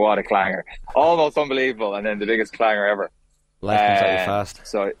sake, like what a clanger. Almost unbelievable. And then the biggest clanger ever. Life comes at you fast.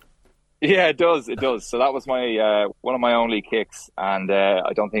 So yeah, it does. So that was my one of my only kicks, and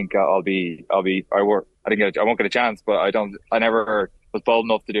I don't think I won't get a chance, but I never was bold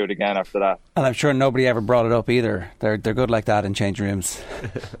enough to do it again after that. And I'm sure nobody ever brought it up either. They're good like that in changing rooms.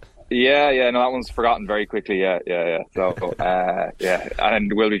 Yeah, no, that one's forgotten very quickly. Yeah. So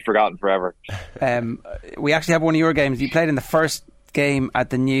and will be forgotten forever. We actually have one of your games. You played in the first game at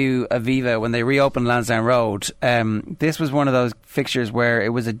the new Aviva when they reopened Lansdowne Road. This was one of those fixtures where it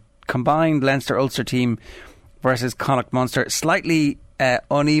was a combined Leinster-Ulster team versus Connacht Munster. Slightly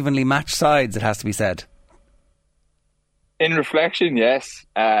unevenly matched sides, it has to be said. In reflection, yes.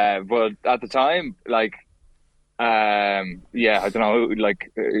 But at the time, like, I don't know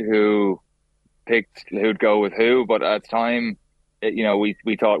who picked who'd go with who. But at the time,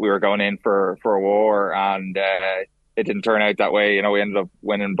 we thought we were going in for a war, and it didn't turn out that way. We ended up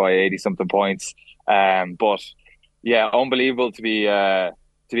winning by 80-something points. But yeah, unbelievable to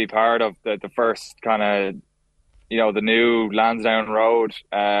be part of the first kind of, the new Lansdowne Road.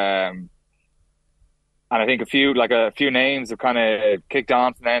 And I think a few names have kind of kicked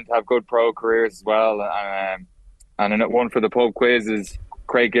on from then to have good pro careers as well. And then one for the pub quiz is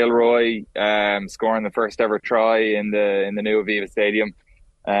Craig Gilroy scoring the first ever try in the new Aviva Stadium.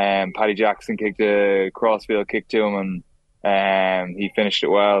 Paddy Jackson kicked a crossfield kick to him, and he finished it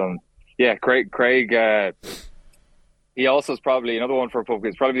well. And yeah, Craig he also is probably another one for a pub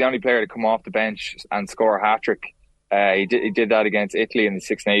quiz. Probably the only player to come off the bench and score a hat trick. He did that against Italy in the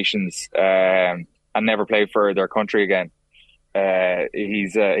Six Nations. And never played for their country again. He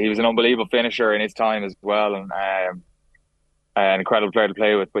was an unbelievable finisher in his time as well, and an incredible player to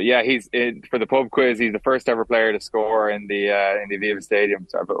play with. But yeah, for the pub quiz, he's the first ever player to score in the Aviva Stadium.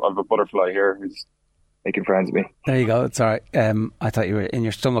 So I have a butterfly here who's making friends with me. There you go. It's all right. I thought you were in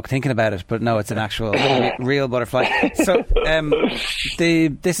your stomach thinking about it, but no, it's an actual real butterfly. So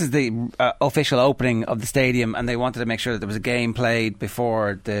this is the official opening of the stadium, and they wanted to make sure that there was a game played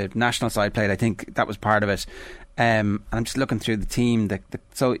before the national side played. I think that was part of it. And I'm just looking through the team.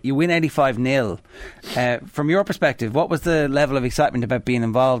 So you win 85-0. From your perspective, what was the level of excitement about being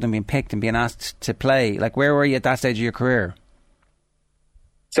involved and being picked and being asked to play? Like, where were you at that stage of your career?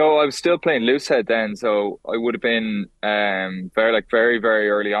 So I was still playing loosehead then, so I would have been very, very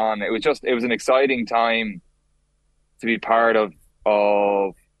early on. It was an exciting time to be part of.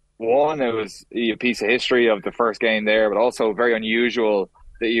 One, it was a piece of history of the first game there, but also very unusual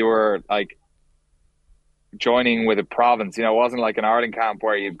that you were like joining with a province. It wasn't like an Ireland camp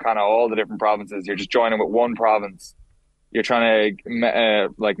where you've kind of all the different provinces. You're just joining with one province. You're trying to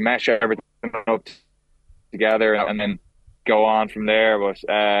mesh everything up together and then go on from there. But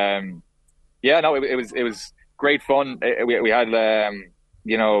it was great fun. We had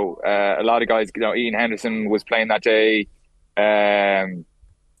a lot of guys. Ian Henderson was playing that day. I'm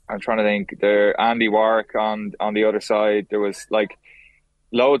trying to think. There, Andy Warwick on the other side. There was like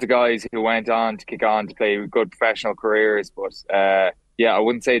loads of guys who went on to kick on to play good professional careers. But I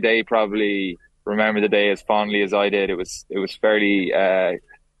wouldn't say they probably remember the day as fondly as I did. It was fairly.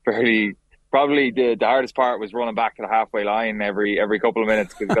 Probably the hardest part was running back to the halfway line every couple of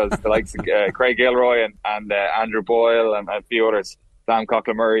minutes because the likes of Craig Gilroy and Andrew Boyle and a few others, Sam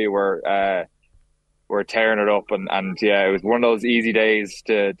Coughlin-Murray were tearing it up, and it was one of those easy days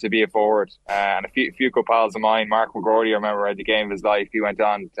to be a forward. And a few good pals of mine, Mark McGordy, I remember had the game of his life. He went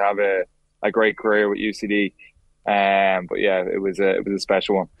on to have a great career with UCD. But yeah, it was a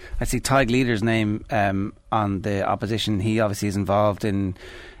special one. I see Tig Leader's name on the opposition. He obviously is involved in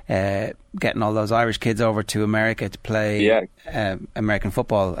getting all those Irish kids over to America to play American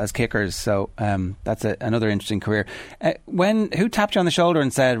football as kickers. So that's another interesting career. Who tapped you on the shoulder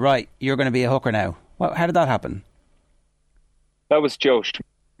and said, right, you're going to be a hooker now? How did that happen? That was Joe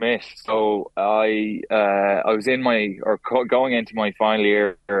Schmidt. So I was going into my final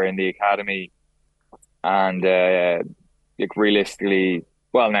year in the academy, and realistically,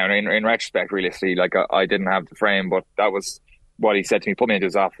 well, now in retrospect, realistically, I didn't have the frame, but that was what he said to me. Put me into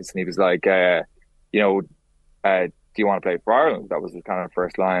his office, and he was like, do you want to play for Ireland? That was the kind of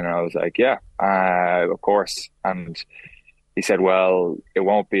first line, and I was like, yeah, of course. And he said, well, it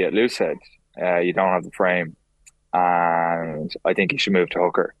won't be at Loosehead. You don't have the frame, and I think you should move to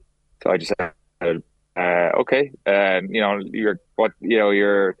hooker. So I just said, okay. I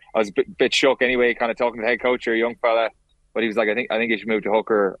was a bit shook anyway, kind of talking to the head coach or a young fella, but he was like, I think you should move to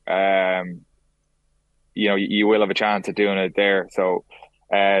hooker. You will have a chance at doing it there. So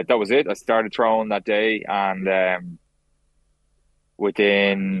that was it. I started throwing that day, and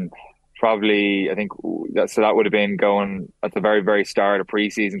within probably, I think that would have been going at the very, very start of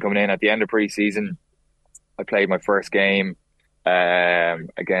preseason, coming in at the end of preseason. I played my first game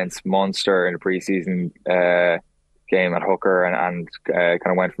against Munster in a preseason game at hooker, and kind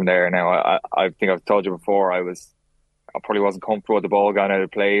of went from there. Now I think I've told you before, I probably wasn't comfortable with the ball going out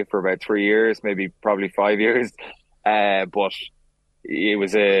of play for about 3 years, probably 5 years, but it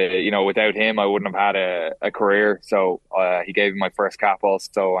was without him I wouldn't have had a career. So he gave me my first cap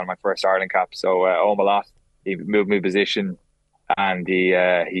also, and my first Ireland cap, so I owe him a lot. He moved me position, and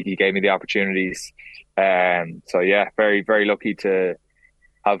he gave me the opportunities. So yeah, very, very lucky to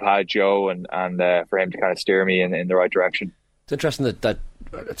have had Joe, and for him to kind of steer me in the right direction. It's interesting that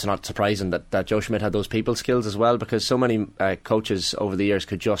it's not surprising that Joe Schmidt had those people skills as well, because so many coaches over the years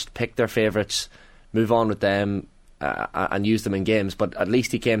could just pick their favourites, move on with them, and use them in games. But at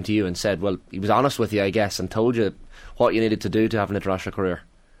least he came to you and said, well, he was honest with you, I guess, and told you what you needed to do to have an international career.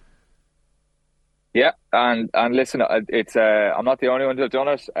 Yeah, and listen, it's I'm not the only one to have done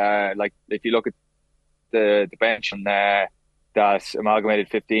it. Like, if you look at the bench and that amalgamated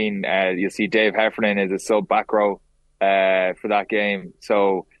 15, you'll see Dave Heffernan is a sub back row for that game.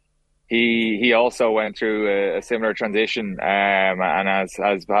 So he also went through a similar transition, and has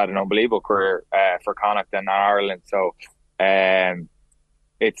had an unbelievable career for Connacht and Ireland. So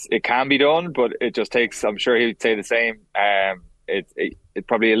it can be done, but it just takes, I'm sure he'd say the same. It's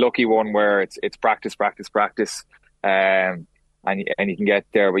probably a lucky one where it's practice, and you can get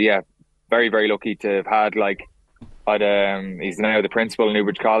there. But yeah, very, very lucky to have had, he's now the principal in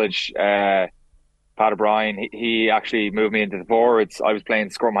Newbridge College, Pat O'Brien. He actually moved me into the forwards. I was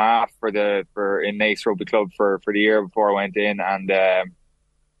playing scrum half in Nace Rugby Club for the year before I went in, and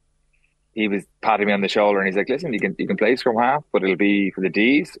he was patting me on the shoulder, and he's like, listen, you can play scrum half, but it'll be for the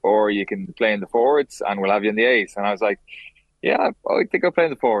D's, or you can play in the forwards and we'll have you in the A's. And I was like, yeah, I think I'll play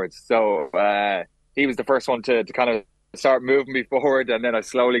in the forwards. So he was the first one to kind of start moving me forward, and then I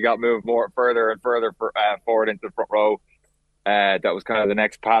slowly got moved further and further forward into the front row. That was kind of the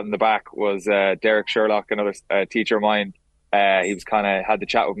next pat in the back was Derek Sherlock, another teacher of mine. He was kind of had the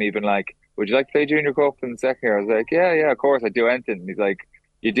chat with me, been like, would you like to play junior cup in the second year? I was like, yeah, of course, I'd do anything. And he's like,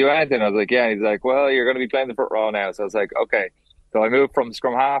 you do anything? I was like, yeah. And he's like, well, you're going to be playing the front row now. So I was like, okay. So I moved from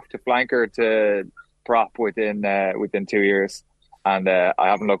scrum half to flanker to prop within 2 years, and I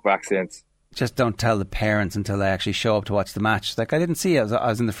haven't looked back since. Just don't tell the parents until they actually show up to watch the match. It's like, I didn't see it. I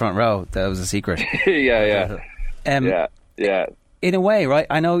was in the front row. That was a secret. Yeah. In a way, right?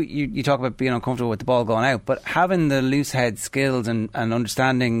 I know you talk about being uncomfortable with the ball going out, but having the loose head skills and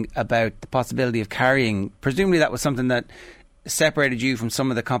understanding about the possibility of carrying, presumably that was something that separated you from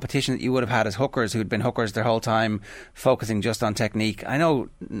some of the competition that you would have had as hookers, who'd been hookers their whole time, focusing just on technique. I know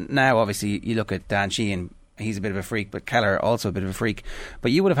now, obviously, you look at Dan Sheehan, he's a bit of a freak, but Keller also a bit of a freak.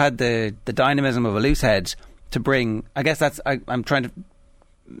 But you would have had the dynamism of a loose head to bring. I guess I'm trying to,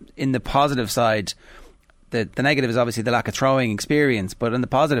 in the positive side, the negative is obviously the lack of throwing experience, but in the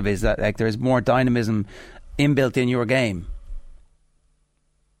positive is that there is more dynamism inbuilt in your game.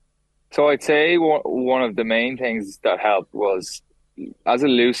 So I'd say one of the main things that helped was, as a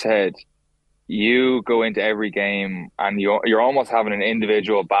loose head, you go into every game and you're almost having an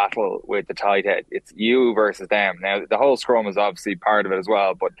individual battle with the tight head. It's you versus them. Now, the whole scrum is obviously part of it as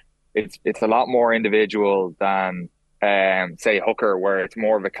well, but it's a lot more individual than, say, hooker, where it's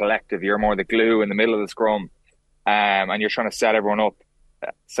more of a collective. You're more the glue in the middle of the scrum, and you're trying to set everyone up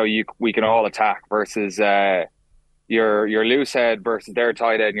so we can all attack, versus your loose head versus their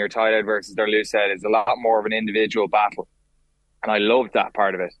tight head, and your tight head versus their loose head is a lot more of an individual battle. And I loved that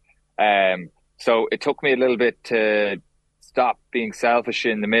part of it. So it took me a little bit to stop being selfish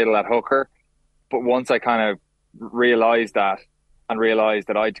in the middle at hooker. But once I kind of realised that, and realised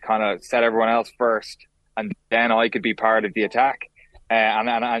that I'd kind of set everyone else first, and then I could be part of the attack. And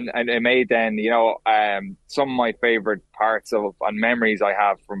it made then, some of my favourite parts and memories I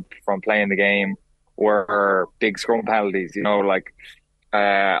have from playing the game were big scrum penalties.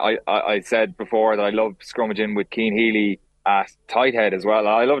 I said before that I loved scrummaging with Cian Healy at tight head as well.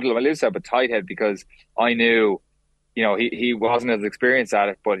 I loved my loose head, but tight head, because I knew, he wasn't as experienced at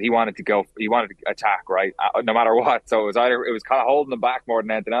it, but he wanted to attack, right? No matter what. So it was kind of holding them back more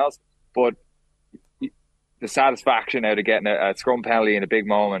than anything else. But the satisfaction out of getting a scrum penalty in a big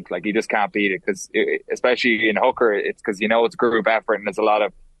moment, like you just can't beat it, because especially in hooker, it's because it's a group effort and there's a lot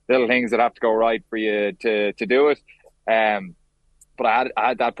of little things that have to go right for you to do it. But I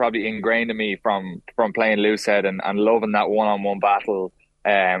had that probably ingrained in me from playing loosehead and loving that one-on-one battle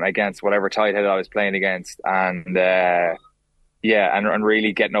against whatever tight head I was playing against, and and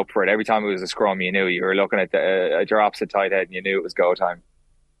really getting up for it. Every time it was a scrum, you knew you were looking at your opposite tight head and you knew it was go time.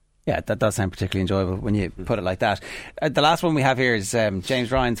 Yeah, that does sound particularly enjoyable when you put it like that. The last one we have here is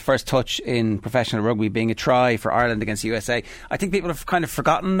James Ryan's first touch in professional rugby being a try for Ireland against the USA. I think people have kind of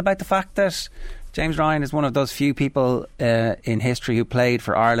forgotten about the fact that James Ryan is one of those few people in history who played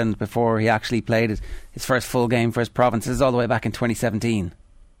for Ireland before he actually played his first full game for his province. This is all the way back in 2017.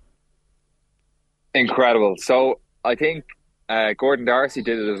 Incredible. So I think Gordon Darcy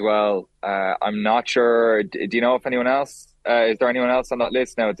did it as well. I'm not sure. Do you know if anyone else? Is there anyone else on that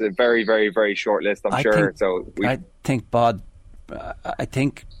list now? It's a very, very, very short list, I think Bod,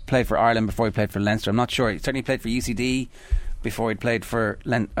 played for Ireland before he played for Leinster. I'm not sure. He certainly played for UCD before he played for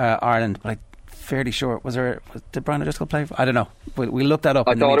Ireland, but I'm fairly sure. Did Brian O'Driscoll play for? I don't know. We looked that up.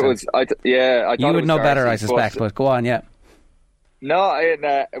 I thought it was. You would know Darcy, better, I suspect. But go on, yeah. No, I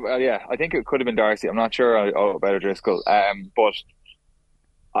think it could have been Darcy. I'm not sure about O'Driscoll. But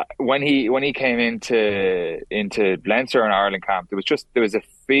when he came into Leinster and Ireland camp, there was a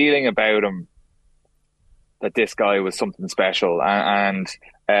feeling about him that this guy was something special, and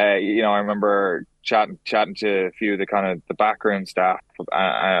I remember chatting to a few of the kind of the backroom staff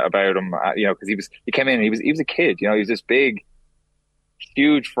about him, because he came in and he was a kid, he was this big,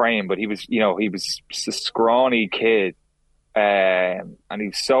 huge frame, but he was just a scrawny kid, and he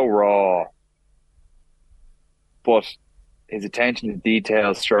was so raw, but his attention to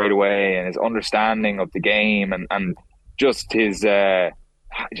detail straight away and his understanding of the game and just his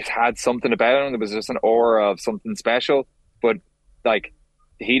just had something about him. There was just an aura of something special, but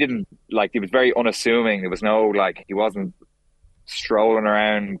he was very unassuming. There was no he wasn't strolling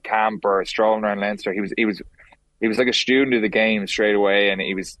around camp or strolling around Leinster. He was like a student of the game straight away, and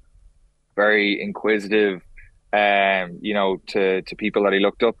he was very inquisitive. To people that he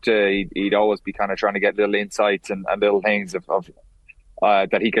looked up to, he'd always be kind of trying to get little insights and little things of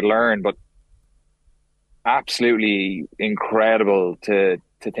that he could learn. But absolutely incredible to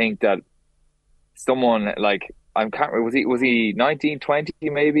think that someone like was he 19, 20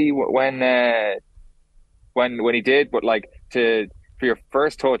 maybe when he did, but for your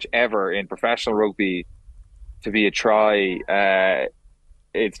first touch ever in professional rugby to be a try,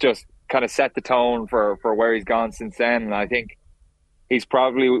 it's just kind of set the tone for where he's gone since then. And I think he's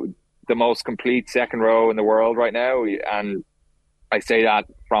probably the most complete second row in the world right now, and I say that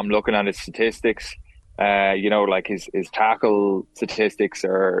from looking at his statistics. His tackle statistics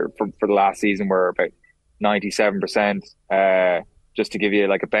are for the last season were about 97%. Just to give you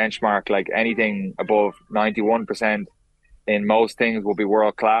a benchmark, anything above 91% in most things will be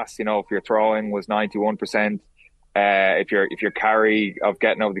world class. If your throwing was 91%, if your carry of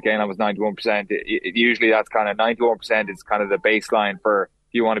getting over the gain line was 91%, usually that's kind of 91% is kind of the baseline for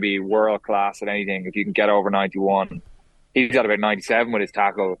if you want to be world class at anything. If you can get over 91, he's got about 97 with his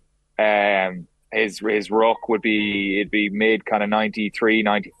tackle. His ruck it'd be mid kind of 93,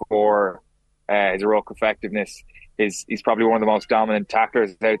 94. His ruck effectiveness he's probably one of the most dominant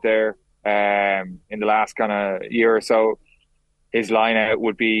tacklers out there in the last kind of year or so. His line out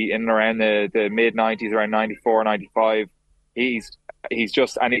would be in and around the mid 90s, around 94, 95. He's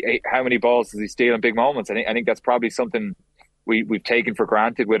just, and how many balls does he steal in big moments? I think that's probably something we've taken for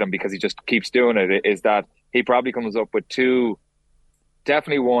granted with him, because he just keeps doing it, is that he probably comes up with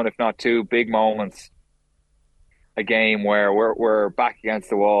definitely one, if not two big moments a game where we're back against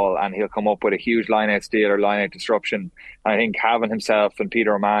the wall and he'll come up with a huge line-out steal or line-out disruption. And I think having himself and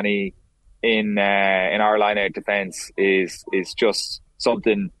Peter O'Mahony in our line-out defence is just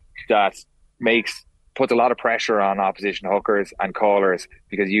something that puts a lot of pressure on opposition hookers and callers,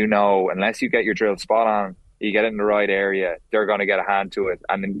 because unless you get your drill spot on, you get it in the right area, they're going to get a hand to it,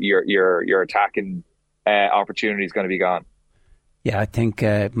 and then your attacking opportunity is going to be gone. Yeah, I think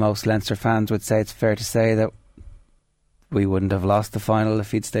most Leinster fans would say it's fair to say that we wouldn't have lost the final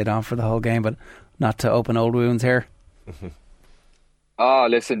if he'd stayed on for the whole game, but not to open old wounds here. Oh,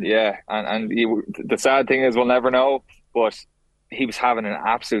 listen, yeah, and the sad thing is we'll never know, but he was having an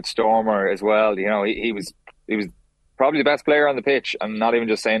absolute stormer as well. He was probably the best player on the pitch. I'm not even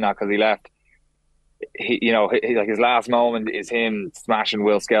just saying that because he left. His last moment is him smashing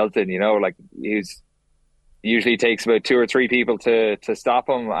Will Skelton. He's usually takes about 2 or 3 people to stop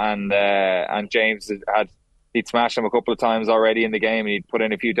him, and James he'd smashed him a couple of times already in the game, and he'd put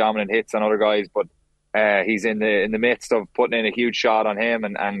in a few dominant hits on other guys, but he's in the midst of putting in a huge shot on him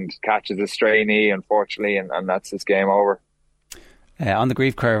and catches a stray knee, unfortunately, and that's his game over. On the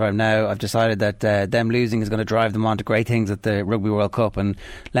grief curve, I've decided that them losing is going to drive them on to great things at the Rugby World Cup, and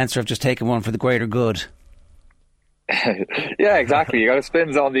Leinster have just taken one for the greater good. Yeah, exactly. You got to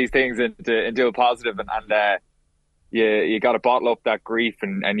spin on these things into a positive, and you got to bottle up that grief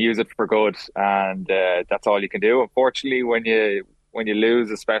and use it for good, and that's all you can do. Unfortunately, when you lose,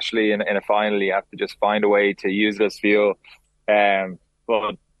 especially in a final, you have to just find a way to use it as fuel.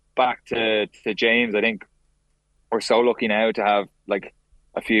 But back to James, I think we're so lucky now to have like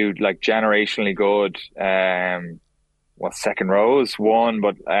a few like generationally good second rows,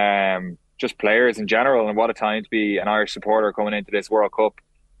 but just players in general. And what a time to be an Irish supporter coming into this World Cup.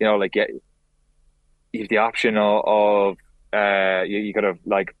 You know, like you have the option of you could have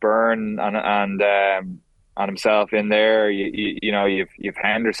like Byrne and himself in there. You know, you've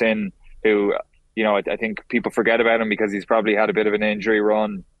Henderson, who, you know, I think people forget about him because he's probably had a bit of an injury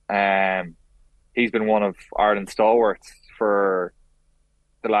run. He's been one of Ireland's stalwarts for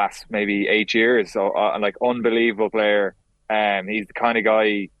the last maybe 8 years. So like unbelievable player. He's the kind of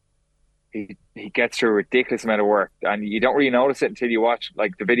guy, he gets through a ridiculous amount of work, and you don't really notice it until you watch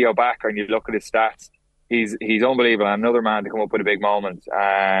like the video back and you look at his stats. He's unbelievable. Another man to come up with a big moment.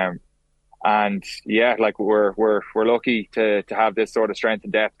 And yeah, like we're lucky to have this sort of strength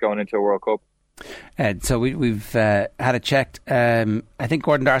and depth going into a World Cup. So we've had it checked. I think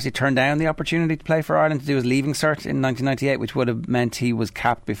Gordon Darcy turned down the opportunity to play for Ireland to do his leaving cert in 1998, which would have meant he was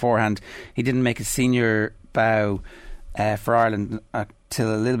capped beforehand. He didn't make his senior bow for Ireland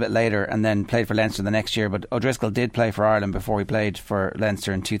till a little bit later, and then played for Leinster the next year. But O'Driscoll did play for Ireland before he played for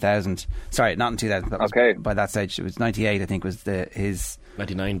Leinster in 2000. Sorry, not in 2000. But okay. By that stage, it was 98. I think was his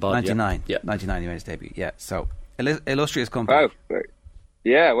 99. 99. Yeah. 99. He made his debut. Yeah. So illustrious company. Wow.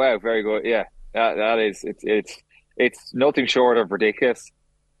 Yeah. Wow. Very good. Yeah. That is. It's nothing short of ridiculous.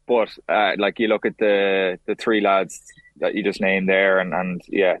 But like you look at the three lads that you just named there, and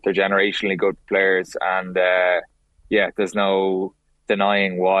yeah, they're generationally good players, and there's no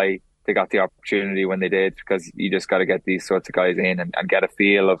denying why they got the opportunity when they did, because you just got to get these sorts of guys in and get a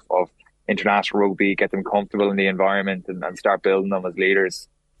feel of international rugby, get them comfortable in the environment, and start building them as leaders.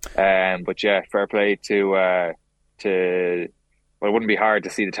 But yeah, fair play to well, it wouldn't be hard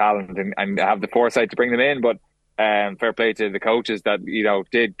to see the talent and have the foresight to bring them in, but fair play to the coaches that, you know,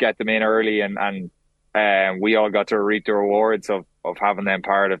 did get them in early, and we all got to reap the rewards of having them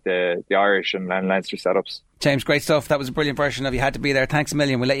part of the Irish and Leinster setups. James, great stuff. That was a brilliant version of You Had to Be There. Thanks a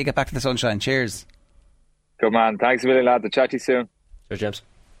million. We'll let you get back to the sunshine. Cheers. Good man. Thanks a million, lad. I'll chat to you soon. Cheers, James.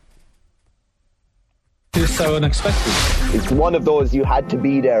 It's so unexpected. It's one of those you had to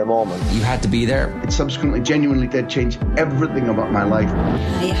be there moments. You had to be there. It subsequently genuinely did change everything about my life.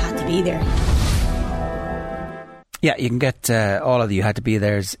 You had to be there. Yeah, you can get all of the You Had to Be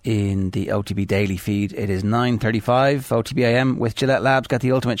There's in the OTB Daily feed. It is 9:35 OTB AM with Gillette Labs. Get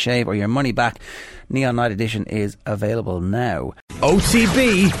the ultimate shave or your money back. Neon Night Edition is available now.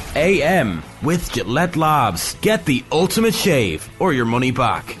 OTB AM with Gillette Labs. Get the ultimate shave or your money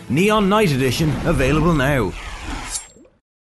back. Neon Night Edition available now.